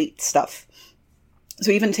to complete stuff. So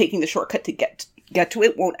even taking the shortcut to get to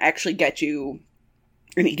it won't actually get you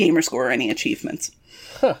any gamer score or any achievements.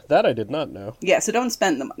 Huh, that I did not know. Yeah, so don't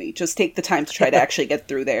spend the money. Just take the time to try to actually get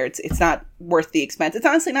through there. It's not worth the expense. It's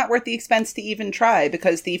honestly not worth the expense to even try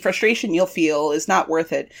because the frustration you'll feel is not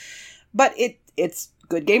worth it. But it's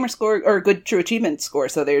good gamer score or good true achievement score,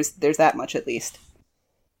 so there's that much at least.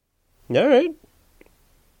 All right.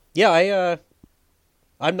 Yeah,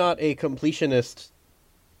 I'm not a completionist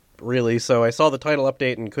really, so I saw the title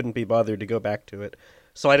update and couldn't be bothered to go back to it.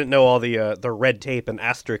 So I didn't know all the red tape and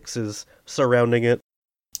asterisks surrounding it.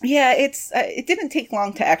 Yeah, it didn't take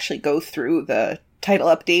long to actually go through the title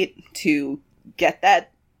update to get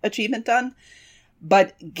that achievement done,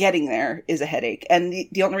 but getting there is a headache. And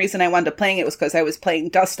the only reason I wound up playing it was because I was playing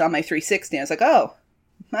Dust on my 360. I was like,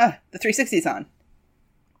 the 360's on.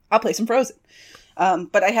 I'll play some Frozen.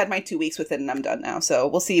 But I had my 2 weeks with it and I'm done now, so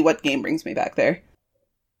we'll see what game brings me back there.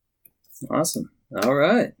 Awesome. All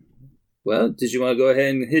right. Well, did you want to go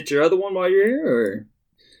ahead and hit your other one while you're here, or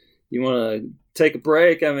you want to take a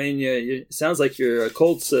break? I mean, it sounds like your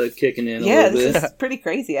Colt's kicking in a little bit. Yeah, this is pretty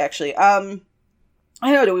crazy, actually. I don't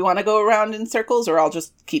know, do we want to go around in circles, or I'll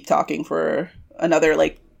just keep talking for another,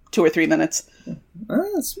 2 or 3 minutes?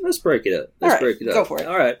 Let's break it up. Break it up. Go for it.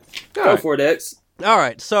 All right. Go for it, X. All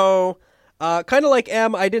right, so, kind of like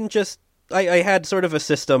M, I didn't just I had sort of a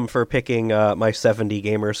system for picking my 70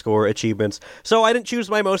 gamer score achievements, so I didn't choose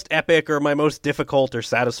my most epic or my most difficult or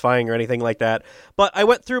satisfying or anything like that, but I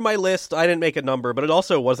went through my list. I didn't make a number, but it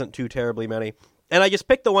also wasn't too terribly many, and I just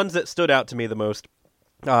picked the ones that stood out to me the most.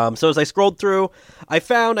 So as I scrolled through, I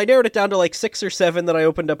narrowed it down to like 6 or 7 that I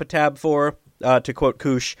opened up a tab for, to quote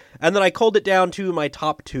Koosh, and then I culled it down to my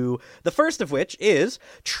top 2, the first of which is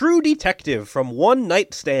True Detective from One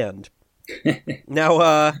Night Stand.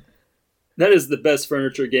 Now, that is the best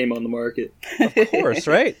furniture game on the market. Of course,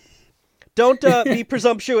 right? Don't be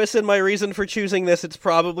presumptuous in my reason for choosing this. It's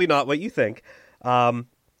probably not what you think.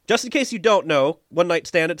 Just in case you don't know, One Night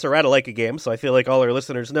Stand, it's a Ratalaika game, so I feel like all our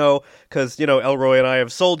listeners know, because, Elroy and I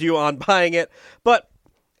have sold you on buying it. But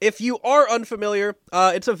if you are unfamiliar,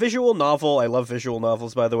 it's a visual novel, I love visual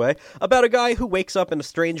novels, by the way, about a guy who wakes up in a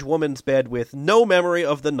strange woman's bed with no memory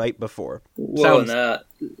of the night before. Well,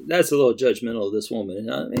 that's a little judgmental of this woman.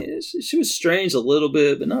 I mean, she was strange a little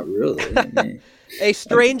bit, but not really. I mean, a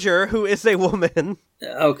stranger who is a woman.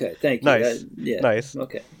 Okay, thank you. Nice. Nice.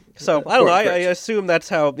 Okay. So, I don't know, I assume that's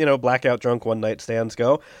how, blackout drunk one-night stands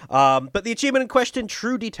go. But the achievement in question,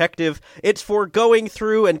 True Detective, it's for going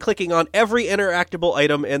through and clicking on every interactable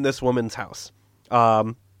item in this woman's house.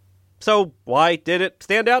 So, why did it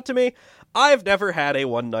stand out to me? I've never had a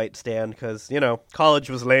one-night stand, because, college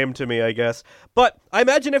was lame to me, I guess. But I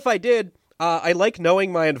imagine if I did, I like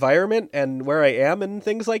knowing my environment and where I am and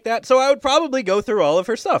things like that, so I would probably go through all of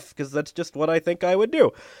her stuff, because that's just what I think I would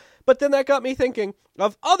do. But then that got me thinking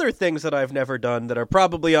of other things that I've never done that are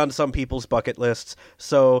probably on some people's bucket lists.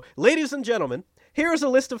 So, ladies and gentlemen, here's a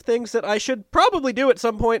list of things that I should probably do at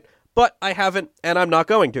some point, but I haven't, and I'm not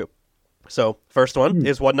going to. So, first one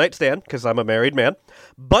is one night stand, because I'm a married man.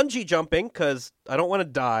 Bungee jumping, because I don't want to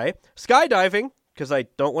die. Skydiving, because I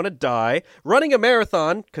don't want to die. Running a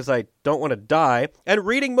marathon, because I don't want to die. And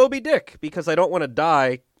reading Moby Dick, because I don't want to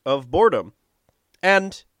die of boredom.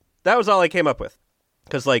 And that was all I came up with.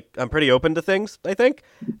 Because, I'm pretty open to things, I think.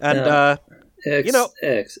 And,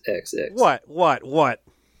 X. What?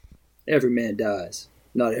 Every man dies.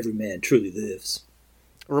 Not every man truly lives.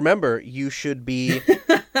 Remember, you should be...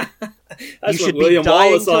 you should be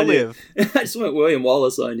dying to live. I just went William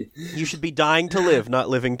Wallace on you. You should be dying to live, not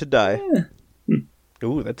living to die.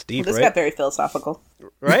 Ooh, that's deep, this right? got very philosophical.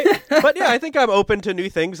 Right? But yeah, I think I'm open to new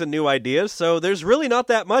things and new ideas, so there's really not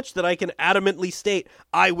that much that I can adamantly state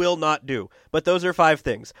I will not do. But those are 5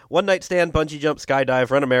 things. One night stand, bungee jump, skydive,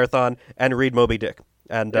 run a marathon, and read Moby Dick.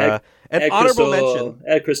 And an honorable mention.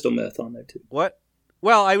 Add crystal meth on there, too. What?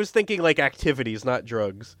 Well, I was thinking activities, not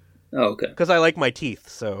drugs. Oh, okay. Because I like my teeth,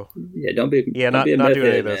 so... Yeah, don't be not doing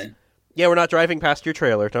any of this. Yeah, we're not driving past your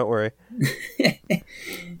trailer, don't worry.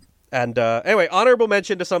 And anyway, honorable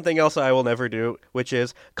mention to something else I will never do, which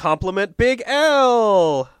is compliment Big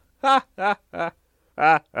L. Ha ha ha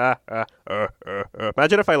ha ha.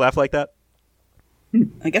 Imagine if I laugh like that.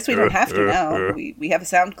 I guess we don't have to now. We have a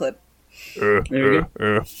sound clip. There we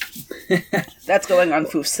go. That's going on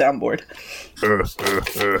Foof's soundboard.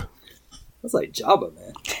 That's like Jabba,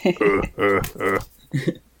 man.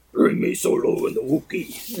 Bring me Solo and the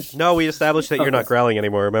Wookiee. No, we established that you're not growling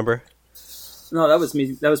anymore, remember? No, that was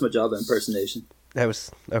me. That was my Jabba impersonation. That was...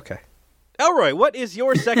 Okay. Elroy, what is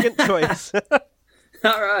your second choice?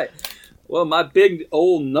 All right. Well, my big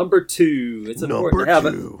old number 2. It's important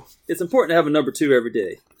to have a number 2 every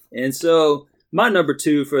day. And so, my number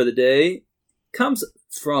 2 for the day comes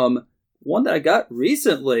from one that I got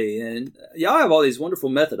recently. And y'all have all these wonderful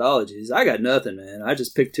methodologies. I got nothing, man. I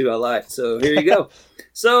just picked 2 I like. So, here you go.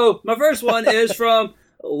 So, my first one is from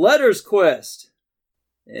Letters Quest.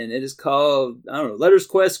 And it is called, I don't know, Letters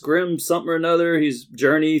Quest Grim something or another. He's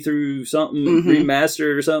Journey through something,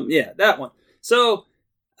 remastered or something. Yeah, that one. So,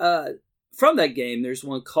 from that game, there's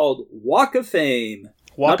one called Walk of Fame.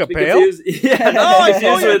 Walk of Fame? Yeah. Oh, I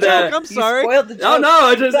stole your joke. I'm sorry. You spoiled the joke. Oh,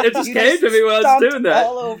 no, it just came to me when I was doing that.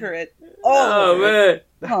 all over it. Man. Oh,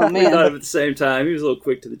 man. We thought of it at the same time. He was a little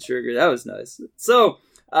quick to the trigger. That was nice. So,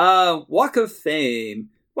 Walk of Fame.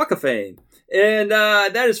 And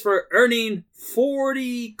that is for earning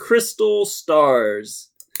 40 crystal stars.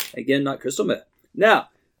 Again, not crystal meth. Now,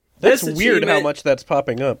 that's weird how much that's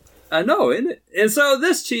popping up. I know, isn't it? And so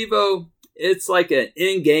this Chivo, it's like an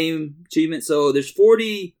in-game achievement. So there's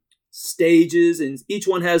 40 stages, and each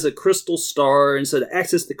one has a crystal star. And so to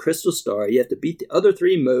access the crystal star, you have to beat the other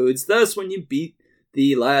 3 modes. Thus, when you beat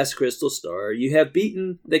the last crystal star, you have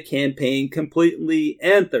beaten the campaign completely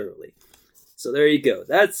and thoroughly. So there you go.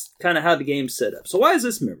 That's kind of how the game's set up. So why is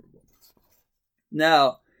this memorable?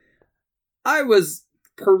 Now, I was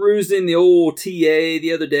perusing the old TA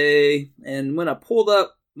the other day, and when I pulled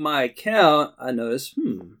up my account, I noticed,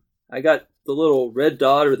 I got the little red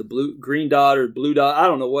dot or the green dot or blue dot. I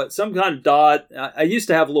don't know what, some kind of dot. I used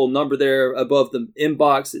to have a little number there above the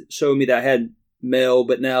inbox that showed me that I had mail,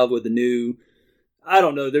 but now with the new, I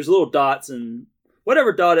don't know, there's little dots, and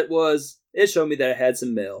whatever dot it was, it showed me that I had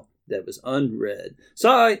some mail that was unread. So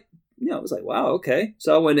I was like, wow, okay.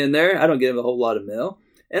 So I went in there. I don't get a whole lot of mail.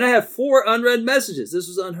 And I have 4 unread messages. This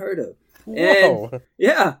was unheard of. Whoa. And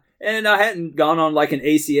yeah. And I hadn't gone on like an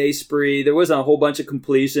ACA spree. There wasn't a whole bunch of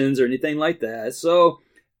completions or anything like that. So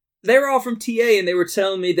they were all from TA, and they were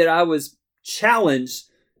telling me that I was challenged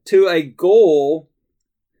to a goal,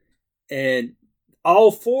 and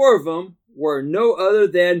all 4 of them were no other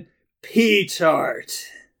than P-Tart.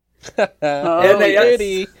 And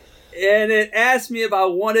it asked me if I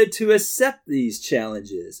wanted to accept these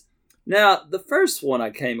challenges. Now, the first one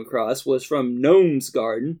I came across was from Gnome's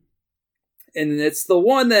Garden, and it's the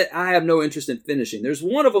one that I have no interest in finishing. There's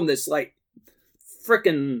one of them that's like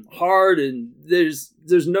freaking hard, and there's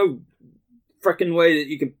no freaking way that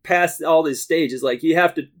you can pass all these stages. Like, you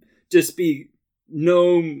have to just be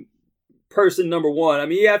gnome person number 1. I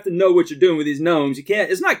mean, you have to know what you're doing with these gnomes. You can't.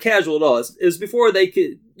 It's not casual at all. It's before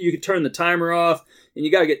you could turn the timer off, and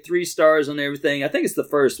you got to get 3 stars on everything. I think it's the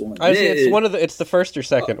first one. It's the first or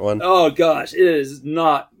second one. Oh gosh, it is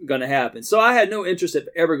not going to happen. So I had no interest of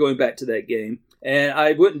ever going back to that game, and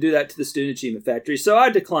I wouldn't do that to the Student Achievement Factory. So I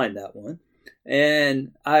declined that one,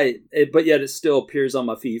 but yet it still appears on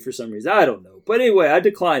my feed for some reason. I don't know. But anyway, I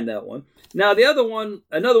declined that one. Now, another one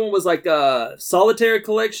was like Solitaire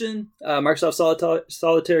Collection, Microsoft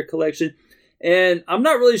Solitaire Collection. And I'm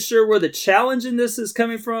not really sure where the challenge in this is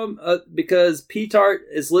coming from, because P-Tart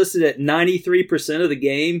is listed at 93% of the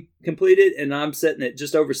game completed, and I'm sitting at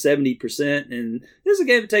just over 70%. And this is a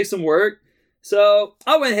game that takes some work. So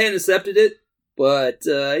I went ahead and accepted it. But,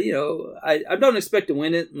 I don't expect to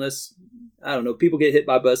win it unless, I don't know, people get hit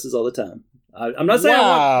by buses all the time. I'm not saying I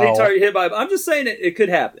want P-Tart to get hit by, I'm just saying it could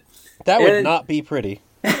happen. That would not be pretty.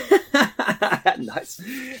 Nice.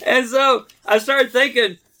 And so I started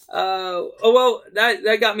thinking,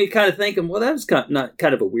 that got me kind of thinking, well, that was kind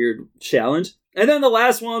of a weird challenge. And then the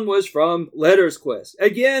last one was from Letters Quest.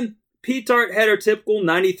 Again, P-Tart had her typical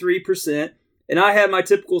 93%, and I had my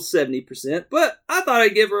typical 70%, but I thought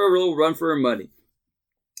I'd give her a real run for her money.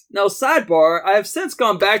 Now, sidebar, I have since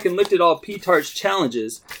gone back and looked at all P-Tart's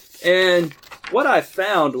challenges, and what I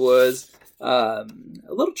found was a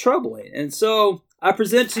little troubling. And so I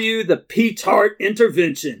present to you the P-Tart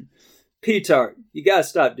intervention. P-Tart, you gotta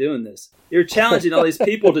stop doing this. You're challenging all these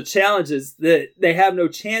people to challenges that they have no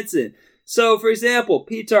chance in. So, for example,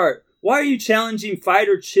 P-Tart, why are you challenging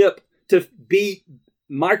Fighter Chip to beat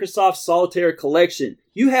Microsoft Solitaire Collection?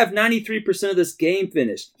 You have 93% of this game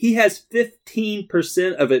finished. He has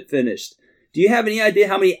 15% of it finished. Do you have any idea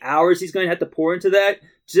how many hours he's going to have to pour into that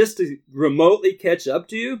just to remotely catch up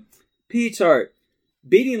to you? P-Tart,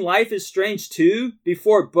 beating Life is Strange 2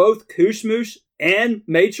 before both Kushmoosh and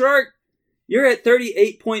Matriarch? You're at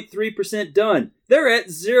 38.3% done. They're at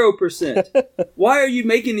 0%. Why are you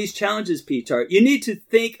making these challenges, P-Tart? You need to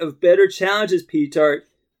think of better challenges, P-Tart.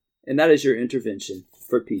 And that is your intervention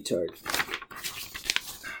for P-Tart.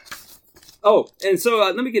 Oh, and so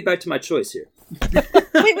let me get back to my choice here.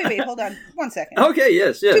 Wait, hold on. 1 second. Okay,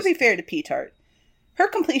 yes. To be fair to P-Tart, her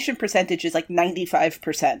completion percentage is like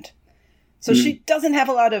 95%. So she doesn't have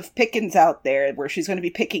a lot of pickings out there where she's going to be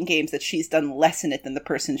picking games that she's done less in it than the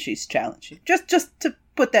person she's challenging. Just to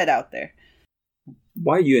put that out there.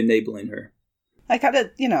 Why are you enabling her? I gotta,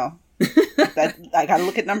 I gotta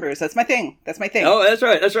look at numbers. That's my thing. Oh, that's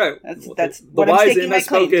right. That's what I'm staking my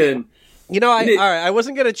claim to. All right, I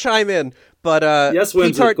wasn't going to chime in, but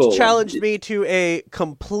P-Tart challenged me to a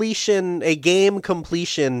game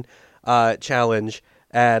completion challenge.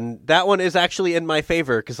 And that one is actually in my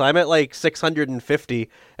favor, because I'm at like 650,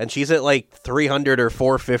 and she's at like 300 or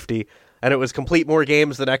 450, and it was complete more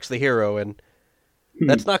games than X the Hero, and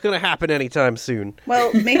that's not going to happen anytime soon.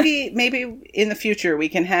 Well, maybe in the future we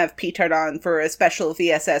can have P-Tart on for a special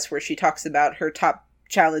VSS where she talks about her top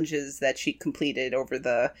challenges that she completed over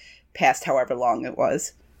the past however long it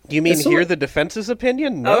was. You mean hear the defense's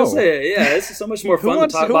opinion? No. I was saying, this is so much more fun to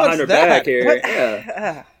talk behind her back here. What?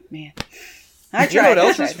 Yeah. Man. I tried. You know what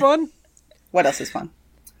else is fun? What else is fun?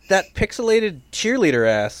 That pixelated cheerleader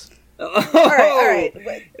ass. All right.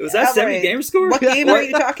 Was that 70 game score? What game are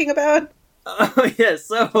you talking about? Oh, yeah,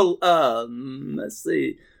 so, let's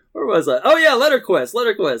see. Where was I? Oh, yeah, Letter Quest,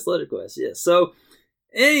 yes. So,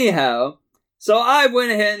 anyhow, I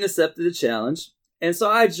went ahead and accepted the challenge, and so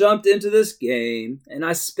I jumped into this game, and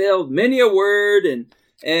I spelled many a word,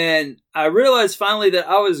 and I realized finally that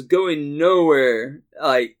I was going nowhere,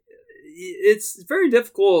 it's very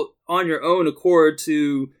difficult on your own accord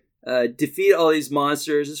to defeat all these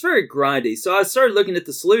monsters. It's very grindy. So I started looking at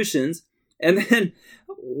the solutions, and then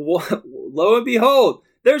lo and behold,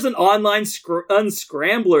 there's an online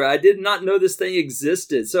unscrambler. I did not know this thing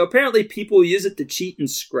existed. So apparently people use it to cheat in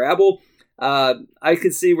Scrabble. I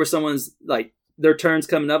could see where someone's like, their turn's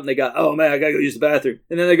coming up and they got, oh man, I gotta go use the bathroom.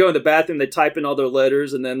 And then they go in the bathroom, they type in all their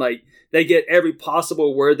letters, and then like they get every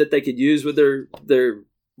possible word that they could use with their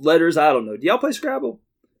letters. I don't know. Do y'all play Scrabble?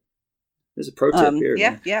 There's a pro tip here.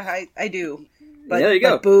 Yeah, I do. But, yeah, there you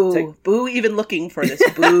go. Boo. Boo even looking for this.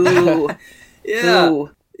 Boo. Yeah.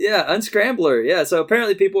 Boo. Yeah, Unscrambler. Yeah, so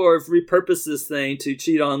apparently people have repurposed this thing to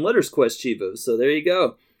cheat on Letters Quest Chivos. So there you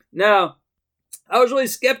go. Now, I was really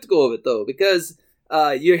skeptical of it, though, because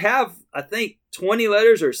you have, I think, 20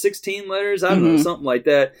 letters or 16 letters. I don't know, something like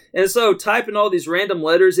that. And so typing all these random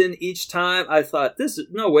letters in each time, I thought, this is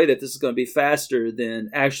no way that this is going to be faster than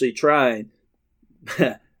actually trying.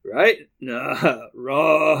 Right? No,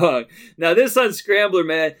 wrong. Now this Unscrambler,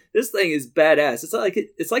 man, this thing is badass. It's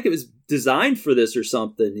like it was designed for this or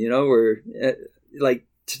something, you know, or like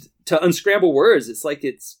to unscramble words. It's like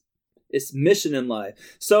its mission in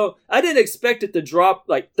life. So I didn't expect it to drop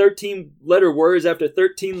like 13 letter words after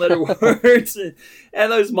 13 letter words,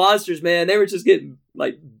 and those monsters, man, they were just getting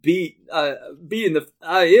like beating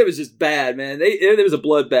it was just bad, man. There was a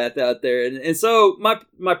bloodbath out there, and so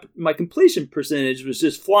my completion percentage was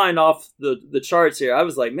just flying off the charts here. I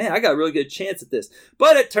was like, man, I got a really good chance at this,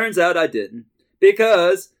 but it turns out I didn't,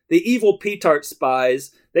 because the evil P-Tart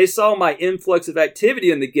spies, they saw my influx of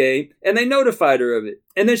activity in the game, and they notified her of it.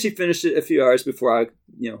 And then she finished it a few hours before I,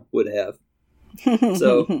 would have.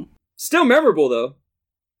 So, still memorable, though.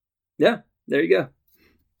 Yeah, there you go.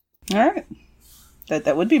 All right.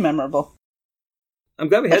 That would be memorable. I'm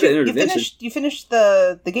glad we had that intervention. You finished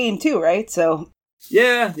the game, too, right? So.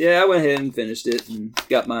 Yeah, I went ahead and finished it and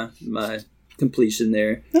got my completion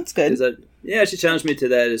there. That's good. She challenged me to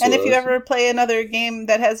that as well. And if you ever play another game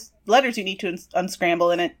that has letters you need to unscramble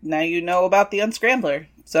in it, now you know about the Unscrambler.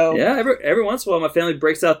 So yeah, every once in a while, my family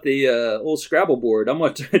breaks out the old Scrabble board. I'm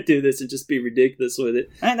going to try to do this and just be ridiculous with it.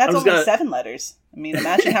 And that's only 7 letters. I mean,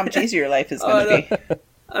 imagine how much easier your life is going to be.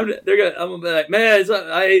 I'm gonna be like, man,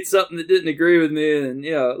 I ate something that didn't agree with me,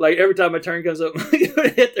 and like every time my turn comes up, I'm gonna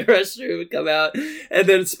hit the restroom and come out, and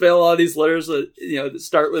then spell all these letters that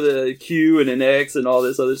start with a Q and an X and all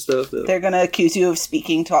this other stuff. They're gonna accuse you of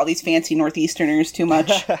speaking to all these fancy Northeasterners too much.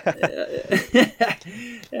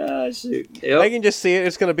 Yeah, shoot. Yep. I can just see it.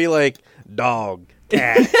 It's gonna be like dog,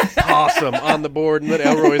 cat, possum on the board, and then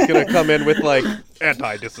Elroy's gonna come in with like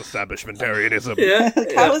anti-disestablishmentarianism. Yeah.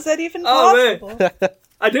 How is that even possible? Man.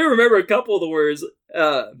 I do remember a couple of the words.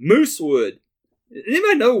 Moosewood.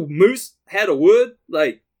 Anybody know Moose had a wood?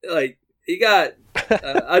 Like he got.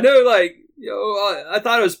 I know, I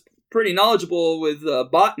thought I was pretty knowledgeable with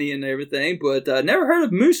botany and everything, but I never heard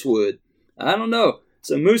of moosewood. I don't know.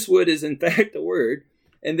 So moosewood is in fact a word.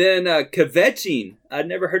 And then kvetching. I'd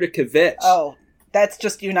never heard of kvetch. Oh, that's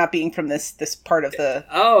just you not being from this part of the.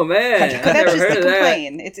 Oh man, I never heard of that.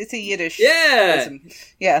 It's a Yiddish. Yeah.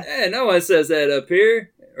 Yeah. Yeah. No one says that up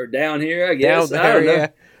here or down here. I guess. Down there, I don't know. yeah.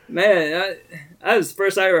 Man, that was the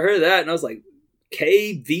first I ever heard of that, and I was like,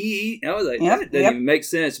 KV. I was like, that doesn't even make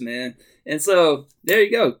sense, man. And so there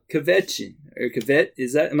you go, kvetching or kvet.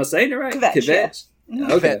 Is that? Am I saying it right? Kvetch.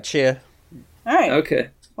 Yeah. Okay. Kvetch, yeah. All right. Okay.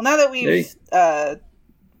 Well, now that we've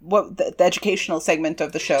what the educational segment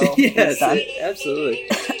of the show yes, is done. Absolutely.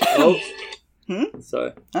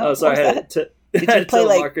 Sorry. Oh, sorry. I had Did you play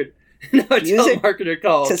like telemarketer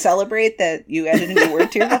call to celebrate that you added a new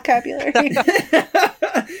word to your vocabulary?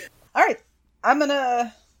 All right, I'm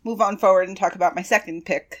gonna move on forward and talk about my second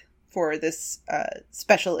pick for this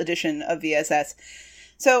special edition of VSS.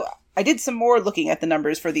 So I did some more looking at the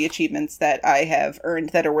numbers for the achievements that I have earned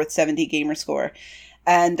that are worth 70 gamer score.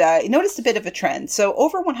 And I noticed a bit of a trend. So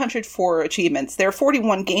over 104 achievements, there are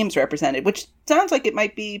 41 games represented, which sounds like it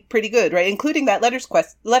might be pretty good, right? Including that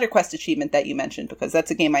Letter Quest achievement that you mentioned, because that's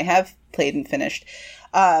a game I have played and finished.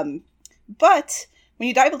 But when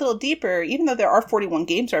you dive a little deeper, even though there are 41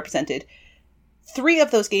 games represented, 3 of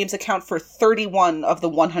those games account for 31 of the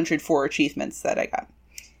 104 achievements that I got.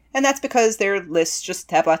 And that's because their lists just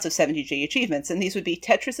have lots of 70G achievements. And these would be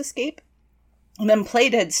Tetris Escape, and then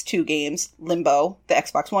Playdead's 2 games, Limbo, the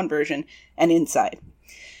Xbox One version, and Inside.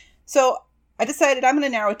 So I decided I'm going to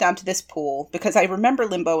narrow it down to this pool because I remember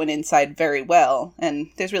Limbo and Inside very well, and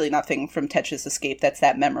there's really nothing from Tetris Escape that's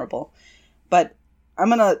that memorable. But I'm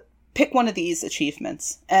going to pick one of these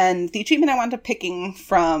achievements. And the achievement I wound up picking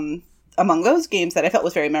from among those games that I felt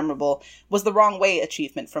was very memorable was the Wrong Way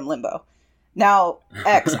achievement from Limbo. Now,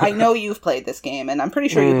 X, I know you've played this game, and I'm pretty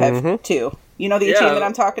sure you have too. You know the achievement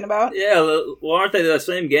I'm talking about? Yeah, well, aren't they the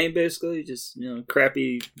same game basically? Just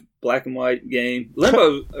crappy black and white game.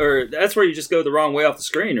 Limbo, or that's where you just go the wrong way off the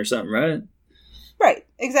screen or something, right? Right,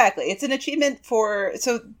 exactly. It's an achievement for...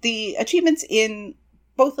 So the achievements in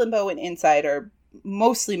both Limbo and Inside are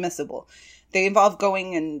mostly missable. They involve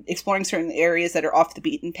going and exploring certain areas that are off the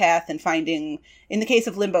beaten path and finding, in the case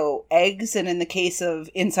of Limbo, eggs, and in the case of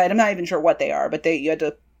Inside, I'm not even sure what they are, but you had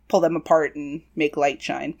to pull them apart and make light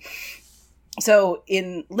shine. So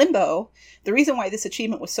in Limbo, the reason why this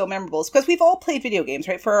achievement was so memorable is because we've all played video games,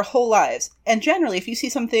 right, for our whole lives. And generally, if you see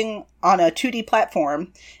something on a 2D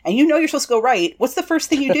platform and you know you're supposed to go right, what's the first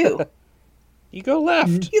thing you do? You go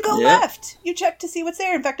left. You go left. You check to see what's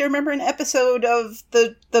there. In fact, I remember an episode of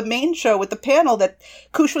the main show with the panel that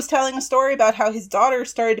Kush was telling a story about how his daughter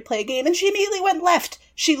started to play a game and she immediately went left.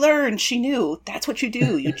 She learned. She knew. That's what you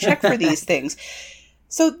do. You check for these things.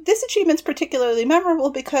 So this achievement's particularly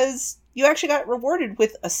memorable because you actually got rewarded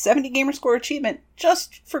with a 70 Gamerscore achievement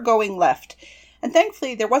just for going left. And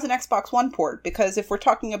thankfully, there was an Xbox One port, because if we're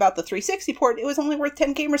talking about the 360 port, it was only worth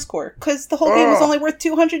 10 Gamerscore, because the whole game was only worth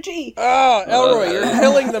 200G. Oh, Elroy, you're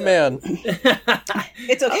killing the man.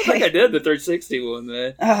 It's okay. I don't think I did the 360 one,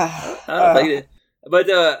 man. I don't think it. But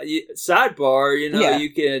sidebar, you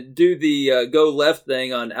can do the go left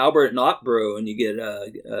thing on Albert and Otbro, and you get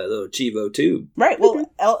a little Chivo too. Right.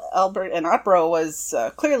 Well, Albert and Otbro was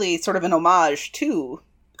clearly sort of an homage to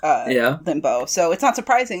Limbo, so it's not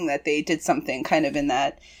surprising that they did something kind of in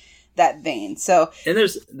that vein. So, and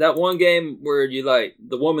there's that one game where you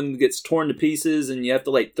the woman gets torn to pieces, and you have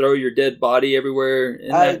to throw your dead body everywhere.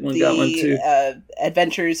 And that one got one too.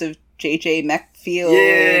 Adventures of J.J. Macfield,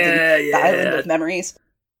 and the Island of Memories.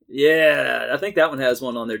 Yeah, I think that one has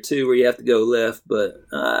one on there too, where you have to go left, but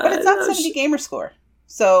it's not 70 Gamerscore,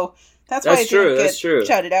 so that's why it didn't get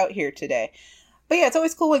shouted out here today. But yeah, it's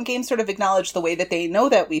always cool when games sort of acknowledge the way that they know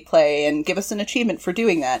that we play and give us an achievement for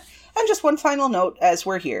doing that. And just one final note as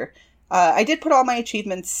we're here. I did put all my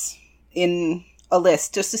achievements in a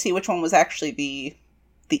list just to see which one was actually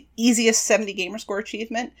the easiest 70 Gamerscore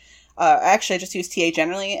achievement. Actually, I just use TA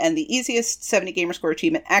generally, and the easiest 70 Gamerscore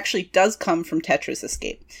achievement actually does come from Tetris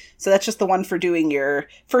Escape. So that's just the one for doing your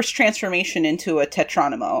first transformation into a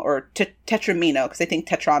Tetronimo, or Tetramino, because I think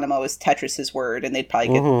Tetronimo is Tetris's word, and they'd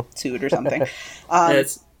probably get sued or something.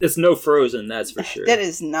 It's no Frozen, that's for sure. That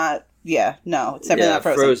is not, it's definitely not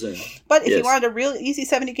Frozen. But if you wanted a real easy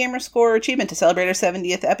 70 Gamerscore achievement to celebrate our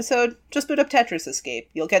 70th episode, just boot up Tetris Escape.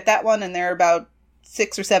 You'll get that one, and there are about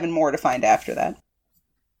 6 or 7 more to find after that.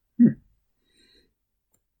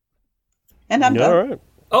 And I'm done. All right.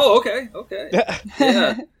 Oh, okay.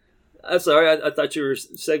 Yeah. I'm sorry. I thought you were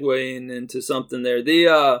segueing into something there.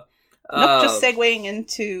 Nope, just segueing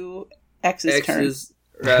into X's turn.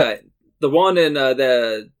 Right. The one in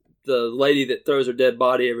the lady that throws her dead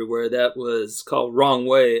body everywhere, that was called Wrong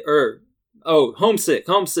Way. Homesick.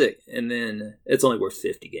 And then it's only worth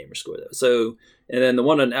 50 Gamerscore, though. So, and then the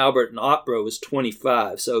one on Albert and Otbro was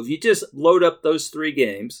 25. So if you just load up those 3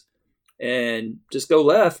 games and just go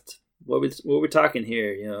left, what we're talking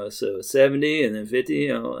here, so 70 and then 50,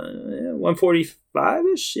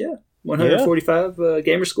 145-ish, 145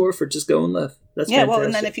 Gamerscore for just going left. That's fantastic. Well,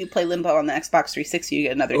 and then if you play Limbo on the Xbox 360, you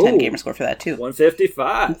get another 10 Gamerscore for that too.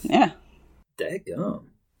 155. Yeah. Daggum.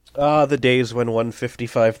 The days when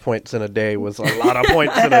 155 points in a day was a lot of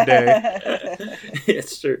points in a day.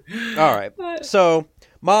 It's true. All right. So,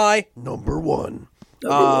 my number one.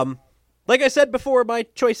 Like I said before, my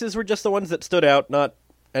choices were just the ones that stood out, not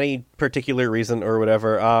any particular reason or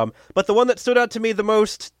whatever. But the one that stood out to me the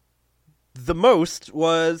most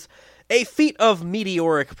was a feat of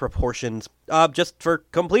meteoric proportions, just for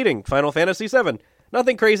completing Final Fantasy VII.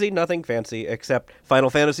 Nothing crazy, nothing fancy, except Final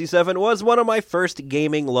Fantasy VII was one of my first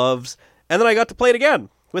gaming loves, and then I got to play it again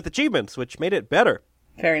with achievements, which made it better.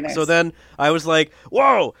 Very nice. So then I was like,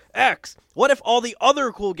 whoa, X, what if all the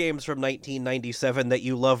other cool games from 1997 that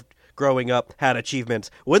you loved growing up had achievements?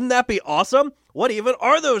 Wouldn't that be awesome? What even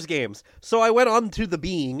are those games? So I went on to the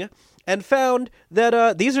Bing and found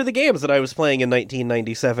that these are the games that I was playing in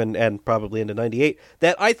 1997 and probably into 98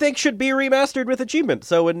 that I think should be remastered with achievement.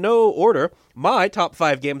 So in no order, my top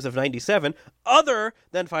 5 games of 97, other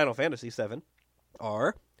than Final Fantasy VII,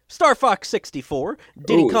 are Star Fox 64,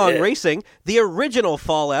 Diddy Kong Racing, the original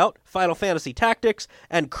Fallout, Final Fantasy Tactics,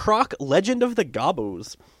 and Croc Legend of the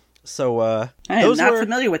Gobos. So I am not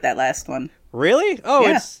familiar with that last one. Really? Oh,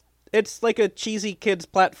 yeah. It's like a cheesy kid's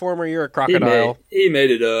platformer. You're a crocodile. He made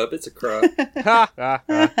it up. It's a croc. Oh,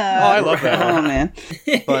 I love that. Oh, man.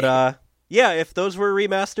 But, if those were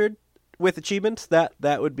remastered with achievements,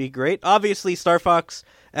 that would be great. Obviously, Star Fox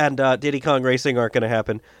and Diddy Kong Racing aren't going to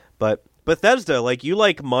happen, but Bethesda, like, you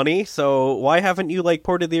like money, so why haven't you, like,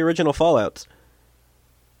 ported the original Fallouts?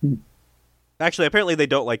 Actually, apparently they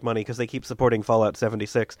don't like money because they keep supporting Fallout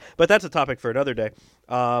 76, but that's a topic for another day.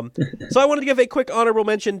 So I wanted to give a quick honorable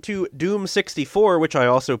mention to Doom 64, which I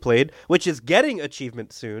also played, which is getting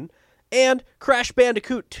achievements soon, and Crash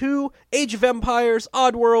Bandicoot 2, Age of Empires,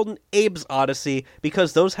 Oddworld, and Abe's Odyssey,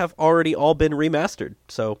 because those have already all been remastered.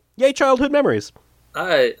 So, yay, childhood memories.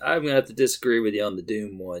 I'm going to have to disagree with you on the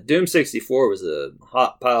Doom one. Doom 64 was a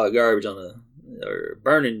hot pile of garbage or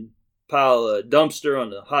burning pile of dumpster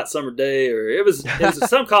on a hot summer day, or it was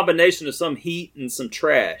some combination of some heat and some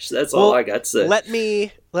trash. That's all I got to say. Let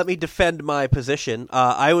me defend my position.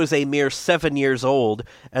 I was a mere 7 years old,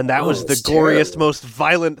 and that was the goriest, most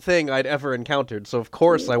violent thing I'd ever encountered. So of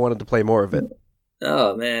course I wanted to play more of it.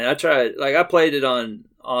 Oh man, I tried. Like, I played it on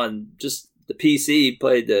just the PC.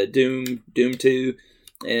 Played the Doom 2,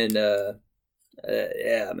 and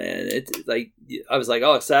yeah, man, it's like I was like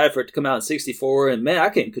all excited for it to come out in 64, and man, I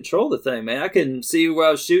couldn't control the thing, man. I couldn't see where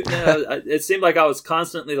I was shooting at. It seemed like I was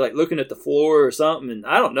constantly like looking at the floor or something, and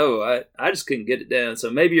I don't know. I just couldn't get it down. So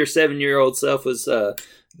maybe your 7-year-old self was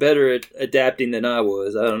better at adapting than I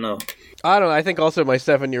was. I don't know. I think also my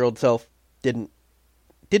 7-year-old self didn't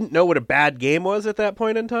know what a bad game was at that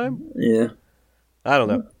point in time. Yeah, I don't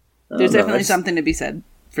know. There's definitely something to be said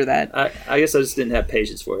for that. I guess I just didn't have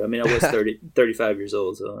patience for it. I mean, I was 35 years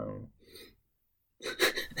old, so I don't know.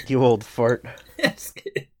 You old fart.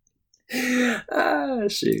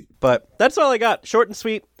 Shoot. But that's all I got. Short and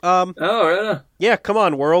sweet. Right on. Yeah, come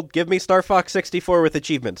on, world. Give me Star Fox 64 with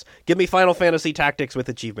achievements. Give me Final Fantasy Tactics with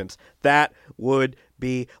achievements. That would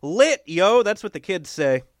be lit, yo. That's what the kids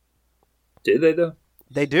say. Do they, though?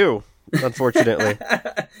 They do, unfortunately.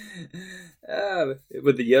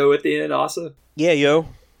 With the yo at the end also? Yeah, yo.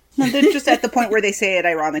 No, they're just at the point where they say it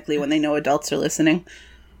ironically when they know adults are listening.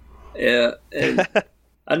 Yeah, and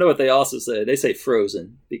I know what they also say. They say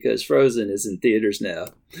Frozen, because Frozen is in theaters now.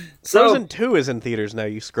 Frozen 2 is in theaters now,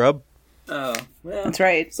 you scrub. Oh, well. That's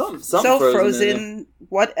right. Some so Frozen,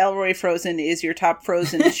 what Elroy Frozen is your top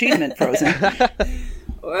Frozen achievement, Frozen?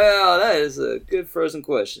 Well, that is a good Frozen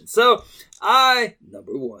question. So,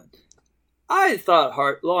 number one, I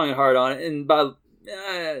thought long and hard on it, and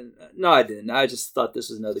no, I didn't. I just thought this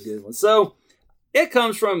was another good one. So, it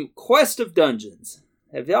comes from Quest of Dungeons.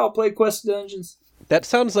 Have y'all played Quest of Dungeons? That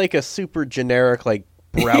sounds like a super generic, like,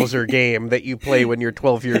 browser game that you play when you're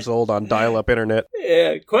 12 years old on dial-up internet.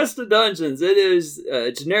 Yeah, Quest of Dungeons. It is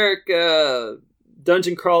a generic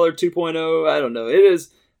dungeon crawler 2.0. I don't know. It is.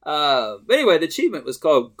 But anyway, the achievement was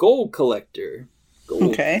called Gold Collector.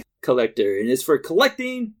 Collector, and it's for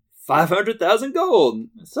collecting 500,000 gold.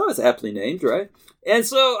 So it's aptly named, right? And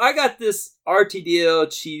so I got this RTDL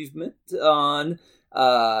achievement on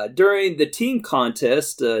during the team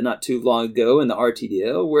contest not too long ago in the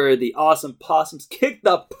RTDL, where the Awesome Possums kicked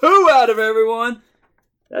the poo out of everyone.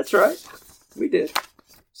 That's right, we did.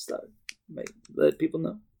 Let people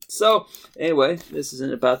know. So anyway, this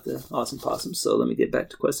isn't about the Awesome Possums, so let me get back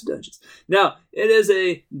to Quest of Dungeons. Now, it is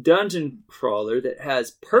a dungeon crawler that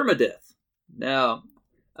has permadeath. Now,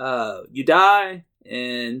 you die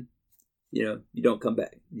and you don't come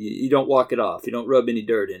back. You don't walk it off. You don't rub any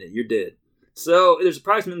dirt in it. You're dead. So there's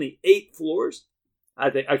approximately 8 floors. I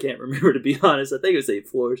can't remember, to be honest. I think it was 8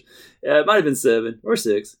 floors. It might have been 7 or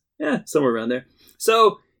 6. Yeah, somewhere around there.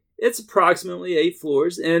 So it's approximately 8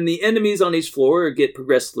 floors, and the enemies on each floor get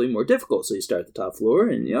progressively more difficult. So you start at the top floor,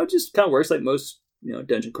 and it just kind of works like most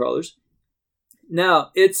dungeon crawlers.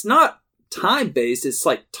 Now, it's not time-based, it's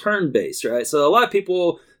like turn-based, right? So a lot of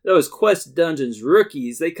people, those Quest Dungeons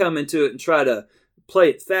rookies, they come into it and try to play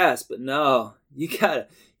it fast, but no, you gotta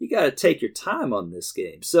take your time on this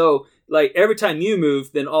game. So, like, every time you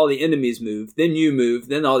move, then all the enemies move, then you move,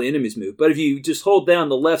 then all the enemies move. But if you just hold down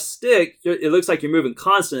the left stick, it looks like you're moving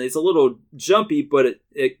constantly. It's a little jumpy, but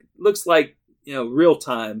it looks like, real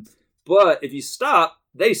time. But if you stop,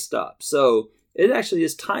 they stop. So it actually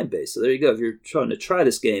is time-based. So there you go. If you're trying to try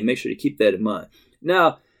this game, make sure to keep that in mind.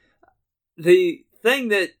 Now, the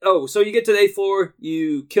thing so you get to the 8th floor,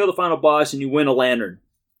 you kill the final boss, and you win a lantern.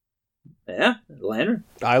 Yeah, a lantern.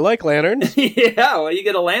 I like lanterns. Yeah, well, you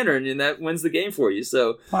get a lantern, and that wins the game for you.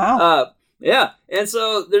 So, wow. Yeah, and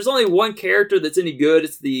so there's only one character that's any good.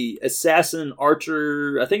 It's the assassin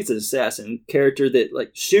archer. I think it's an assassin character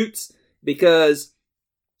that shoots, because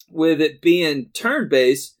with it being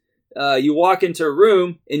turn-based, you walk into a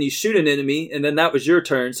room and you shoot an enemy, and then that was your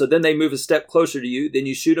turn. So then they move a step closer to you. Then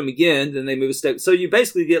you shoot them again. Then they move a step. So you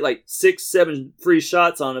basically get 6, 7 free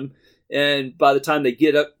shots on them. and by the time they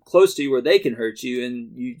get up close to you where they can hurt you,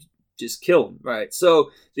 and you just kill them, right? So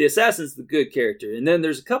the assassin's the good character, and then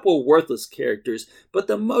there's a couple of worthless characters, but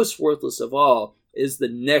the most worthless of all is the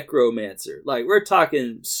necromancer. Like, we're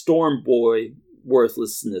talking Storm Boy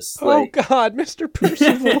worthlessness. Oh God, Mr.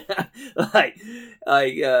 Percival.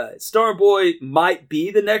 Storm Boy might be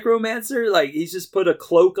the necromancer. Like, he's just put a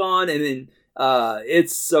cloak on, and then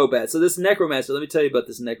it's so bad. So this necromancer, let me tell you about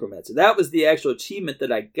this necromancer. That was the actual achievement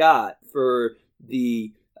that I got for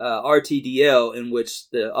the RTDL, in which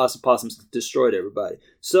the Awesome Possums destroyed everybody.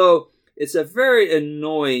 So it's a very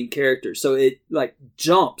annoying character. So it like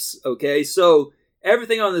jumps. Okay, so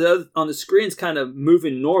everything on the screen's kind of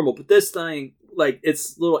moving normal, but this thing, like,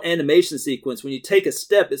 its little animation sequence, when you take a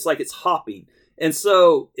step, it's like it's hopping, and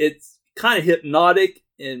so it's kind of hypnotic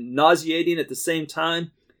and nauseating at the same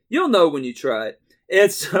time. You'll know when you try it,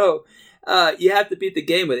 and so. You have to beat the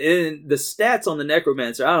game with it. And the stats on the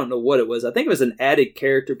Necromancer, I don't know what it was. I think it was an added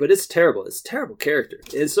character, but it's terrible. It's a terrible character.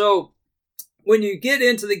 And so when you get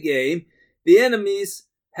into the game, the enemies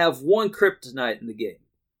have one kryptonite in the game.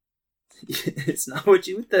 It's not what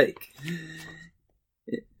you would think.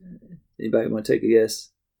 Anybody want to take a guess?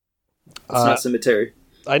 It's not Cemetery.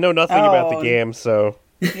 I know nothing about the game, so...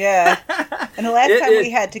 Yeah. And the last time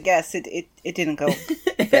we had to guess, it didn't go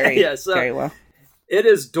very well. It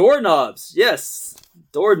is Doorknobs. Yes,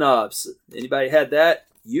 Doorknobs. Anybody had that?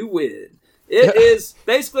 You win. It is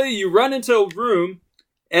basically you run into a room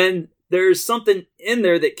and there's something in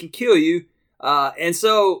there that can kill you. And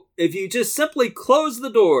so if you just simply close the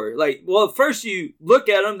door, first you look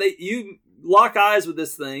at them, you lock eyes with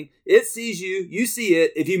this thing. It sees you. You see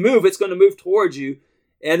it. If you move, it's going to move towards you.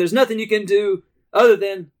 And there's nothing you can do other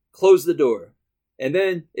than close the door. And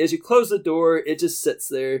then as you close the door, it just sits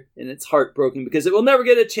there and it's heartbroken because it will never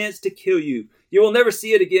get a chance to kill you. You will never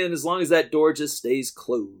see it again as long as that door just stays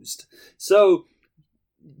closed. So,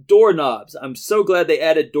 Doorknobs. I'm so glad they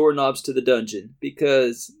added Doorknobs to the dungeon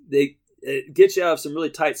because it gets you out of some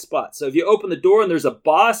really tight spots. So if you open the door and there's a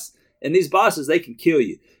boss, and these bosses, they can kill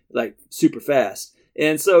you like super fast.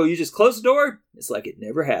 And so you just close the door, it's like it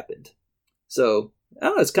never happened. So, I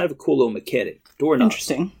don't know, it's kind of a cool little mechanic. Doorknobs.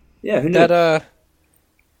 Interesting. Yeah, who knew?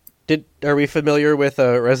 Are we familiar with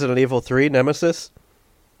Resident Evil 3 Nemesis?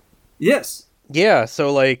 Yes. Yeah,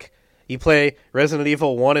 so like you play Resident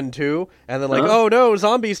Evil 1 and 2, and then oh no,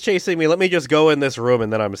 zombies chasing me, let me just go in this room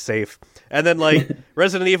and then I'm safe. And then like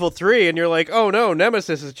Resident Evil 3, and you're like, oh no,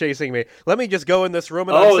 Nemesis is chasing me, let me just go in this room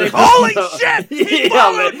and I'm safe. Holy shit! He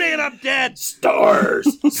followed me and I'm dead! Stars!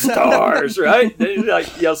 Stars, right? They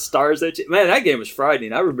like yell stars at you. Man, that game was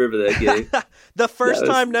frightening. I remember that game. The first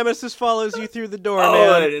time Nemesis follows you through the door,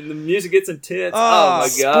 man. And the music gets intense. Oh my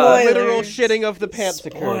god. Literal shitting of the pants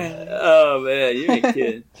occurred. Oh man, you ain't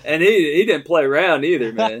kidding. And he didn't play around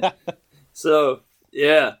either, man. So,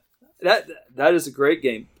 yeah. That is a great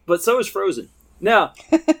game. But so is Frozen. Now,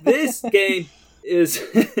 this game is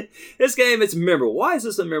it's memorable. Why is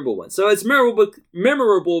this a memorable one? So it's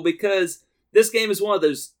memorable because this game is one of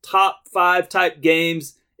those top 5 type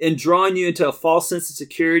games in drawing you into a false sense of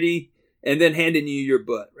security and then handing you your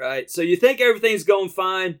butt, right? So you think everything's going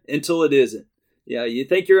fine until it isn't. Yeah, you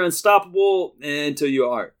think you're unstoppable until you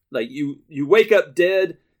aren't. Like you wake up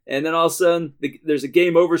dead, and then all of a sudden there's a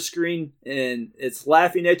game over screen, and it's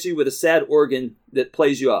laughing at you with a sad organ that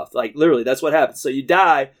plays you off. Like literally, that's what happens. So you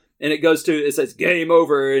die, and it says game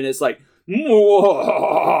over, and it's like,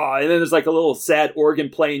 whoa, and then there's like a little sad organ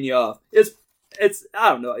playing you off. It's I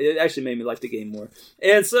don't know. It actually made me like the game more,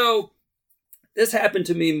 and so. This happened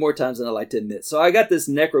to me more times than I like to admit. So I got this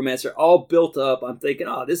Necromancer all built up. I'm thinking,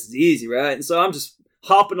 oh, this is easy, right? And so I'm just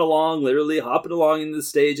literally hopping along in the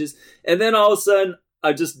stages. And then all of a sudden,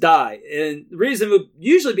 I just die. And the reason would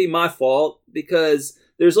usually be my fault because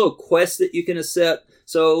there's little quests that you can accept.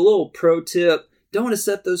 So a little pro tip, don't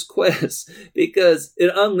accept those quests because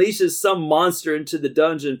it unleashes some monster into the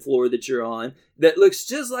dungeon floor that you're on that looks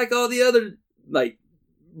just like all the other, like,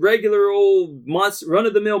 regular old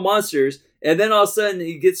run-of-the-mill monsters. And then all of a sudden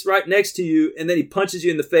he gets right next to you and then he punches you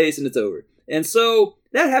in the face and it's over. And so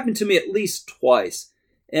that happened to me at least twice.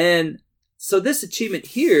 And so this achievement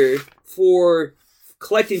here for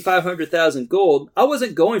collecting 500,000 gold, I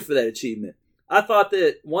wasn't going for that achievement. I thought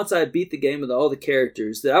that once I beat the game with all the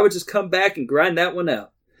characters that I would just come back and grind that one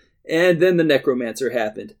out. And then the Necromancer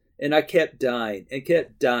happened. And I kept dying and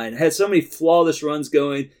kept dying. I had so many flawless runs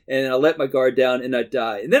going and I let my guard down and I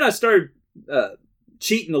died. And then I started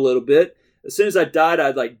cheating a little bit. As soon as I died,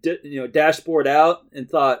 I'd dashboard out and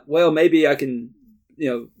thought, well, maybe I can,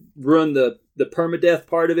 run the permadeath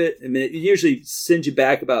part of it. I mean, it usually sends you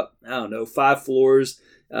back about, 5 floors.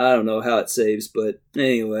 I don't know how it saves, but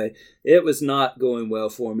anyway, it was not going well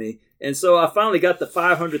for me. And so I finally got the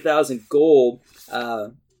 500,000 gold,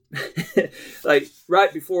 like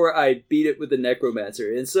right before I beat it with the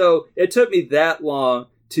Necromancer. And so it took me that long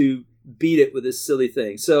to beat it with this silly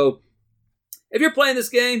thing. So if you're playing this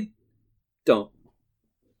game, don't.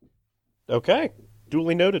 Okay.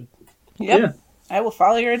 Duly noted. Yep. Yeah. I will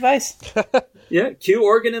follow your advice. Yeah, cue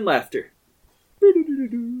organ and laughter.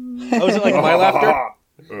 Oh, is it like my laughter?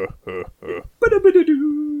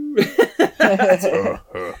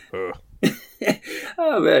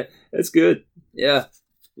 Oh man, that's good. Yeah.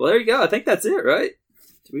 Well, there you go. I think that's it, right?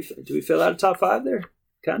 Do we fill out a top 5 there?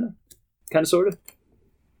 Kind of, sort of.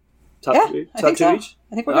 Top Yeah, 3, I top think 2 so. each.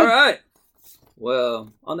 I think we're All good. right.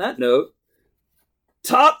 Well, on that note,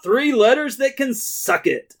 top 3 letters that can suck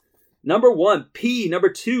it. Number 1, P. Number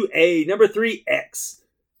 2, A. Number 3, X.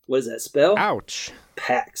 What does that spell? Ouch.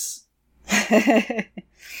 Pax.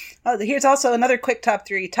 Oh, here's also another quick top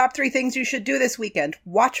 3. Top 3 things you should do this weekend.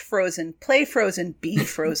 Watch Frozen, play Frozen, be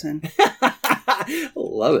Frozen.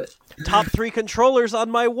 Love it. Top 3 controllers on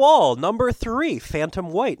my wall. Number 3, Phantom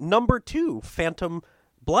White. Number 2, Phantom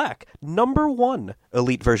Black. Number 1,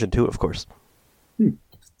 Elite version 2, of course.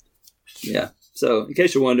 Yeah. So, in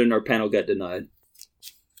case you're wondering, our panel got denied.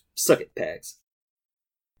 Suck it, Pax.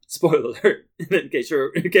 Spoiler alert. in case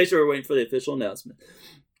you're waiting for the official announcement.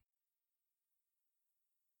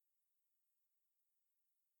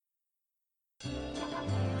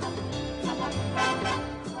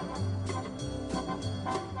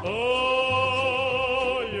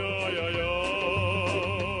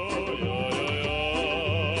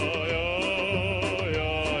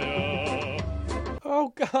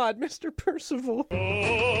 Oh God, Mr. Percival.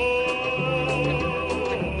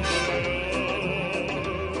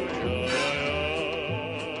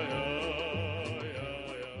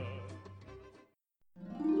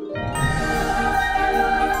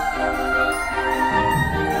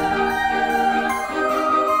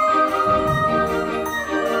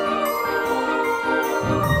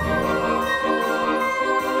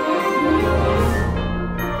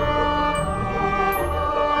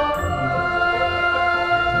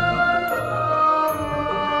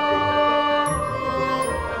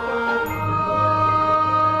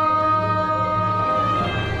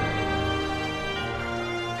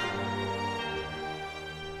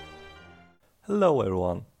 Hello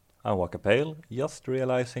everyone, I'm Wakapale, just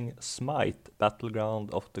realizing Smite,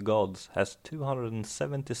 Battleground of the Gods has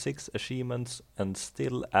 276 achievements and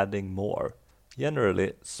still adding more.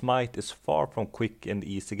 Generally, Smite is far from quick and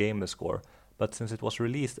easy gamerscore, but since it was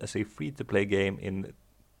released as a free-to-play game in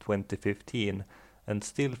 2015 and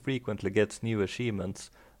still frequently gets new achievements,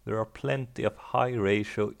 there are plenty of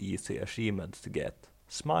high-ratio easy achievements to get.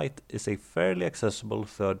 Smite is a fairly accessible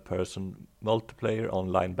third-person multiplayer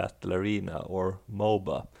online battle arena, or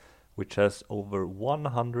MOBA, which has over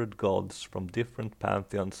 100 gods from different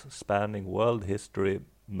pantheons spanning world history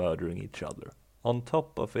murdering each other. On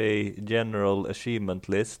top of a general achievement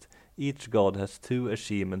list, each god has 2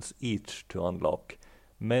 achievements each to unlock,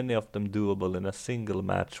 many of them doable in a single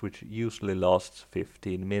match which usually lasts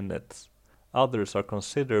 15 minutes. Others are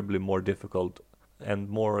considerably more difficult and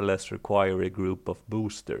more or less require a group of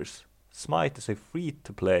boosters. Smite is a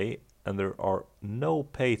free-to-play and there are no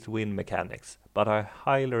pay-to-win mechanics, but I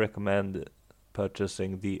highly recommend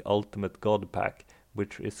purchasing the Ultimate God Pack,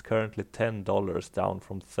 which is currently $10 down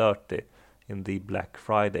from $30 in the Black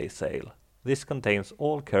Friday sale. This contains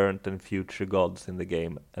all current and future gods in the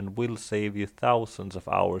game and will save you thousands of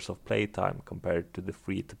hours of playtime compared to the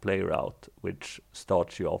free-to-play route, which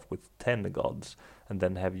starts you off with 10 gods and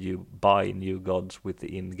then have you buy new gods with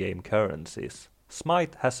the in-game currencies.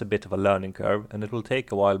 Smite has a bit of a learning curve and it will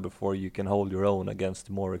take a while before you can hold your own against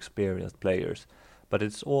more experienced players, but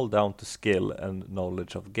it's all down to skill and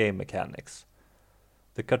knowledge of game mechanics.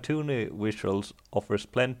 The cartoony visuals offers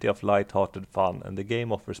plenty of light-hearted fun, and the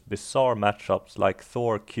game offers bizarre matchups like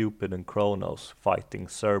Thor, Cupid and Kronos fighting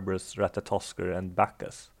Cerberus, Ratatoskr and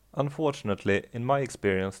Bacchus. Unfortunately, in my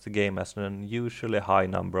experience, the game has an unusually high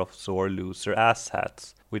number of sore loser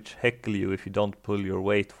asshats, which heckle you if you don't pull your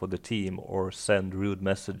weight for the team or send rude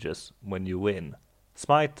messages when you win.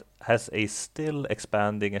 Smite has a still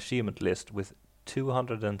expanding achievement list with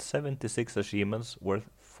 276 achievements worth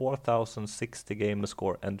 4,060 gamer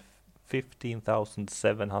score and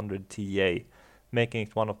 15,700 TA, making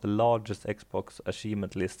it one of the largest Xbox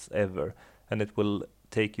achievement lists ever, and it will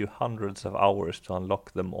take you hundreds of hours to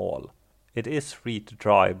unlock them all. It is free to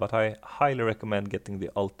try, but I highly recommend getting the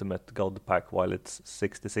Ultimate God Pack while it's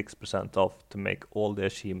 66% off to make all the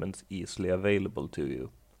achievements easily available to you.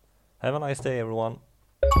 Have a nice day, everyone.